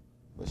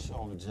 But show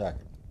on the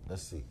jacket.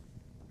 Let's see.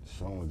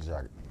 Show on the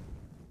jacket.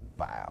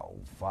 Wow,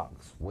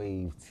 Vox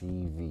Wave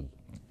TV.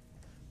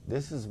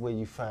 This is where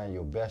you find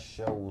your best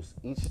shows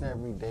each and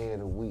every day of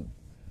the week.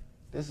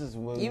 This is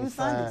where Even you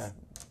find Sundays.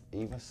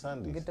 even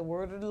Sundays. Get the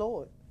word of the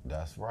Lord.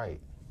 That's right.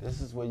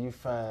 This is where you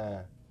find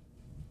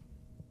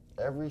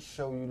every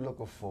show you're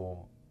looking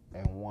for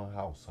in one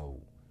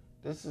household.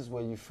 This is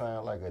where you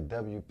find like a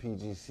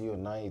WPGC or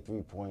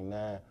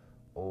 93.9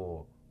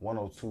 or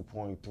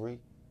 102.3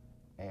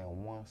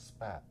 in one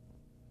spot.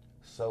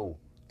 So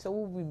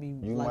what we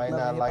be you like might not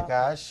loving like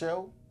hip-hop? our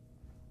show,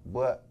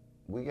 but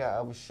we got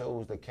other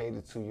shows that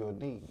cater to your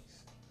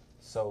needs.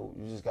 So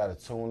you just got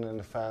to tune in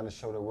to find a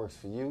show that works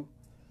for you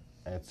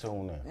and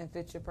tune in. And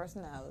fit your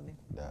personality.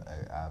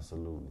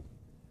 Absolutely.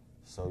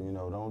 So, you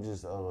know, don't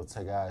just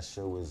take our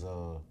show as,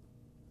 I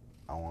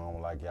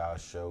don't like y'all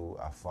show,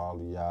 I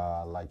follow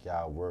y'all, I like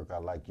y'all work, I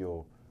like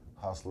your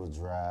hustler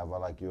drive, I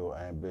like your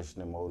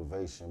ambition and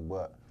motivation.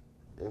 But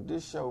if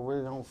this show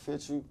really don't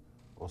fit you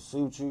or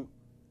suit you,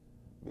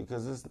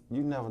 because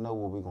you never know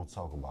what we're going to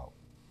talk about.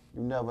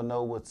 You never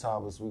know what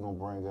topics we're going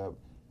to bring up.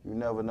 You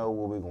never know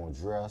what we're going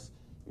to dress.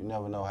 You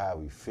never know how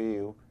we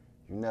feel.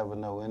 You never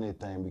know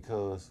anything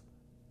because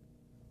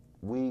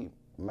we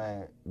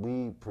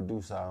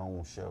produce our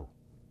own show.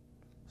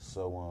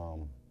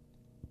 So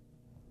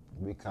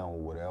we come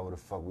with whatever the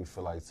fuck we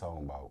feel like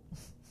talking about.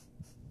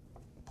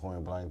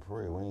 Point blank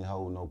period. We ain't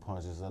holding no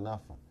punches or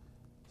nothing.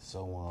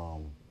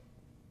 So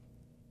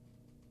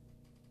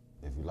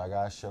if you like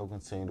our show,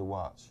 continue to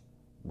watch.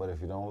 But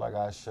if you don't like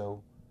our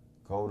show,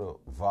 go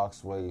to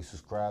Vox Wave,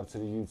 subscribe to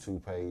the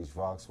YouTube page,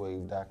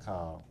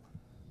 voxwave.com,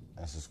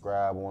 and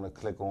subscribe on it,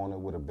 click on it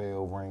with a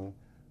bell ring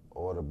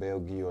or the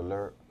bell give you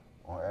alert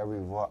on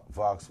every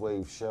Vox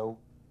Wave show,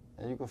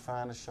 and you can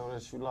find a show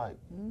that you like.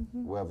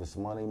 Mm-hmm. Whether it's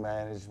money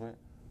management,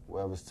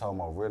 whether it's talking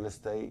about real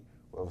estate,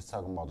 whether it's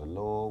talking about the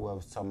Lord, whether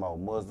it's talking about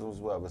Muslims,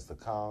 whether it's the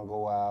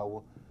Congo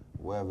Hour,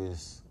 whether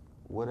it's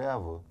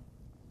whatever,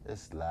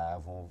 it's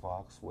live on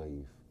Vox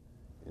Wave.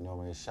 You know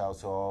what I mean? Shout out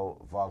to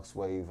all Vox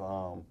Wave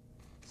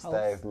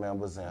staff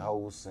members and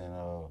hosts and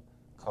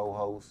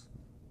co-hosts.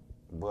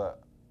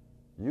 But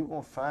you're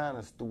going to find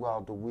us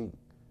throughout the week.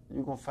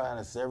 You're going to find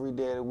us every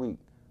day of the week.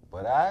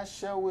 But our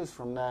show is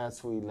from 9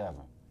 to 11.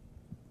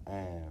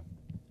 And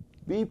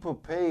be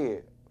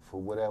prepared for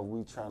whatever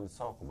we're trying to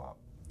talk about.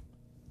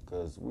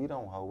 Because we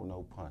don't hold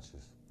no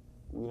punches.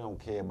 We don't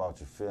care about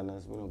your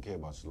feelings. We don't care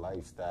about your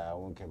lifestyle.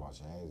 We don't care about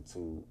your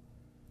attitude.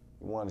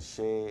 You want to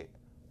share it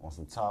on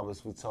some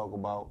topics we talk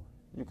about,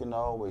 you can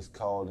always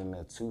call in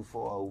at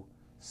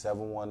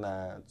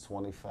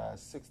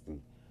 240-719-2560.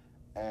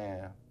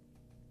 And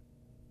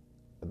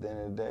at the end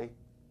of the day,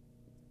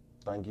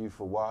 thank you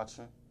for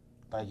watching.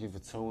 Thank you for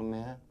tuning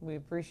in. We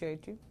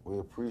appreciate you. We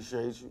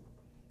appreciate you.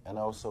 And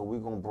also, we're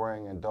going to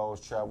bring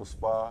Indulge Travel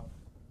Spa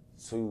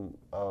to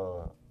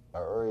an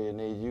area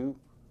near you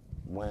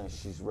when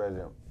she's ready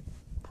to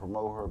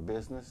promote her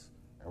business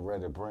and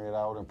ready to bring it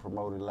out and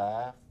promote it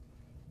live.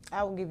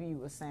 I will give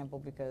you a sample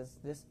because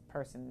this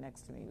person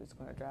next to me was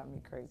going to drive me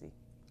crazy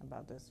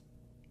about this.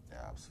 Yeah,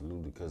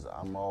 absolutely, because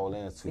I'm all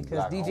into because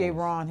black DJ owners.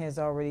 Ron has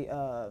already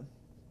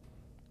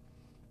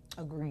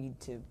agreed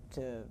to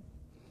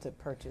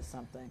purchase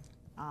something,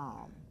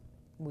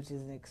 which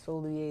is an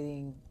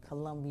exfoliating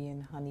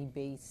Colombian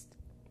honey-based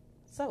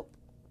soap,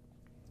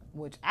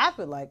 which I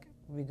feel like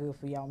would be good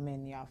for y'all men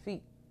and y'all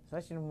feet,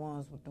 especially the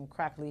ones with them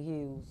crackly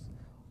heels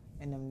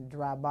and them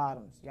dry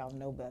bottoms. Y'all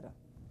know better.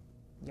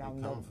 Y'all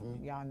know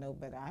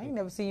better. I ain't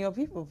never seen your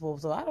people before,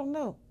 so I don't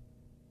know.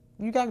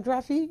 You got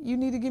dry feet? You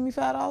need to give me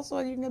 $5 so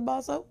you can get buy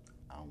soap?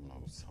 I don't know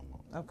what you're talking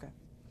about. Okay.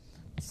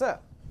 So,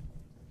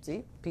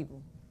 see,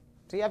 people.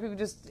 See how people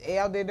just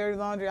air out their dirty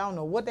laundry? I don't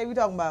know what they be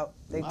talking about.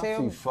 They My tell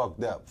feet me.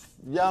 fucked up.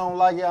 Y'all don't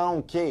like it, I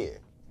don't care.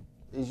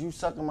 Is you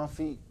sucking my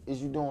feet?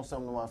 Is you doing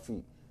something to my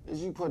feet?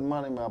 Is you putting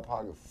money in my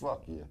pocket?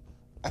 Fuck you.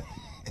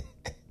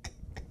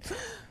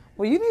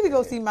 Well, you need to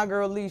go see my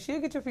girl Lee. She'll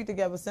get your feet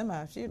together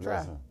semi. She'll try.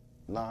 Listen,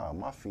 nah,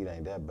 my feet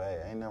ain't that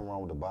bad. Ain't nothing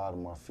wrong with the bottom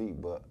of my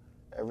feet, but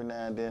every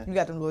now and then. You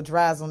got them little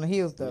dries on the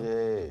heels, though.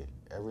 Yeah,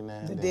 every now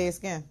and The then. dead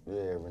skin.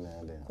 Yeah, every now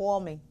and then. Call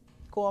me.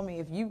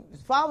 If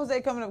Father's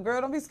Day coming up,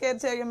 girl, don't be scared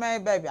to tell your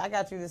man, baby, I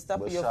got you this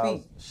stuff for your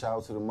feet. Shout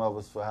out to the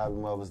mothers for Happy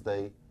Mother's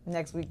Day.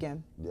 Next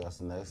weekend.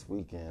 Yes, next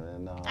weekend.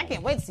 And I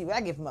can't wait to see what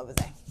I get for Mother's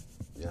Day.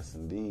 Yes,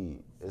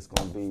 indeed. It's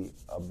going to be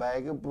a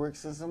bag of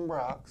bricks and some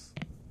rocks.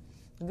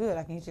 Good,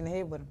 I can hit you in the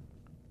head with them.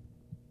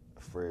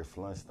 Fred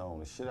Flintstone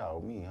the shit out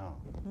of me, huh?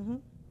 Mm-hmm.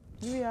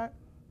 You be all right.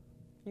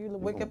 You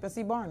wake up and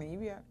see Barney. You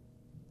be all right.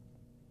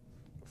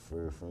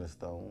 Fred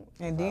Flintstone.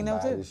 And if I Dino,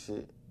 buy too. This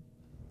shit,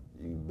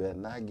 you better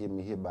not get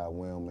me hit by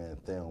Wilma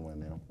and Thelma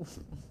and them.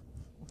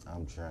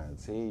 I'm trying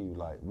to tell you,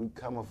 like, we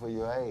coming for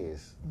your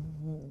ass.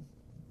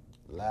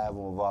 Mm-hmm. Live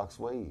on Vox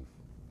Wave.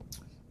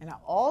 And I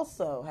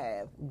also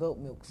have goat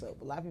milk soap.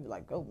 A lot of people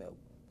like goat milk.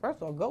 First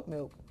of all, goat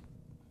milk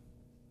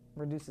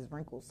reduces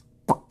wrinkles.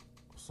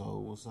 So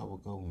what's up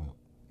with goat milk?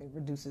 It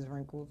reduces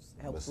wrinkles,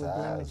 helps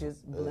Besides,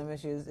 with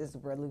blemishes. It's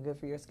really good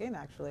for your skin,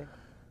 actually.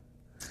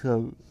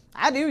 So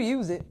I do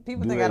use it.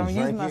 People do think they I don't use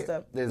drink my it?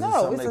 stuff. Is it No,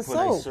 something it's they a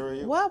put in soap.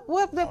 cereal? What?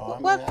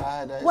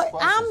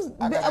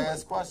 I gotta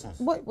ask questions.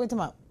 Wait a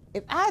minute.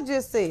 If I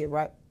just said,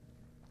 right,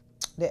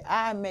 that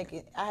I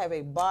have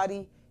a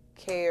body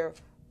care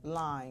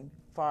line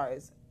as far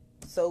as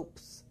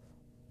soaps,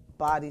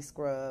 body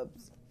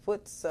scrubs,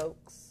 foot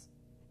soaks.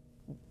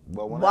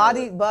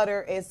 Body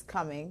butter is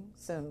coming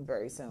soon,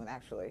 very soon,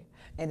 actually.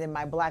 And then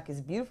my Black is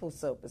Beautiful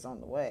soap is on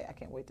the way. I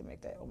can't wait to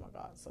make that. Oh my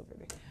God, so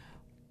pretty.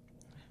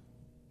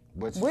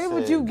 But Where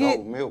would you get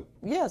goat milk?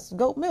 Yes,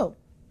 goat milk.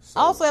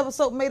 I also have a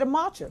soap made of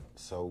matcha.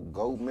 So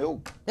goat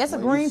milk. That's a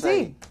when you green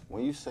say- tea.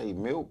 When you say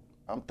milk,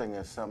 I'm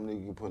thinking something that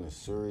you can put in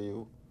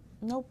cereal.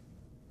 Nope.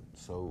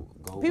 So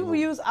goat People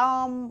milk. use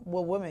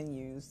women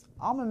use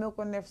almond milk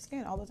on their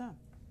skin all the time.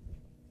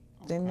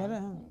 Didn't know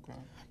that, huh? Okay.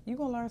 You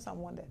gonna learn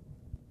something one day.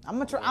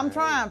 I'm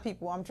trying,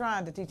 people. I'm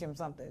trying to teach them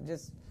something.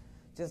 Just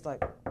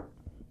like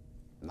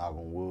knock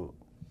on wood.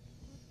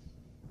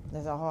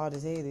 That's how hard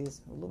his head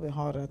is. A little bit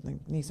harder, I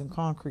think. Need some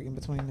concrete in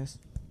between this.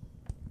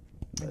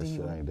 That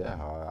shit ain't that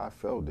hard. I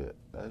felt it.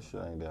 That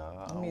shit ain't that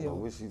hard. I Let me don't know do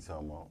it. what she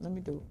talking about. Let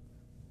me do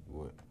it.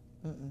 What?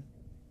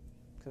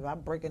 Because I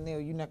break a nail,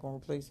 you're not going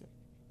to replace it.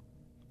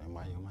 Am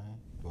I your man?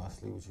 Do I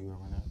sleep with you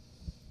every night?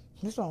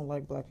 This why I don't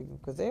like black people.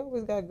 Because they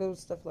always got to go to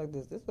stuff like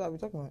this. This is what we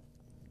talking about.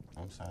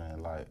 I'm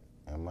saying, like,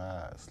 am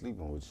I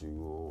sleeping with you,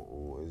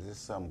 or is this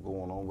something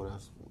going on with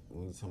us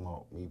when you talking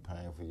about me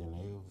paying for your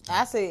nails?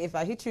 I say if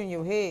I hit you in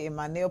your head and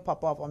my nail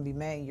pop off, I'm going to be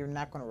mad and you're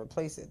not going to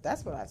replace it.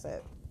 That's what I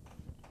said.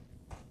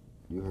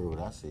 You heard what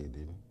I said,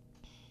 didn't you?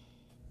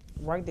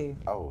 Right there.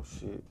 Oh,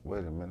 shit.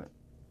 Wait a minute.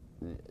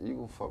 You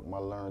gonna fuck my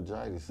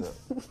laryngitis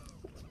up.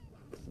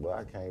 But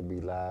I can't be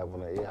live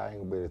on the air. I ain't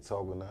gonna be able to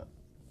talk or nothing.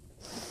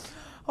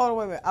 Hold on,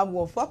 wait a minute. I'm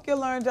going to fuck your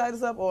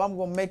laryngitis up or I'm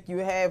going to make you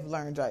have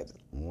laryngitis?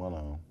 One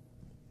of them.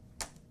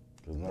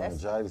 Because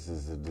laryngitis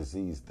is a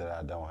disease that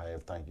I don't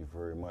have. Thank you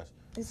very much.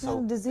 It's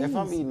not a disease. If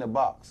I'm eating a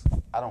box,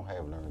 I don't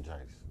have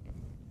laryngitis.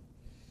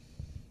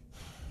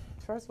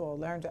 First of all,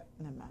 laryngitis.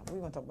 Never mind. We're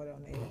going to talk about it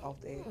on the air,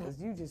 off the air because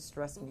you just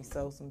stress me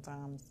so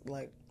sometimes.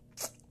 Like,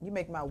 you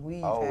make my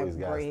weave Always have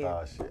gotta gray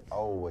hair. start shit.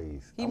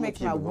 Always. He I'ma makes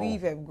keep my it going.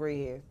 weave have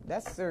gray hair.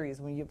 That's serious.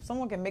 When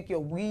someone can make your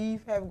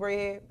weave have gray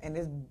hair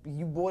and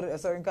you bought it a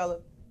certain color,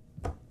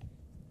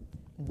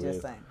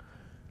 just Yeah. saying.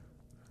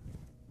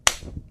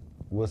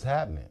 What's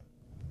happening?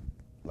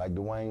 Like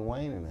Dwayne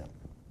Wayne and them.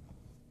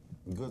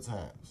 Good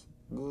times.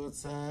 Good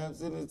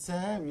times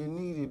anytime you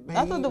need it, baby.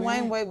 I thought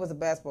Dwayne Wade was a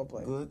basketball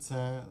player. Good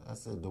time. I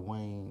said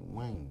Dwayne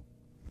Wayne.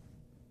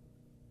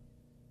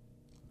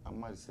 I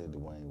might have said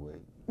Dwayne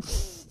Wade.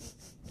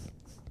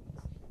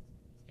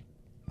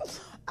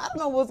 I don't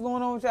know what's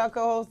going on with y'all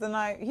co-host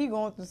tonight. He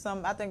going through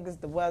something. I think it's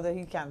the weather.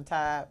 He kind of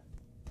tired.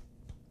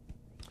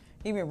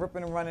 He been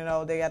ripping and running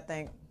all day, I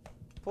think.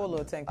 Poor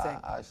little Tank. I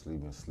actually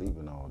been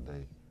sleeping all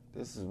day.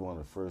 This is one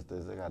of the first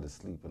days I got to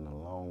sleep in a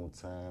long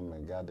time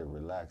and got to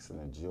relax and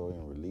enjoy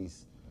and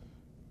release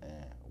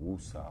and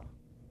woosah.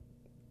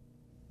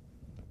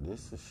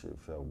 This shit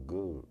felt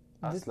good.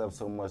 I slept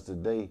so much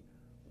today.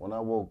 When I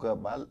woke up,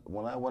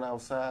 when I went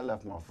outside, I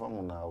left my phone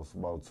in the house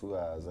about 2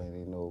 hours. I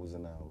didn't even know it was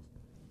in the house.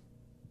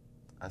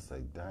 I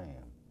said, damn,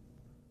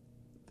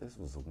 this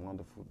was a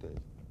wonderful day.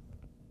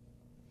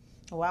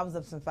 Well, I was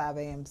up since 5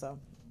 a.m., so.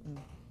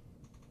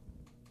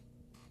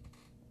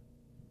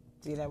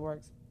 See, that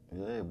works.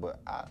 Yeah, but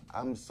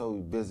I'm so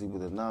busy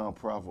with a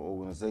nonprofit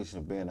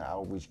organization, being an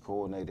outreach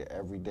coordinator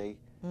every day.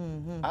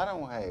 Mm-hmm. I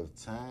don't have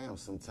time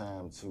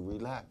sometimes to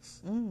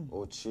relax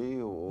or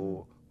chill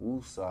or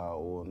woosah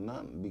or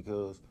nothing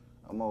because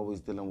I'm always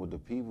dealing with the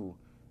people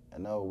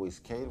and always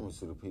catering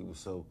to the people.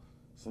 So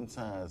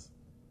sometimes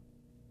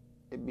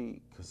it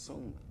be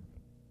consuming.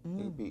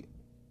 It be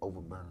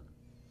overburning.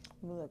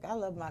 Look, I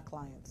love my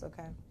clients,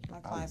 okay?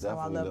 My clients know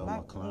I love my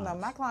clients. No,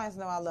 my clients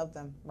know I love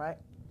them, right?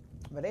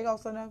 But they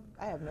also know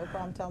I have no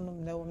problem telling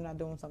them, no, I'm not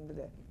doing something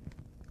today.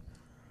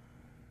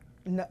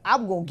 No,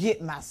 I'm going to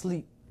get my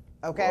sleep,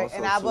 okay? Well,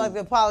 and I'd like to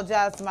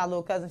apologize to my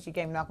little cousin. She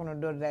came knocking on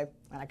the door today,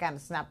 and I kind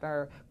of snapped at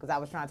her because I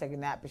was trying to take a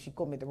nap, but she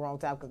caught me at the wrong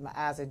time because my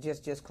eyes had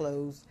just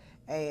closed.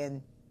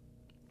 And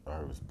I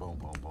heard it was boom,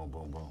 boom, boom,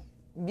 boom, boom.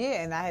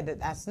 yeah, and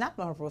I snapped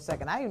on her for a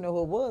second. I didn't know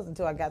who it was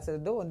until I got to the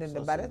door, and then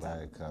by that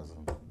time, cousin.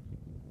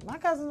 my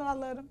cousin know I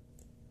love them.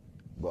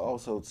 But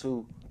also,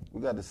 too,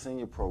 we got the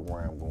senior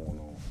program going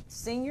on.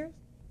 Seniors?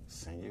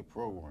 Senior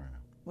program.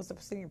 What's the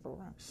senior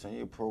program?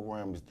 Senior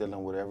program is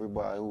dealing with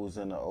everybody who was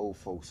in the old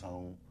folks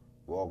home,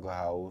 Walker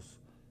House,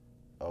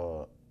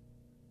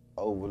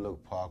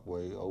 Overlook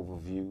Parkway,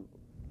 Overview.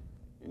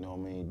 You know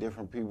what I mean?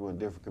 Different people in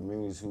different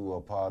communities who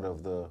are part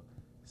of the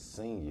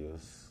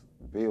seniors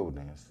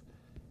buildings.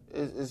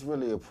 It's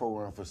really a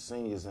program for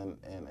seniors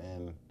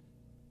and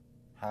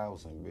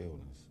housing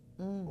buildings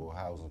or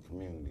housing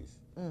communities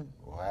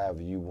or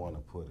however you want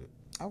to put it.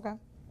 Okay.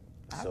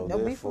 So no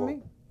beef for me.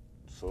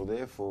 So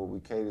therefore, we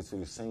cater to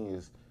the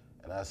seniors,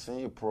 and our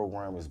senior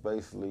program is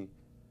basically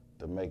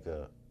to make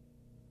the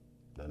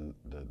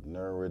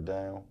narrow it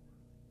down.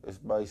 It's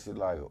basically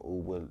like an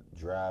Uber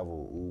Drive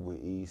or Uber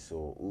Eats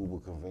or Uber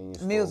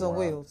Convenience. Meals on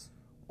Wheels.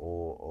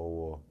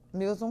 Or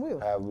Meals on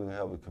Wheels. How we can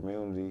help the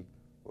community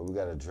where we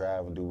got to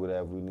drive and do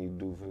whatever we need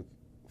to do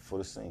for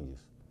the seniors.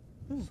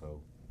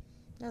 So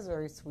that's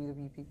very sweet of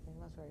you people.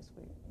 That's very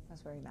sweet.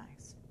 That's very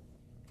nice.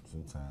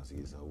 Sometimes it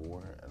gets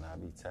overworked and I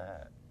be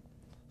tired.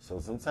 So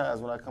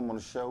sometimes when I come on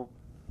the show,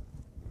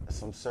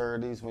 some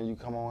Saturdays when you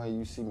come on here,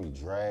 you see me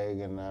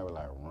dragging and I be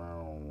like,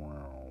 round.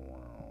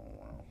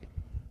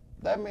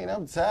 That mean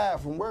I'm tired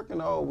from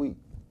working all week.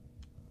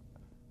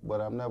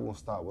 But I'm never gonna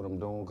stop what I'm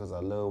doing because I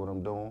love what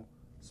I'm doing.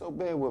 So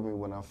bear with me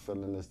when I'm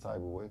feeling this type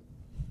of way.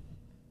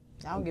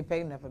 I don't get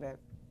paid enough for that.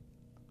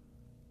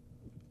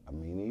 I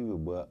mean, neither,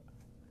 but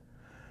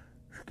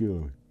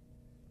excuse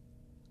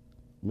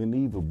me,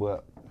 neither,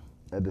 but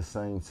at the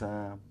same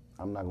time,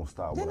 I'm not gonna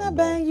stop. Didn't what I I'm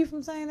bang doing. you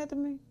from saying that to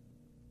me?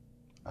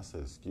 I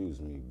said,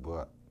 excuse me,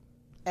 but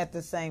at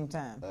the same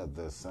time. At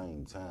the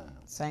same time.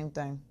 Same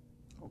thing.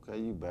 Okay,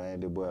 you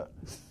banged it, but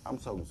I'm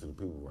talking to the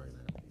people right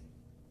now.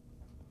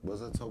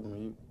 Was I talking to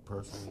you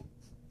personally?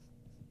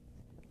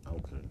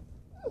 Okay.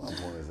 My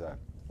point is that.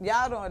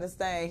 Y'all don't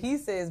understand. He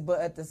says,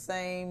 but at the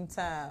same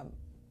time,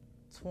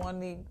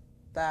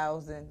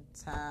 20,000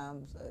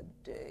 times a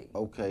day.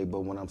 Okay, but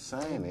when I'm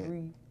saying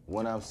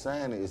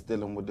it's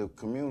dealing with the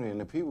community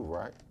and the people,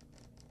 right?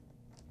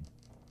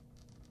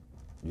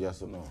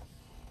 Yes or no?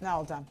 Not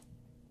all the time.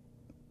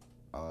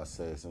 I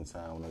say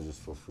sometimes when it's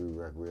just for free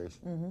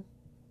recreation. Mm-hmm.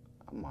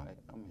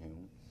 I'm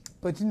human.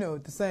 But you know,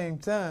 at the same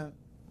time.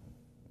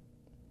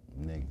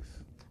 Niggas.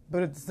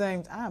 But at the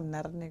same time, I'm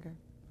not a nigger.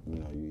 You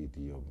know, you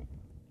Ethiopian.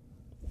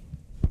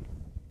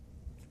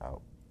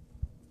 Out.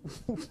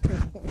 I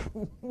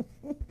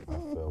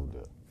felt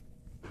that.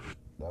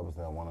 That was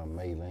that one of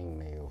Mei-Ling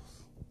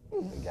nails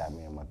that got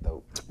me in my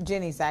throat.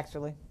 Jenny's,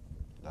 actually.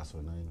 That's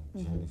her name?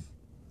 Mm-hmm. Jenny's?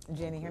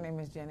 Jenny. Her name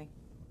is Jenny.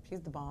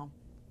 She's the bomb.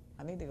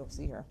 I need to go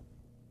see her.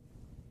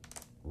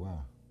 Why?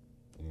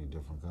 You need a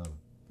different color?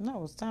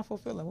 No, it's time for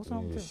filling. What's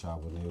wrong with you? You need a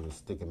sharper nail to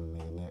stick in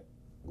the nigga neck.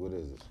 What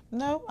is it?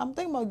 No, I'm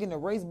thinking about getting a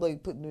razor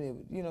blade put in it.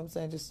 You know what I'm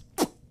saying? Just.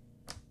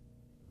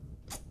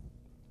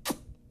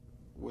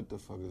 What the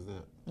fuck is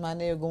that? My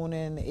nail going in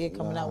and the air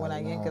coming out when I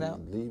yank it out.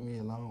 Leave me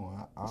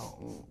alone. I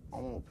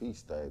want peace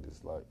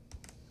status. Like.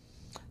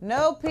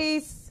 No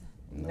peace,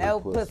 no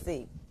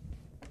pussy.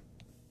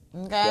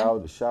 Okay.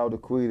 Shout out to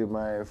Quita,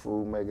 man,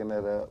 for making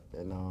that up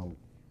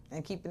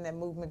and keeping that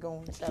movement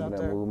going. Keeping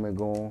that movement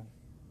going.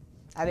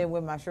 I didn't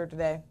wear my shirt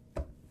today.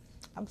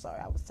 I'm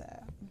sorry, I was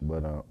tired.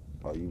 But are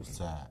you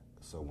tired?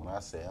 So when I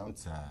say I'm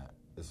tired,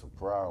 it's a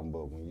problem.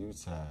 But when you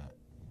tired,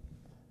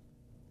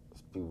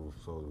 people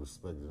supposed to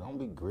respect it. Don't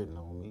be gritting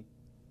on me.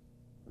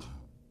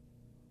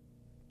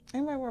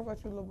 Anybody worry about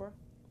you, little bro?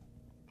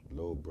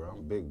 Little bro,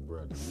 I'm big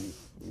brother.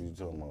 You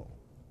talking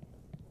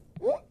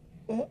about?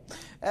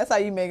 That's how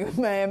you make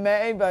a man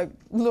mad. He be like,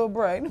 little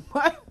bro.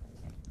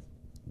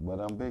 But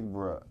I'm big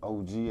bro.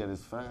 OG at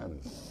his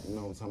finest. You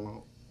know what I'm talking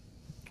about?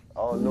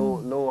 All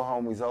little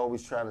homies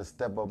always try to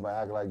step up and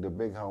act like the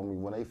big homie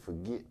when they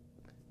forget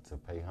to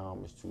pay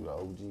homage to the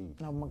OG.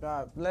 Oh my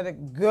God, let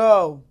it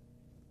go.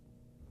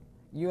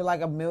 You're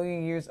like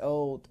 1,000,000 years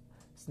old.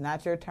 It's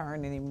not your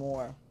turn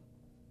anymore.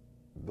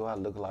 Do I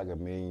look like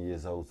 1,000,000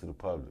 years old to the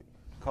public?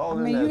 Call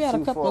I mean, in you at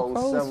had a couple of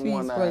crow's feet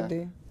right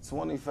there.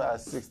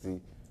 2560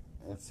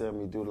 and tell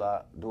me, do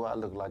I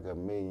look like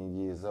 1,000,000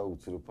 years old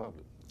to the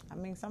public? I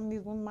mean, some of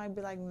these women might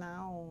be like,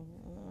 no.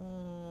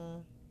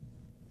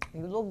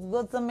 You look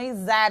good to me,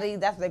 Zaddy.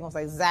 That's what they're going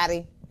to say,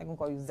 Zaddy. They're going to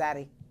call you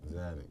Zaddy.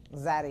 Zaddy.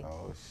 Zaddy.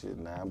 Oh, shit,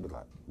 now I'll be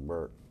like,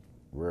 Bert.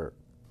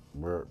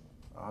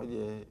 Oh,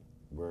 yeah,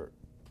 Bert.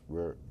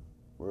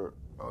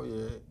 Oh,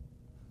 yeah.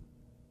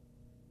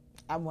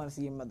 I want to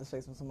see your mother's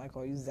face when somebody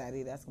call you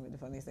Zaddy. That's going to be the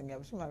funniest thing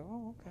ever. She's like,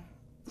 oh, okay.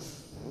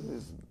 Where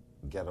does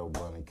ghetto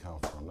bunny come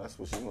from? That's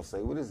what she's going to say.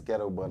 Where does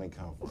ghetto bunny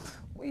come from?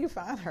 Where you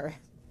find her?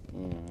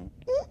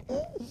 Mm-hmm.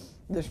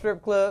 The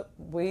strip club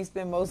where he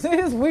spend most of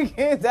his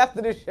weekends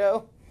after the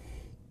show.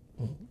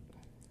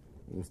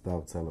 You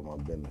stop telling my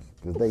business.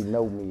 Because they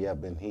know me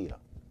up in here.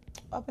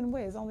 Up in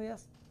where? It's only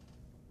us.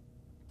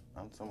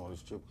 I'm talking about the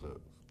strip clubs.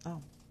 Oh.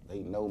 They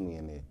know me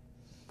in there.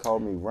 Call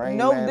me Rain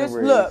No, Man this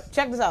Riggs. look.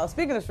 Check this out.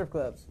 Speaking of strip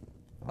clubs,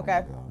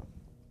 okay. Oh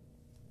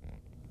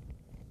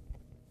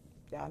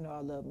Y'all know I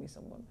love me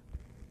some women.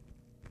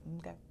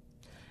 Okay.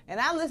 And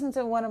I listened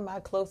to one of my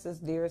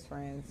closest, dearest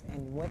friends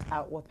and went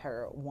out with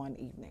her one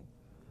evening.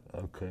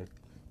 Okay.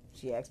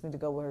 She asked me to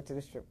go with her to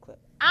the strip club.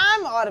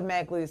 I'm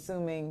automatically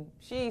assuming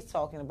she's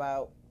talking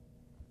about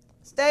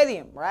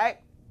stadium, right?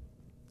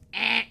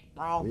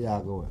 Wrong. Where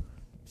y'all going?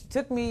 She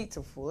took me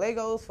to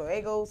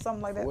Fuegos,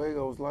 something like that.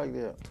 Fuegos like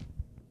that.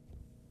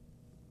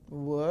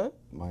 What?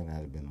 Might not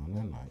have been on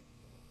that night.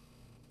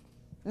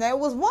 Now, it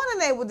was one in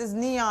there with this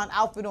neon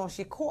outfit on.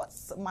 She caught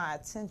my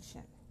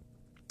attention.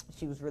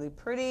 She was really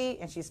pretty,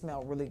 and she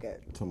smelled really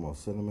good. Talking about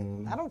cinnamon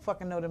in there? I don't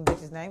fucking know them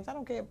bitches' names. I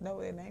don't care if I know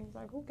their names.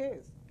 Like, who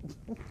cares?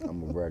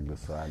 I'm a regular,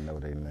 so I know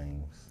their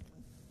names.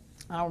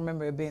 I don't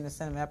remember it being a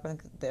cinnamon. I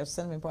think their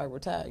cinnamon probably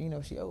retired. You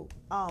know, she old.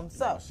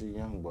 So she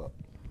young, but.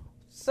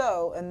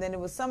 So, and then it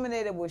was some in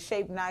there that was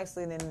shaped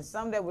nicely, and then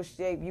some that was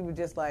shaped, you were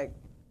just like,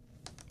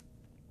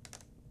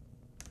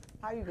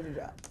 how you get a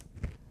job?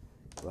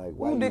 Like,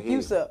 why Who dick here?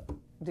 you suck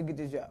to get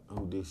this job?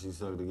 Who dick she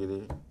suck to get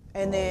in?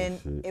 And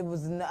then it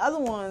was in the other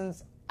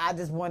ones, I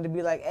just wanted to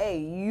be like, hey,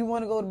 you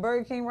want to go to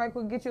Burger King right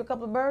quick and get you a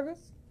couple of burgers?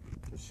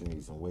 She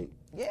needs some weight.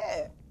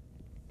 Yeah.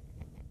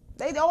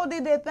 They all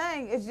did their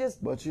thing. It's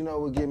just. But you know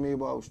what get me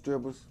about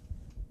strippers?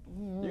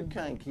 You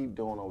can't keep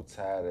doing no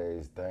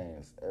tired-ass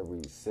things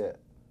every set.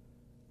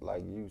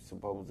 Like, you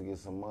supposed to get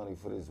some money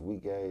for this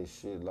weak-ass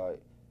shit, like.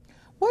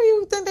 What do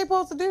you think they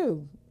supposed to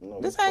do? No,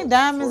 This ain't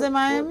diamonds in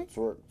Miami.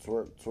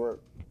 Twerk.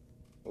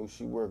 Who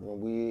she working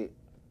with?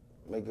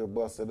 Make her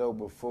bust it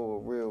open for a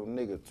real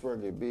nigga.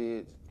 Twerk it,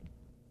 bitch.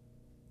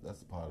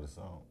 That's a part of the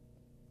song.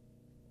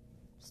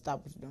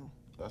 Stop what you're doing.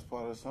 That's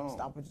part of the song.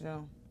 Stop what you're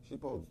doing. She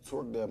supposed to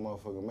twerk that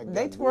motherfucker. Make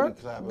They that booty twerk,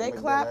 clap. they make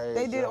clap, that ass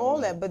they did jump. all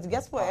that. But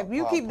guess what? Pop, If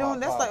you pop, keep doing, pop,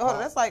 that's pop, like, hold on,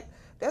 pop.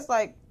 that's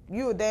like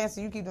you a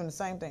dancer. You keep doing the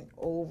same thing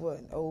over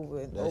and over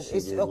and That over. shit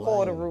It's get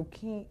called a lame.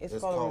 routine. It's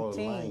It's called a called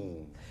routine.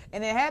 lame.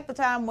 And then half the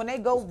time when they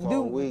go It's called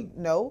do weak.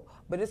 no,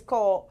 but it's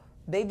called.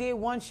 They did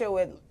one show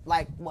at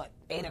like what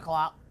 8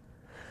 o'clock,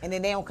 and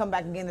then they don't come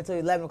back again until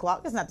 11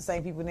 o'clock. It's not the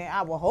same people in there.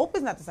 I will hope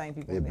it's not the same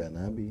people It in there.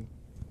 better not be.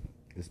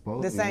 It's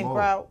supposed The to be same more.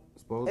 crowd.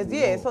 It's supposed to be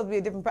It's more. supposed to be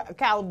a different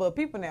caliber of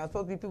people now. It's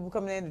supposed to be people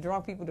coming in, the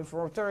drunk people, the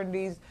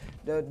fraternities,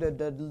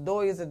 the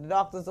lawyers, and the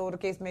doctors, or the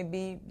case may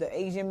be, the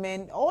Asian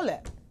men, all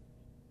that.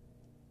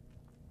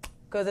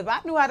 Because if I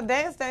knew how to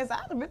dance, I'd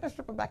have been a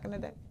stripper back in the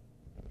day.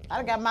 I'd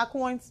have got my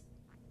coins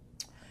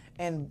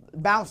and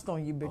bounced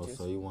on you bitches.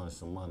 Oh, so you wanted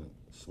some money.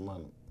 Some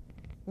money.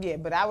 Yeah,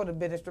 but I would have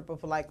been a stripper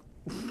for like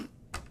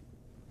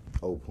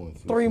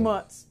 0.2. 3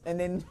 months and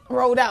then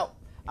rolled out.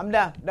 I'm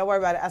done. Don't worry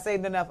about it. I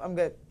saved enough. I'm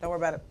good. Don't worry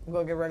about it. I'm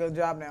going to get a regular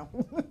job now.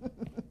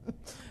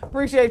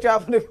 Appreciate y'all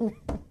for the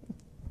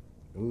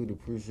We'd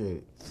appreciate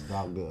it.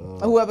 Dr.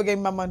 whoever gave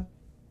me my money.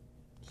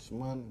 Some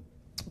money.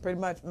 Pretty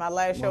much. My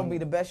last show Money. be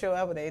the best show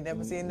ever. They ain't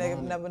never seen Money.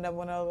 never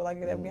one ever like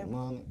it ever again.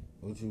 Money.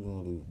 What you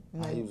gonna do? How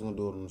Money. you was gonna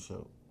do it on the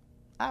show?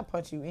 I'll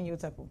punch you in your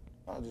temple.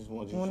 I just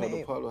want you When to show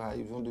they- the public how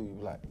you was gonna do. You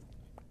be like,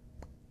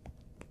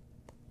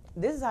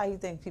 This is how you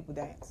think people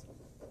dance.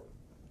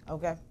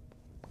 Okay?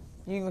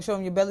 You gonna show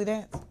them your belly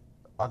dance?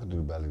 I could do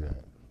the belly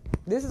dance.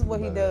 This is what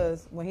he Belly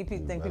does when he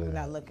think belly people dance.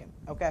 not looking.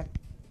 Okay?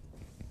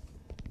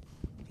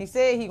 He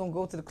said he gonna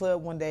go to the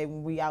club one day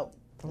when we out Do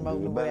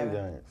promoting the or belly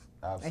whatever. dance.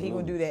 Absolutely. And he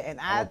gonna do that. And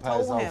I I'ma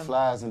pass told out him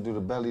flies and do the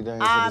belly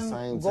dance at the I'm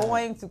same time.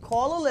 going to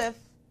call a lift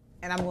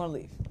And I'm going to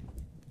leave.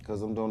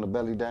 Because I'm doing the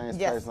belly dance,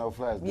 Yes. Place No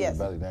Flash. Do Yes.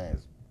 the belly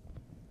dance.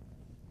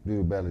 Do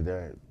the belly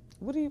dance.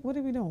 What are we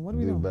doing? What are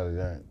we Do the doing? belly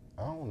dance.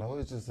 I don't know.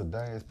 It's just a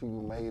dance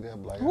people made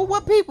up. Like, Well,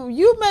 what people?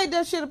 You made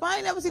that shit up. I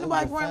ain't never seen Them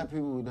nobody the run. fat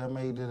people that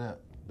made it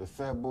up. The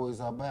fat boys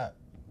are back.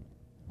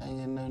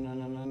 And no,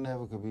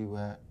 never could be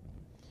back.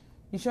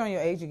 You showing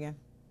your age again?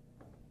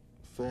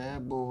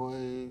 Fat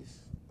boys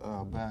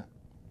are back.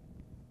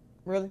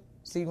 Really?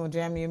 So you gonna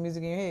jam me your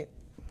music in your head?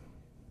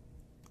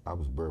 I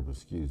was burping,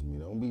 excuse me.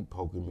 Don't be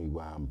poking me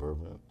while I'm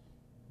burping.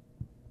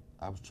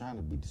 I was trying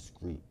to be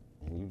discreet,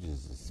 and you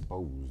just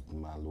exposed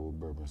my little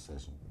burping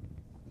session.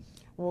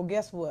 Well,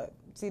 guess what?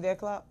 See that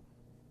clock?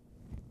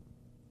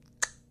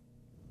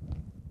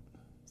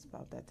 It's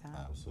about that time.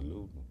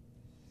 Absolutely.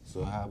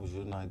 So how was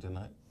your night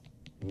tonight?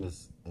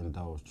 Miss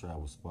Indulge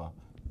Travel Spa,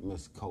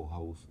 Miss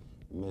Co-Host,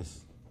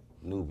 Miss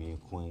Nubian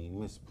Queen,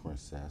 Miss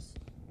Princess,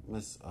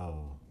 Miss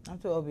I'm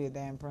too old to be a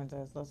damn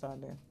princess. That's all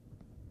there.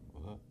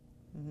 what?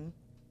 Mm-hmm.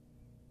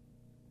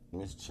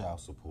 Miss Child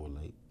Support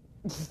Late.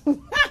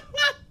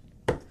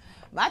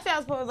 My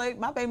child support, like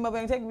my baby mother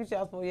ain't taking me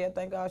child support yet.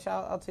 Thank God.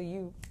 Shout out to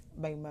you,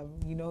 baby mother.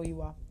 You know who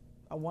you are.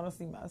 I want to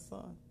see my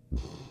son.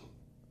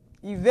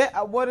 Yvette,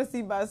 I want to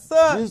see my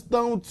son. Just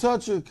don't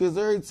touch her, because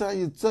every time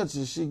you touch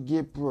her, she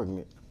get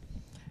pregnant.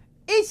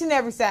 Each and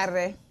every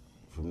Saturday.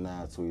 From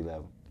 9 to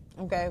 11.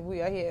 Okay,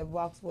 we are here at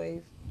Vox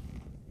Wave.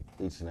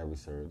 Each and every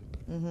Saturday.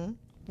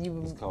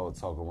 Mm-hmm. It's called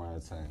Talk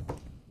Around Town,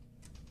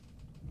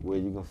 where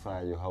you can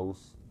find your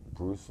host,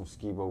 Bruce from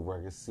Skibo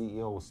Records,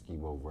 CEO of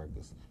Skibo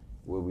Records,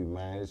 where we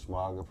manage,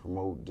 market,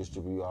 promote,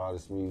 distribute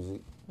artist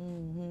music,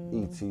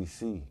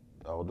 etc.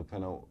 All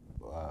depend on,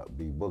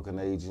 be booking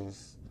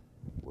agents,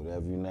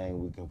 whatever you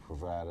name, we can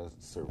provide us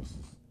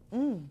services.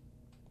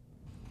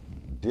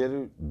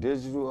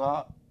 Digital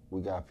art,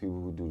 we got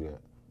people who do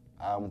that.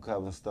 Album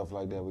covers and stuff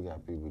like that, we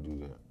got people who do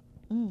that.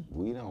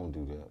 We don't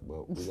do that,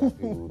 but we got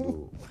people who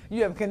do it.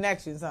 You have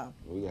connections, huh?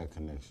 We got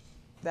connections.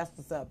 That's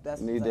what's up.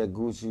 That's Need what's that up.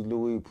 Gucci,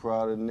 Louis,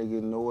 Prada,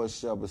 nigga, know us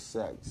shopper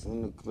sacks.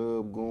 In the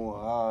club going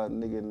hard,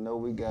 nigga, know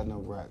we got no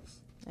racks.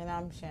 And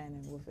I'm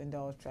Shannon with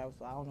Indulge Travel.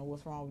 So I don't know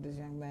what's wrong with this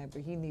young man,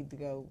 but he need to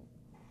go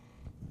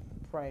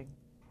pray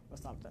or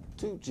something.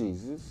 To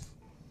Jesus.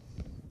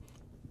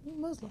 You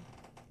Muslim.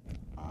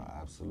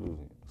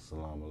 Absolutely.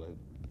 Salam alaikum.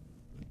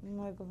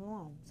 Alaikum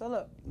salam. So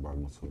look,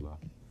 Barakatullah.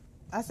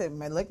 I said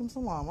Malaikum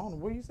salam. I don't know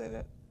where you say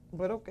that,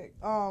 but okay.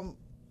 I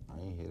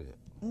ain't hear that.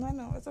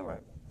 No, it's all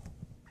right.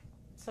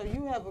 So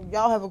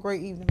y'all have a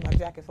great evening. My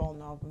jacket's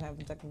falling off. I'm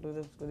having technical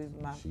difficulties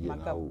with She my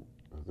getting cup. old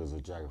because her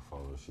jacket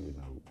falling. She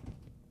getting old.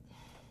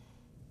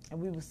 And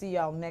we will see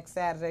y'all next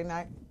Saturday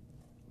night.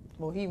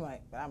 Well, he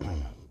might, but I might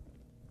not.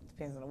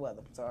 Depends on the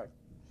weather. Sorry.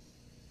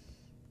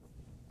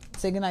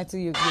 Say goodnight to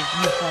your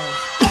friends.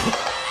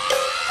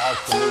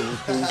 Absolutely,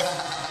 peace.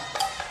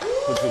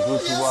 Put your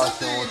Gucci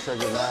watch on, check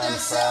it 9 to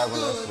 5,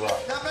 and let's rock.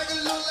 Now make it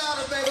a little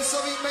louder, baby, so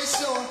we make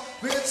sure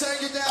we can turn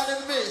you down in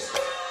the mix.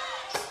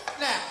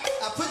 Now,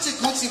 I put your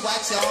Gucci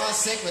watch on,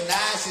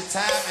 synchronize your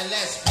time, and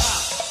let's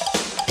rock.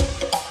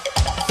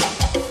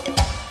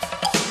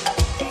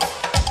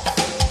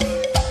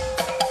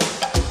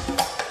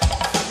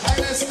 Hey,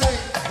 let's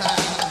think.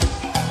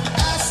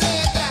 I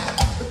said that.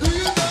 Do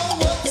you know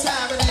what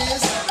time it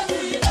is?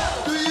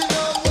 Do you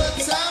know what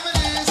time it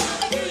is?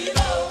 Do you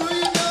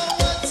know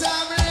what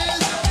time it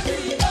is? Do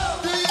you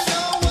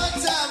know what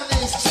time it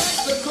is? Check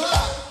the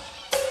clock.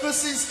 Let's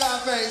see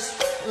Scarface.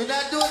 We're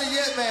not doing it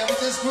yet, man. We're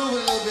just grooving a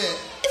little bit.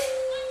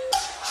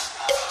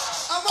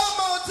 One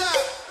more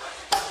time.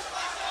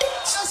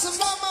 Just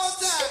one more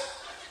time.